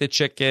like the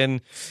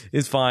chicken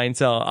is fine.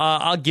 So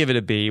I'll give it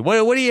a B.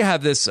 What do you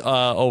have this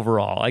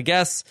overall? I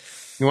guess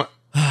You want?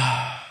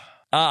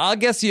 I'll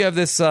guess you have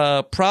this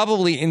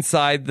probably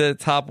inside the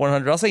top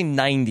 100. I'll say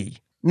 90.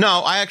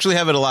 No, I actually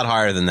have it a lot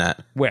higher than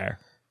that. Where?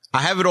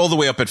 I have it all the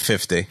way up at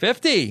 50.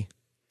 50.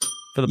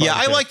 Yeah,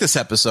 I like this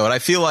episode. I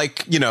feel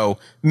like, you know,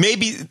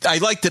 maybe I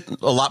liked it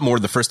a lot more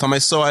the first time I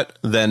saw it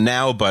than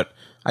now, but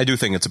I do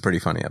think it's a pretty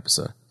funny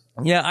episode.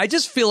 Yeah, I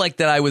just feel like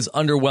that I was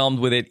underwhelmed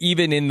with it,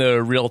 even in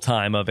the real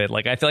time of it.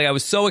 Like, I feel like I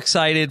was so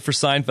excited for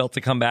Seinfeld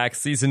to come back,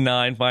 season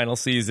 9, final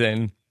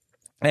season,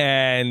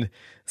 and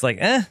it's like,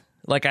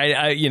 like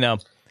I you know,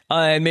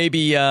 and maybe,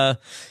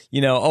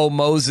 you know, oh,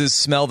 Moses,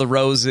 smell the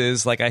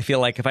roses. Like, I feel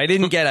like if I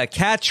didn't get a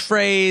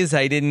catchphrase,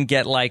 I didn't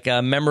get like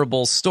a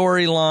memorable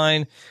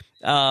storyline.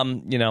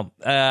 You know,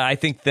 I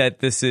think that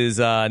this is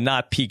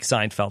not peak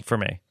Seinfeld for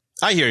me.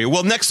 I hear you.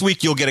 Well, next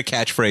week you'll get a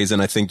catchphrase,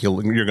 and I think you're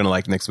going to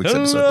like next week's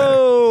episode better.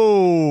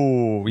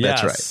 Oh,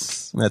 yes. That's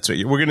right. That's right.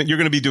 You're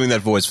going to be doing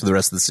that voice for the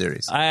rest of the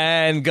series.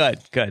 And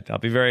good. I'll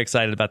be very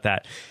excited about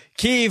that.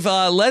 Keeve,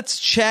 let's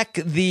check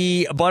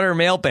the butter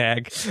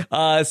mailbag.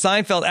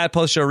 Seinfeld at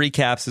Post Show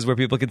Recaps is where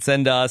people can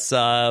send us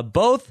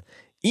both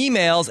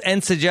emails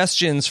and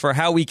suggestions for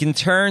how we can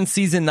turn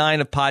season 9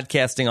 of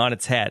podcasting on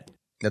its head.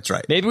 That's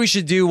right. Maybe we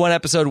should do one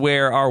episode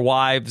where our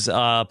wives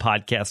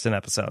podcast an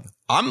episode.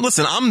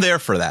 I'm there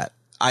for that.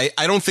 I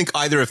don't think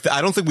I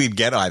don't think we'd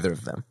get either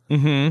of them.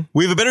 Mm-hmm.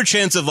 We have a better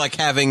chance of like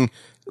having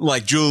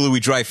like Julia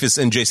Louis-Dreyfus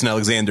and Jason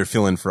Alexander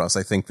fill in for us,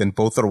 I think, than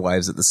both our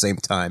wives at the same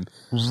time.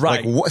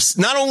 Right. Like,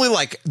 not only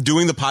like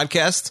doing the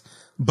podcast,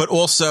 but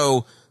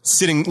also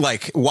sitting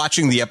like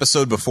watching the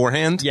episode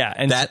beforehand. Yeah,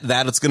 and that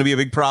it's going to be a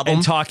big problem.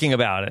 And talking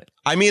about it.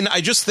 I mean,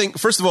 I just think,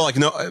 first of all, like,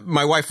 no,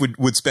 my wife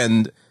would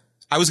spend,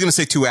 I was going to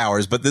say 2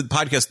 hours, but the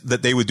podcast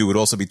that they would do would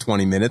also be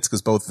 20 minutes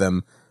because both of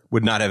them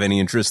would not have any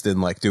interest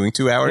in like doing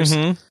 2 hours.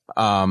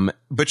 Mm-hmm.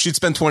 But she'd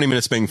spend 20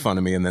 minutes making fun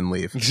of me and then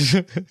leave.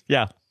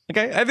 Yeah.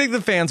 Okay. I think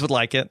the fans would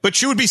like it. But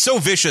she would be so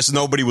vicious,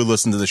 nobody would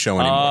listen to the show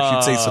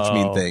anymore. She'd say such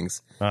mean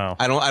things. Oh.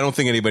 I don't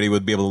think anybody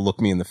would be able to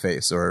look me in the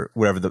face or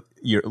whatever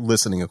your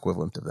listening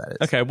equivalent of that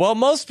is. Okay. Well,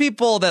 most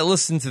people that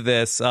listen to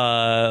this,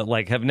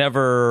 like have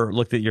never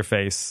looked at your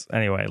face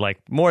anyway, like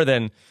more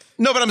than.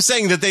 No, but I'm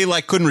saying that they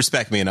like couldn't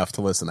respect me enough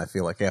to listen. I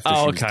feel like after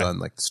she was done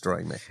like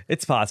destroying me.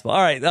 It's possible.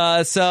 All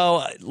right.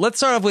 So let's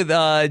start off with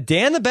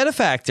Dan the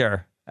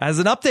Benefactor has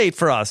an update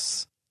for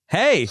us.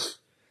 Hey,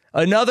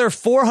 another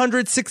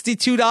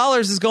 $462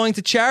 is going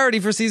to charity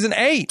for season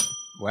 8.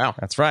 Wow,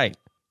 that's right.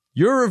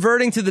 You're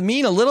reverting to the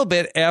mean a little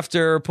bit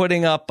after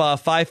putting up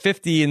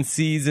 $550 in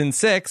season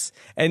 6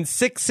 and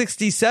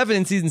 $667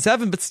 in season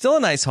 7, but still a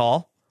nice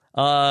haul.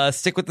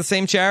 Stick with the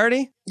same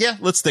charity? Yeah,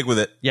 let's stick with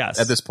it. Yes.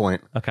 At this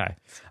point. Okay.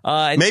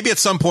 Maybe at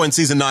some point,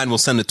 season 9, we'll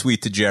send a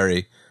tweet to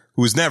Jerry,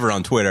 who's never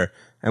on Twitter,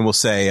 and we'll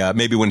say,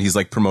 maybe when he's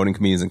like promoting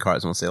comedians in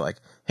cars, and we'll say like,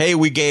 hey,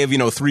 we gave,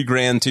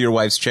 $3,000 to your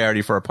wife's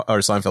charity for our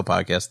Seinfeld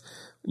podcast.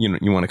 You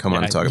want to come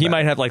on and talk about it. He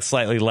might have like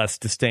slightly less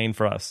disdain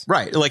for us.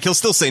 Right. Like he'll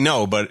still say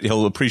no, but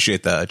he'll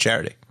appreciate the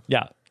charity.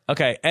 Yeah.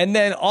 Okay. And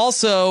then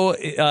also,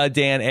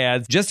 Dan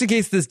adds, just in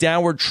case this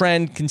downward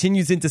trend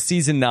continues into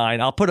season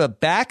 9, I'll put a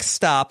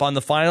backstop on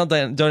the final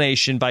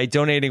donation by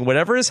donating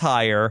whatever is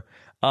higher,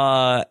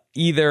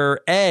 either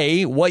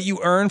A, what you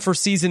earn for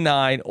season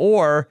 9,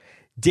 or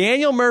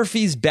Daniel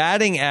Murphy's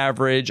batting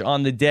average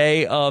on the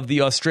day of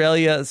the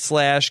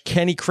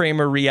Australia/Kenny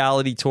Kramer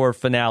reality tour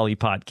finale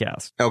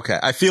podcast. Okay.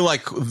 I feel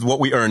like what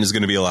we earn is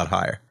going to be a lot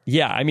higher.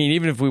 Yeah. I mean,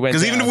 even if we went,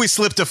 because even if we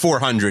slipped to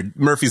 400,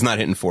 Murphy's not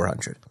hitting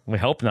 400. We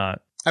hope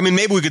not. I mean,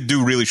 maybe we could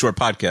do really short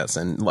podcasts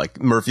and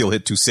like Murphy will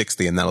hit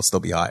 260 and that'll still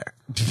be higher.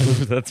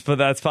 That's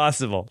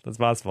possible. That's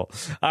possible.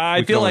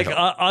 I feel like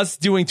us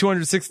doing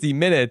 260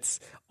 minutes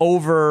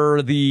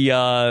over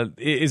the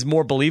is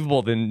more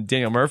believable than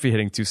Daniel Murphy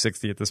hitting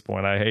 260 at this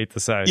point. I hate to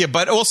say. Yeah,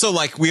 but also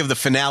like we have the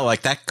finale.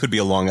 Like that could be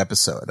a long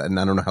episode, and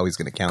I don't know how he's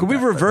going to count. Could we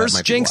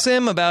reverse jinx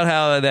him about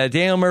how that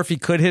Daniel Murphy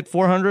could hit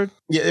 400?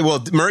 Yeah, well,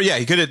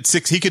 he could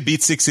hit he could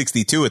beat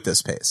 662 at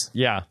this pace.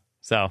 Yeah.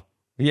 So.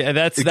 Yeah,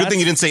 that's a good thing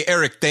you didn't say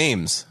Eric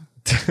Thames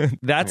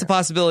That's a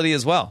possibility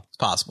as well. It's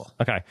possible.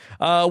 Okay.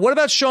 What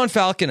about Sean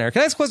Falconer?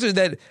 Can I ask a question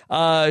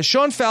that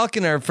Sean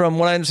Falconer, from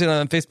what I understand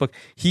on Facebook,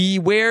 he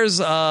wears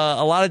a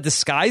lot of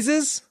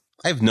disguises?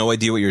 I have no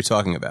idea what you're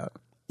talking about.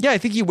 Yeah, I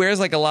think he wears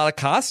like a lot of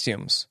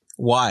costumes.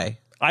 Why?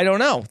 I don't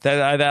know.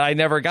 That I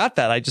never got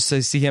that. I just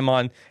see him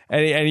on,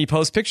 and he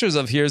posts pictures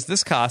of, here's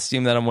this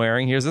costume that I'm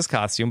wearing, here's this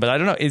costume, but I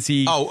don't know. Is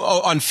he?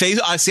 Oh, on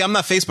Facebook. I see. I'm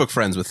not Facebook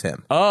friends with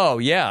him. Oh,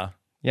 yeah.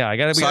 I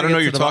got to. So I don't know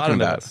what you're talking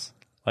about.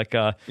 Like,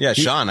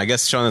 Sean. I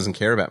guess Sean doesn't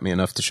care about me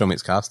enough to show me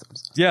his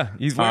costumes. Yeah,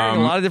 he's wearing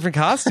a lot of different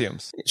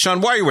costumes.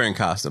 Sean, why are you wearing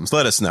costumes?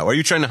 Let us know. Are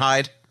you trying to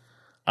hide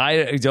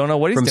I don't know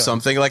what he's from doing.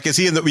 something? Like, is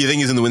he in the? You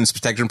think he's in the witness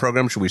protection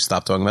program? Should we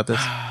stop talking about this?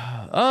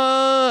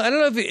 I don't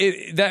know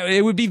if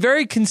it would be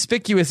very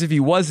conspicuous if he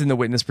was in the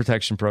witness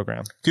protection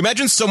program. Can you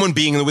imagine someone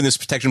being in the witness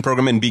protection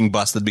program and being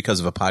busted because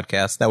of a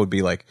podcast? That would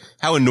be like,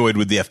 how annoyed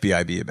would the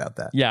FBI be about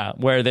that? Yeah,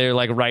 where they're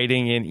like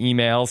writing in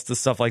emails to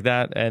stuff like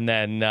that, and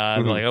then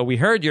they're like, "Oh, we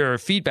heard your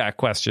feedback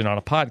question on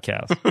a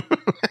podcast."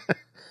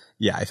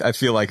 Yeah, I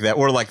feel like that,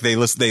 or like they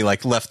left a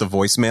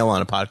voicemail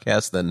on a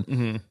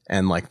podcast,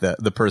 and like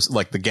the person,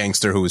 like the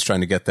gangster who was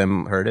trying to get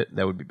them, heard it.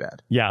 That would be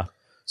bad. Yeah.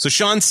 So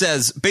Sean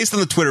says, based on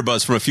the Twitter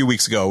buzz from a few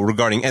weeks ago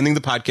regarding ending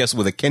the podcast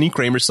with a Kenny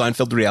Kramer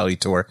Seinfeld reality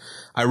tour,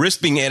 I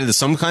risked being added to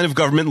some kind of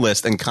government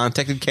list and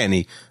contacted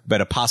Kenny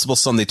about a possible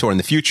Sunday tour in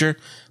the future.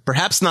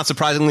 Perhaps not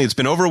surprisingly, it's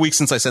been over a week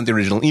since I sent the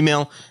original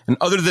email, and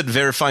other than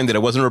verifying that I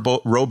wasn't a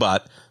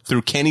robot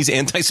through Kenny's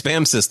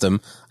anti-spam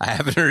system, I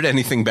haven't heard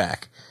anything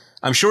back.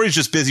 I'm sure he's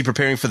just busy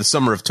preparing for the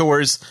summer of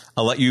tours.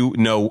 I'll let you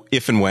know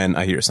if and when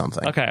I hear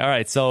something. Okay, all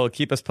right. So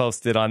keep us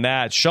posted on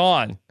that.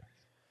 Sean.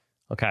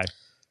 Okay.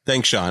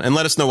 Thanks, Sean. And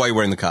let us know why you're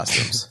wearing the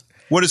costumes.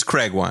 What does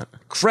Craig want?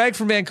 Craig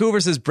from Vancouver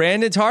says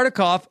Brandon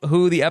Tartikoff,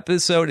 who the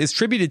episode is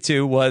tributed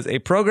to, was a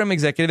program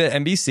executive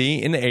at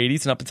NBC in the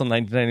 80s and up until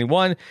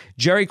 1991.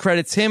 Jerry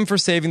credits him for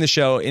saving the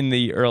show in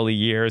the early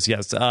years.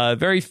 Yes,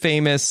 very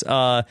famous head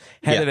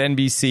of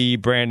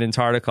NBC, Brandon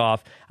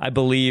Tartikoff. I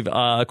believe,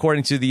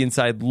 according to the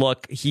Inside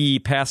Look, he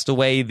passed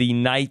away the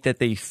night that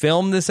they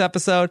filmed this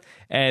episode,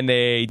 and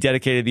they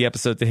dedicated the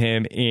episode to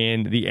him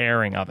in the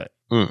airing of it.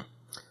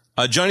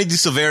 Johnny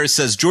DeSilvera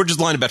says George's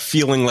line about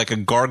feeling like a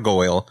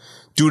gargoyle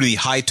due to the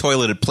high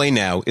toilet at Play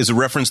Now is a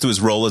reference to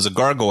his role as a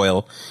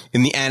gargoyle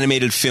in the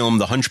animated film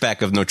The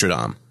Hunchback of Notre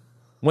Dame.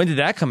 When did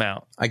that come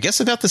out? I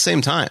guess about the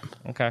same time.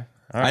 Okay. All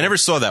right. I never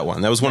saw that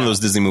one. That was one of those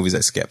Disney movies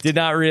I skipped. Did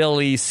not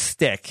really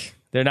stick.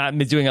 They're not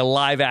doing a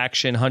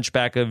live-action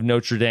Hunchback of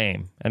Notre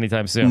Dame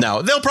anytime soon.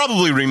 No, they'll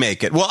probably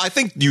remake it. Well, I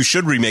think you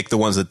should remake the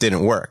ones that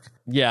didn't work.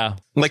 Yeah.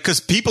 Like,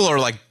 because people are,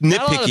 like,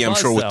 nitpicky, I'm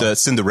sure, with the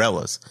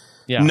Cinderellas.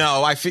 Yeah.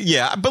 No,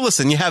 but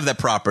listen, you have that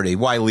property.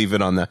 Why leave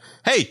it on the...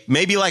 Hey,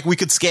 maybe, like, we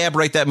could scab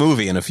write that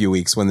movie in a few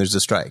weeks when there's a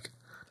strike.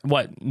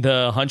 What,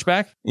 the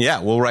Hunchback? Yeah,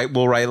 we'll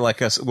write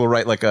like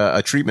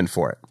a treatment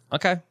for it.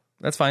 Okay.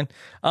 That's fine.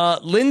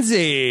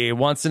 Lindsay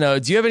wants to know,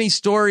 do you have any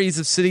stories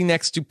of sitting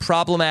next to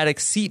problematic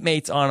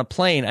seatmates on a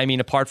plane? I mean,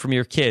 apart from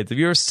your kids. Have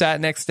you ever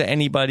sat next to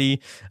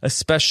anybody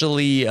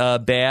especially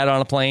bad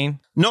on a plane?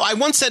 No, I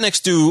once sat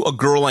next to a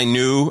girl I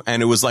knew,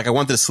 and it was like I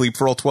wanted to sleep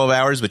for all 12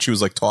 hours, but she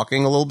was like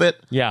talking a little bit.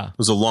 Yeah. It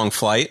was a long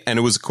flight, and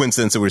it was a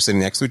coincidence that we were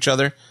sitting next to each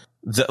other.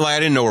 I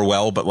didn't know her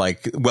well, but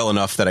like well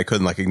enough that I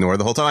couldn't like ignore her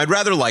the whole time. I'd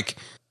rather like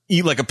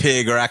eat like a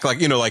pig or act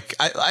like, like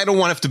I don't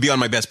want to have to be on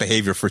my best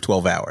behavior for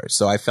 12 hours.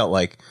 So I felt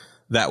like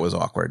that was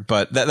awkward,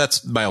 but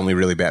that's my only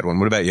really bad one.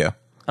 What about you?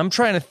 I'm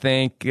trying to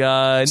think.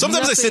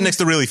 Sometimes I sit next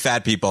to really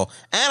fat people,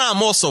 and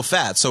I'm also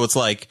fat, so it's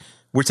like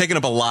we're taking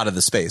up a lot of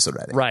the space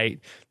already. Right.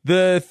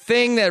 The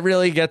thing that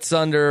really gets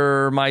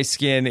under my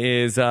skin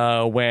is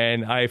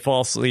when I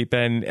fall asleep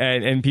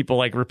and people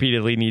like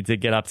repeatedly need to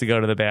get up to go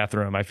to the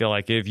bathroom. I feel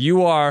like if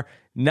you are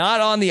not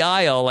on the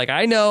aisle, like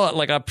I know,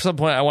 like at some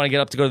point I want to get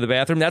up to go to the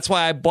bathroom. That's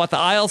why I bought the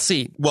aisle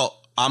seat. Well,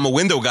 I'm a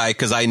window guy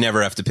because I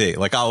never have to pee.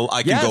 Like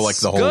I can go like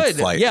the whole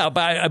flight. Yeah,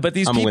 but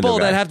these people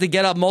that have to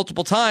get up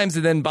multiple times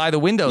and then buy the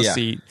window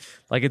seat,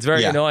 like it's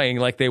very annoying.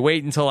 Like they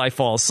wait until I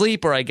fall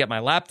asleep or I get my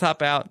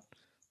laptop out.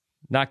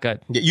 Not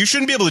good. Yeah, you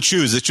shouldn't be able to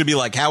choose. It should be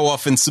like how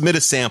often, submit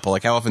a sample,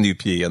 like how often do you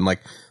pee? And like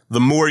the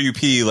more you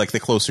pee, like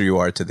the closer you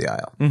are to the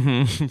aisle.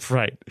 Mm-hmm.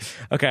 Right.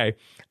 Okay.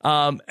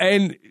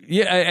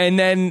 And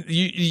then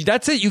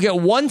that's it. You get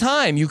one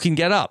time you can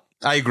get up.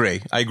 I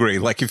agree.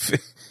 Like if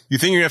you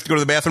think you're gonna have to go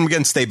to the bathroom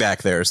again, stay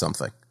back there or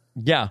something.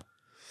 Yeah.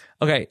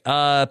 Okay.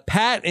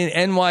 Pat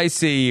in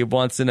NYC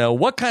wants to know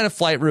what kind of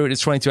flight route is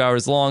 22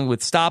 hours long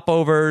with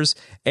stopovers.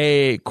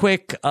 A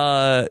quick,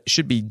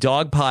 should be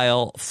dog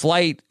pile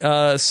flight,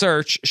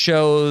 search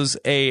shows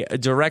a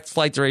direct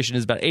flight duration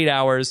is about 8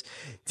 hours.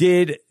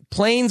 Did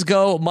planes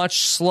go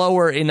much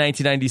slower in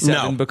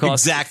 1997? No,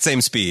 because exact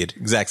same speed.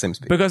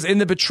 Because in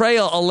The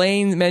Betrayal,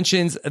 Elaine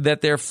mentions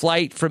that their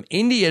flight from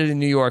India to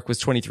New York was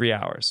 23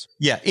 hours.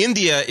 Yeah,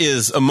 India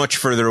is a much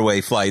further away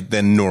flight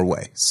than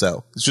Norway.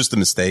 So it's just a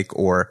mistake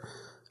or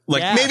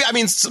like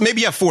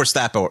maybe you have 4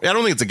 stopovers. I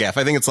don't think it's a gaffe.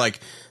 I think it's like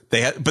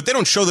but they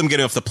don't show them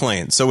getting off the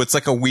plane. So it's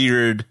like a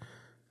weird,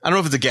 I don't know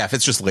if it's a gaffe.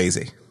 It's just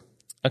lazy.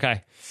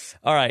 Okay.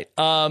 All right.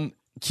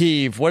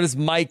 Keeve, what does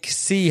Mike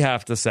C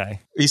have to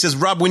say? He says,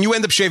 Rob, when you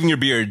end up shaving your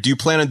beard, do you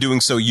plan on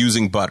doing so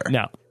using butter?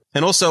 No.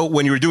 And also,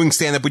 when you were doing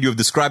stand-up, would you have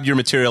described your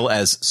material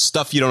as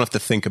stuff you don't have to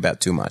think about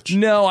too much?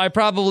 No, I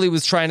probably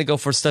was trying to go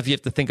for stuff you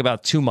have to think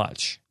about too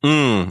much.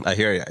 I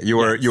hear you.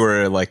 You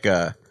were like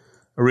a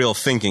real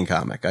thinking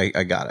comic.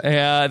 I got it.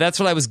 Yeah, that's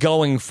what I was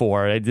going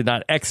for. I did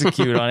not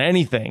execute on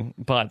anything,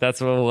 but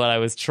that's what I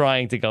was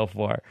trying to go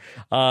for.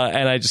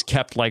 And I just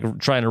kept like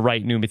trying to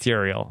write new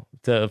material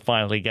to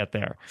finally get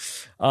there.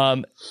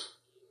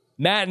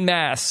 Matt and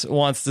Mass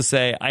wants to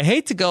say, I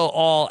hate to go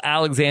all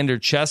Alexander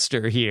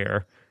Chester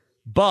here,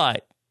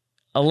 but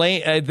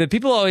Elaine, the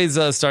people always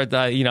start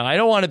that, I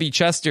don't want to be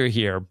Chester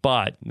here,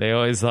 but they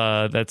always,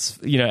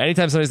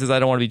 anytime somebody says, I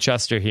don't want to be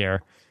Chester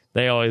here,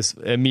 they always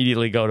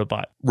immediately go to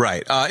but.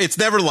 Right. It's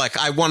never like,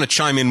 I want to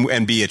chime in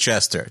and be a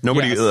Chester.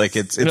 Nobody,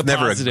 it's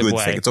never a good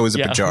thing. It's always a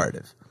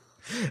pejorative.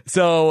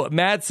 So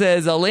Matt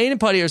says, Elaine and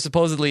Putty are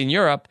supposedly in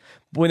Europe.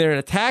 When they're in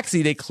a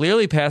taxi, they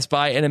clearly pass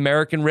by an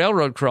American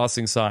Railroad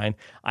crossing sign.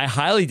 I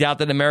highly doubt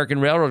that an American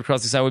Railroad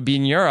crossing sign would be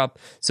in Europe.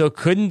 So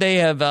couldn't they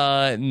have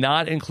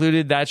not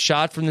included that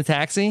shot from the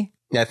taxi?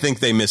 Yeah, I think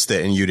they missed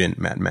it and you didn't,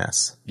 Matt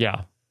Mass.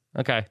 Yeah.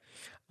 Okay.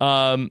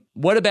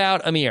 What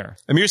about Amir?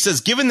 Amir says,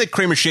 given that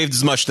Kramer shaved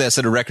his mustache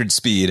at a record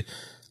speed,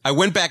 I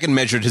went back and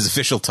measured his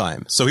official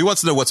time. So he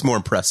wants to know what's more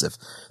impressive.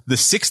 The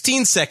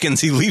 16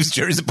 seconds he leaves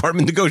Jerry's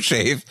apartment to go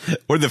shave,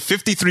 or the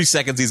 53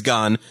 seconds he's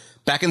gone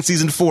back in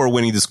season 4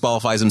 when he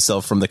disqualifies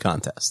himself from the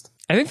contest.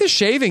 I think the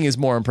shaving is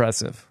more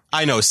impressive.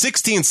 I know,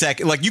 16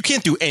 seconds. Like, you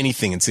can't do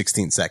anything in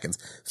 16 seconds.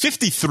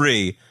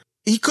 53,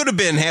 he could have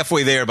been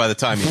halfway there by the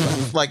time he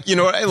left. Like,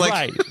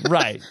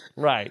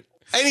 Right.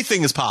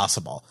 Anything is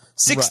possible.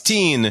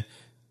 16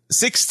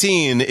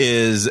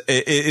 is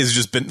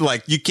just been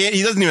like, he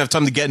doesn't even have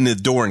time to get in the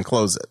door and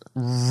close it.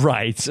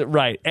 Right.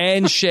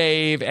 And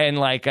shave. And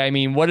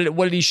what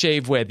did he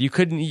shave with?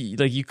 Doesn't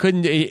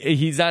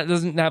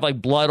have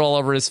like blood all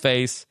over his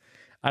face.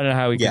 I don't know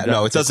how he could. Yeah,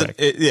 no, it doesn't.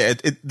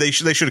 They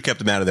should have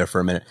kept him out of there for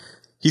a minute.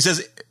 He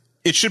says,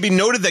 it should be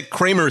noted that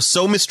Kramer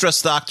so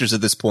mistrusts doctors at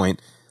this point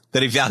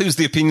that he values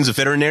the opinions of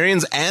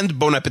veterinarians and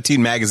Bon Appetit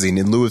magazine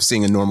in lieu of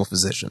seeing a normal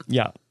physician.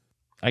 Yeah,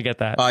 I get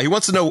that. He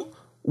wants to know,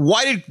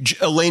 why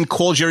did Elaine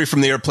call Jerry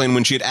from the airplane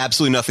when she had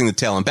absolutely nothing to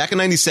tell him? Back in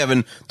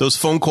 97, those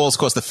phone calls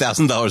cost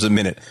 $1,000 a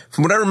minute.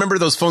 From what I remember,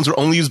 those phones were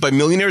only used by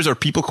millionaires or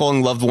people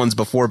calling loved ones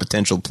before a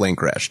potential plane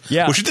crash.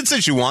 Yeah. Well, she did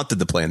say she wanted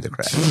the plane to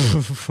crash.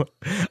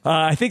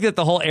 I think that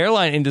the whole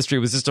airline industry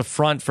was just a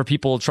front for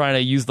people trying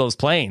to use those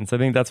planes. I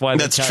think that's why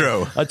that's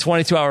true. A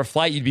 22-hour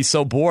flight, you'd be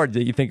so bored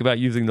that you think about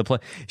using the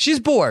plane. She's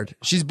bored,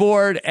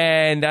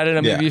 and I don't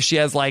know, maybe she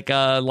has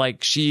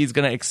she's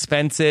going to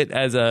expense it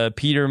as a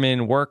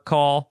Peterman work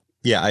call.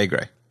 Yeah, I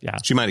agree. Yeah.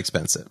 She might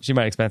expense it.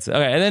 Okay.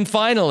 And then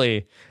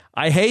finally,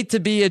 I hate to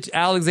be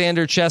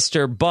Alexander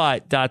Chester,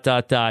 but ...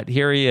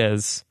 Here he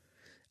is.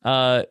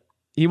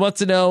 He wants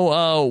to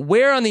know,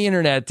 where on the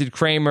internet did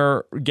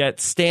Kramer get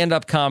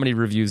stand-up comedy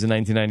reviews in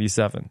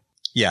 1997?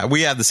 Yeah,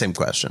 we had the same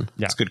question.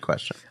 Yeah. It's a good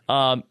question.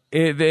 I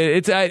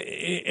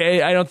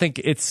don't think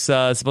it's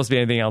supposed to be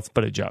anything else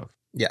but a joke.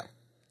 Yeah.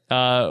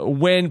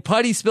 When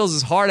Putty spills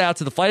his heart out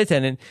to the flight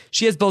attendant,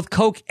 she has both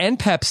Coke and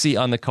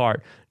Pepsi on the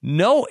cart.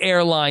 No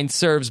airline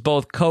serves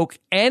both Coke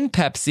and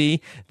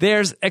Pepsi.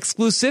 There's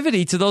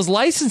exclusivity to those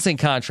licensing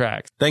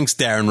contracts. Thanks,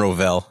 Darren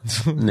Rovell.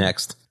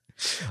 Next.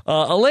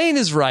 Elaine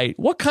is right.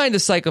 What kind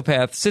of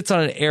psychopath sits on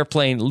an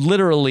airplane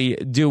literally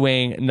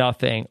doing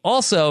nothing?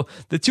 Also,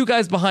 the two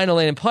guys behind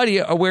Elaine and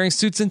Putty are wearing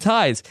suits and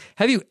ties.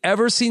 Have you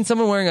ever seen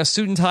someone wearing a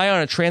suit and tie on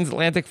a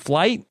transatlantic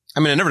flight? I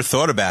mean, I never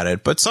thought about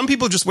it, but some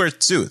people just wear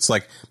suits.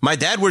 Like, my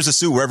dad wears a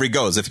suit wherever he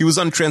goes. If he was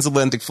on a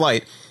transatlantic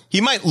flight, he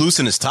might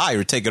loosen his tie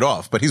or take it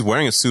off, but he's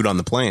wearing a suit on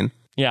the plane.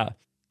 Yeah.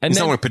 He's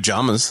not wearing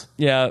pajamas.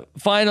 Yeah.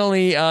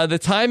 Finally, the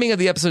timing of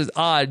the episode is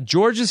odd.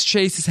 George's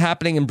chase is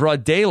happening in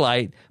broad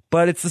daylight,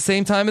 but it's the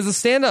same time as a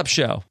stand-up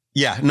show.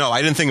 Yeah. No,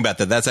 I didn't think about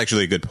that. That's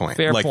actually a good point.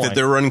 Fair point. That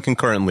they're running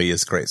concurrently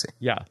is crazy.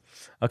 Yeah.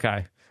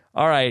 Okay.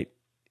 All right.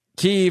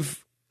 Keeve,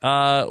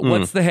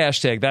 what's the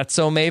hashtag? That's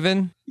So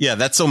Maven? Yeah,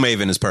 That's So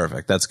Maven is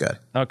perfect. That's good.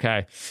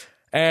 Okay.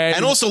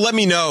 And also let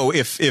me know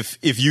if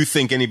you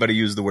think anybody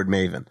used the word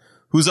Maven.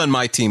 Who's on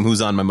my team? Who's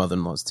on my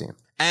mother-in-law's team?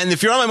 And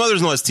if you're on my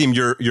mother-in-law's team,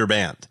 you're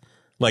banned.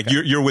 Like,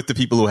 okay. You're with the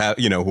people who have,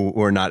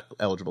 who are not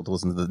eligible to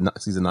listen to the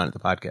season 9 of the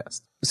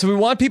podcast. So we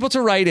want people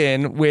to write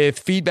in with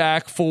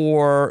feedback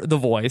for The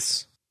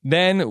Voice.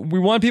 Then we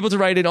want people to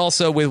write in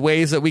also with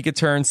ways that we could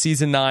turn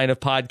season 9 of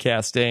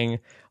podcasting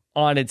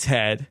on its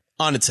head.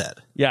 On its head.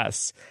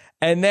 Yes.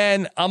 And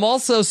then I'm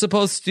also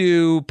supposed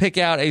to pick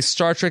out a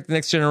Star Trek The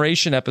Next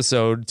Generation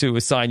episode to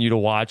assign you to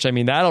watch. I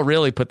mean, that'll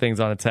really put things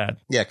on its head.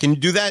 Yeah, can you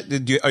do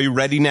that? Are you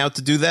ready now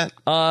to do that?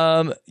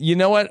 You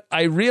know what?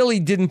 I really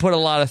didn't put a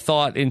lot of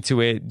thought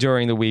into it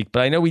during the week,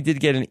 but I know we did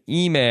get an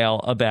email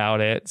about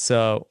it.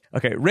 So,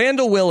 okay.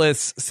 Randall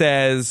Willis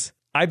says,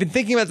 I've been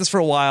thinking about this for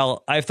a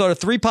while. I've thought of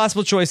 3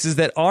 possible choices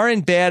that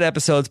aren't bad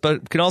episodes,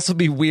 but can also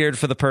be weird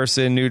for the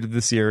person new to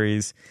the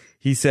series.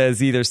 He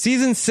says either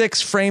season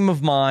 6 Frame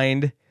of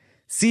Mind,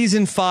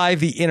 season 5,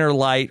 The Inner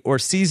Light, or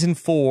season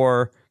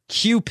 4,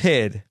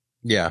 Cupid.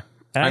 Yeah.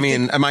 And I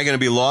mean, am I going to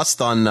be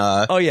lost on...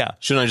 oh, yeah.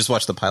 Shouldn't I just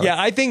watch the pilot?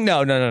 Yeah, I think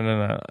no.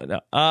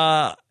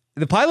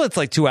 The pilot's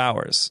like 2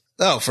 hours.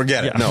 Oh,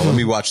 forget it. No, let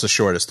me watch the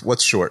shortest.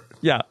 What's short?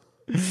 Yeah.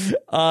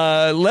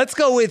 Let's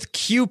go with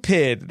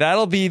Cupid.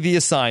 That'll be the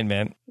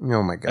assignment.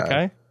 Oh, my God.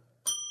 Okay.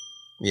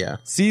 Yeah.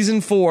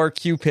 Season 4,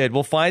 Cupid.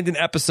 We'll find an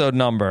episode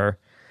number.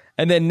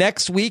 And then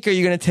next week, are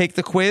you going to take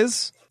the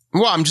quiz?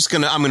 Well, I'm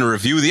going to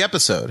review the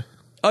episode.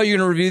 Oh, you're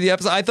going to review the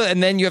episode? I thought,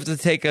 and then you have to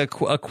take a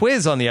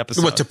quiz on the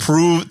episode. What,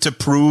 to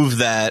prove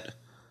that...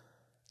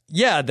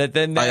 Yeah, that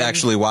then I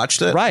actually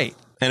watched it? Right.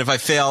 And if I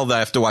fail, I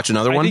have to watch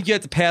another one? I think you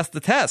have to pass the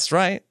test,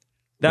 right?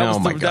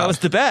 That was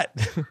the bet.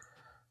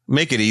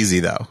 Make it easy,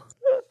 though.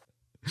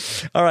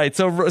 All right,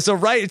 so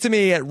write to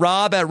me at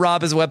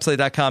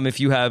rob@robiswebsite.com if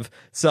you have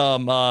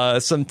some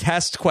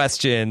test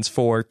questions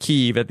for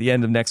Keeve at the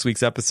end of next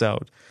week's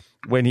episode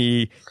when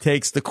he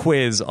takes the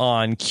quiz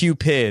on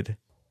Cupid.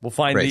 We'll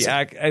find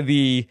let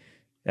me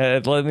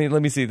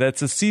see.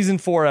 That's a season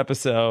 4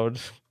 episode.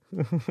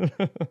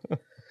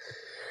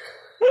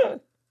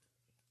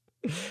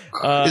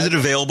 Is it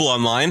available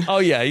online? Oh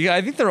yeah,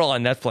 I think they're all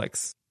on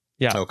Netflix.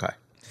 Yeah. Okay.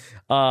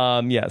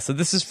 Yeah. So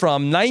this is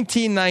from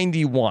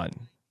 1991.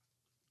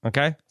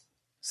 Okay.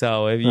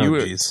 So if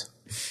you,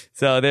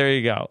 so there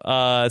you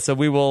go. So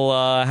we will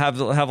have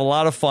a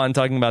lot of fun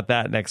talking about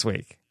that next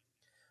week.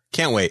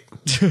 Can't wait.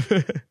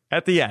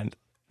 At the end.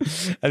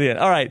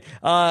 All right.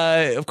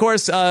 Of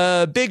course,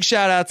 big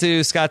shout out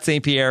to Scott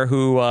St. Pierre,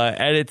 who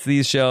edits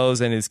these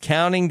shows and is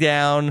counting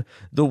down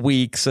the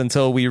weeks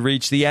until we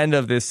reach the end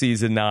of this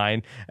season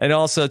 9. And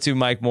also to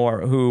Mike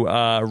Moore, who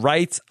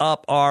writes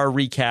up our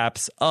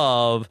recaps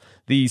of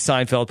the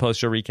Seinfeld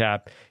post-show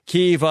recap.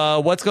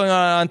 Keeve, what's going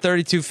on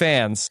 32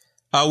 Fans?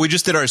 We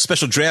just did our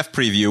special draft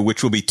preview,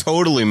 which will be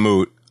totally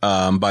moot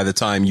by the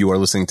time you are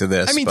listening to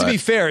this. I mean, to be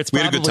fair, it's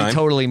probably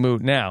totally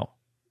moot now.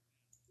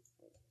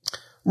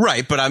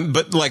 Right,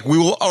 but like we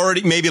will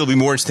already, maybe it'll be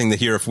more interesting to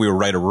hear if we were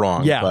right or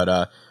wrong. Yeah.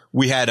 But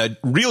we had a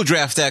real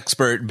draft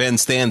expert, Ben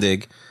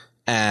Standig,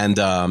 and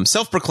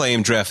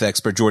self-proclaimed draft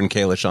expert Jordan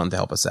Kalish on to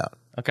help us out.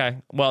 Okay,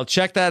 well,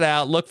 check that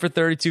out. Look for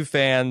 32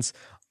 Fans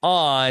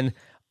on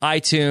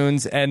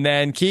iTunes, and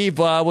then Keeve,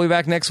 we'll be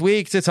back next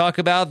week to talk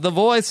about The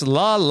Voice.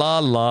 La la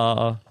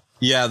la.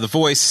 Yeah, The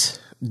Voice.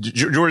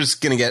 Jordan's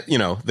gonna get,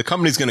 the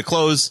company's gonna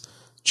close.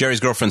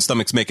 Jerry's girlfriend's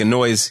stomach's making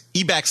noise.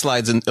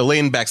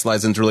 Elaine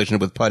backslides into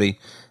relationship with Putty.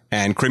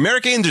 And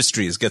Kramerica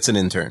Industries gets an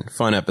intern.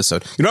 Fun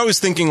episode. You know what I was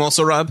thinking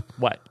also, Rob?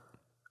 What?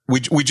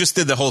 We just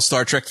did the whole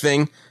Star Trek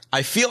thing.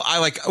 I feel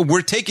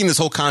we're taking this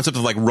whole concept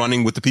of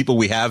running with the people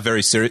we have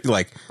very serious,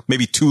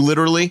 maybe too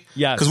literally.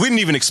 Yeah. Because we didn't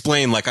even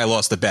explain I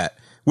lost a bet.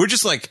 We're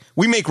just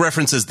we make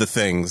references to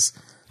things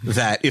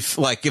that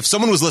if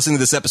someone was listening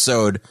to this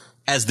episode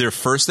as their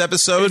first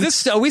episode.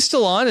 Are we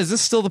still on? Is this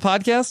still the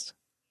podcast?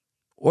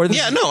 I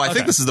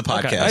think this is the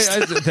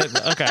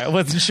podcast. Okay, I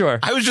wasn't sure.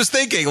 I was just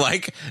thinking,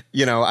 I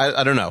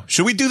don't know.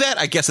 Should we do that?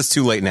 I guess it's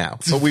too late now,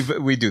 but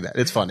we do that.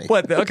 It's funny.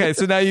 What? Okay,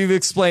 so now you've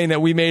explained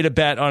that we made a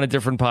bet on a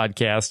different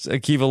podcast.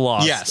 Akiva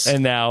lost. Yes.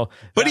 And now...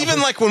 But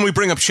even when we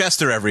bring up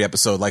Chester every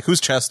episode,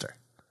 who's Chester?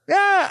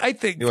 Yeah, I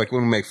think... When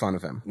we make fun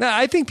of him. No,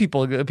 I think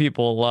people can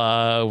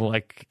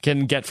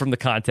get from the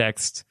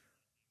context.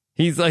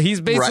 He's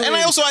basically right. And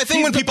I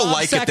think when people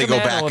like it, they go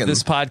back and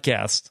this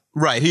podcast.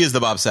 Right, he is the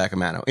Bob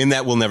Sacamano. In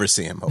that, we'll never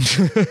see him.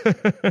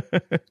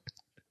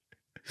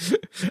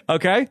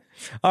 Okay,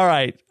 all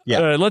right.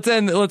 Yeah. Let's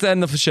end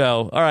the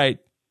show. All right,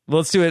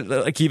 let's do it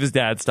Akiva's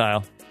dad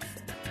style.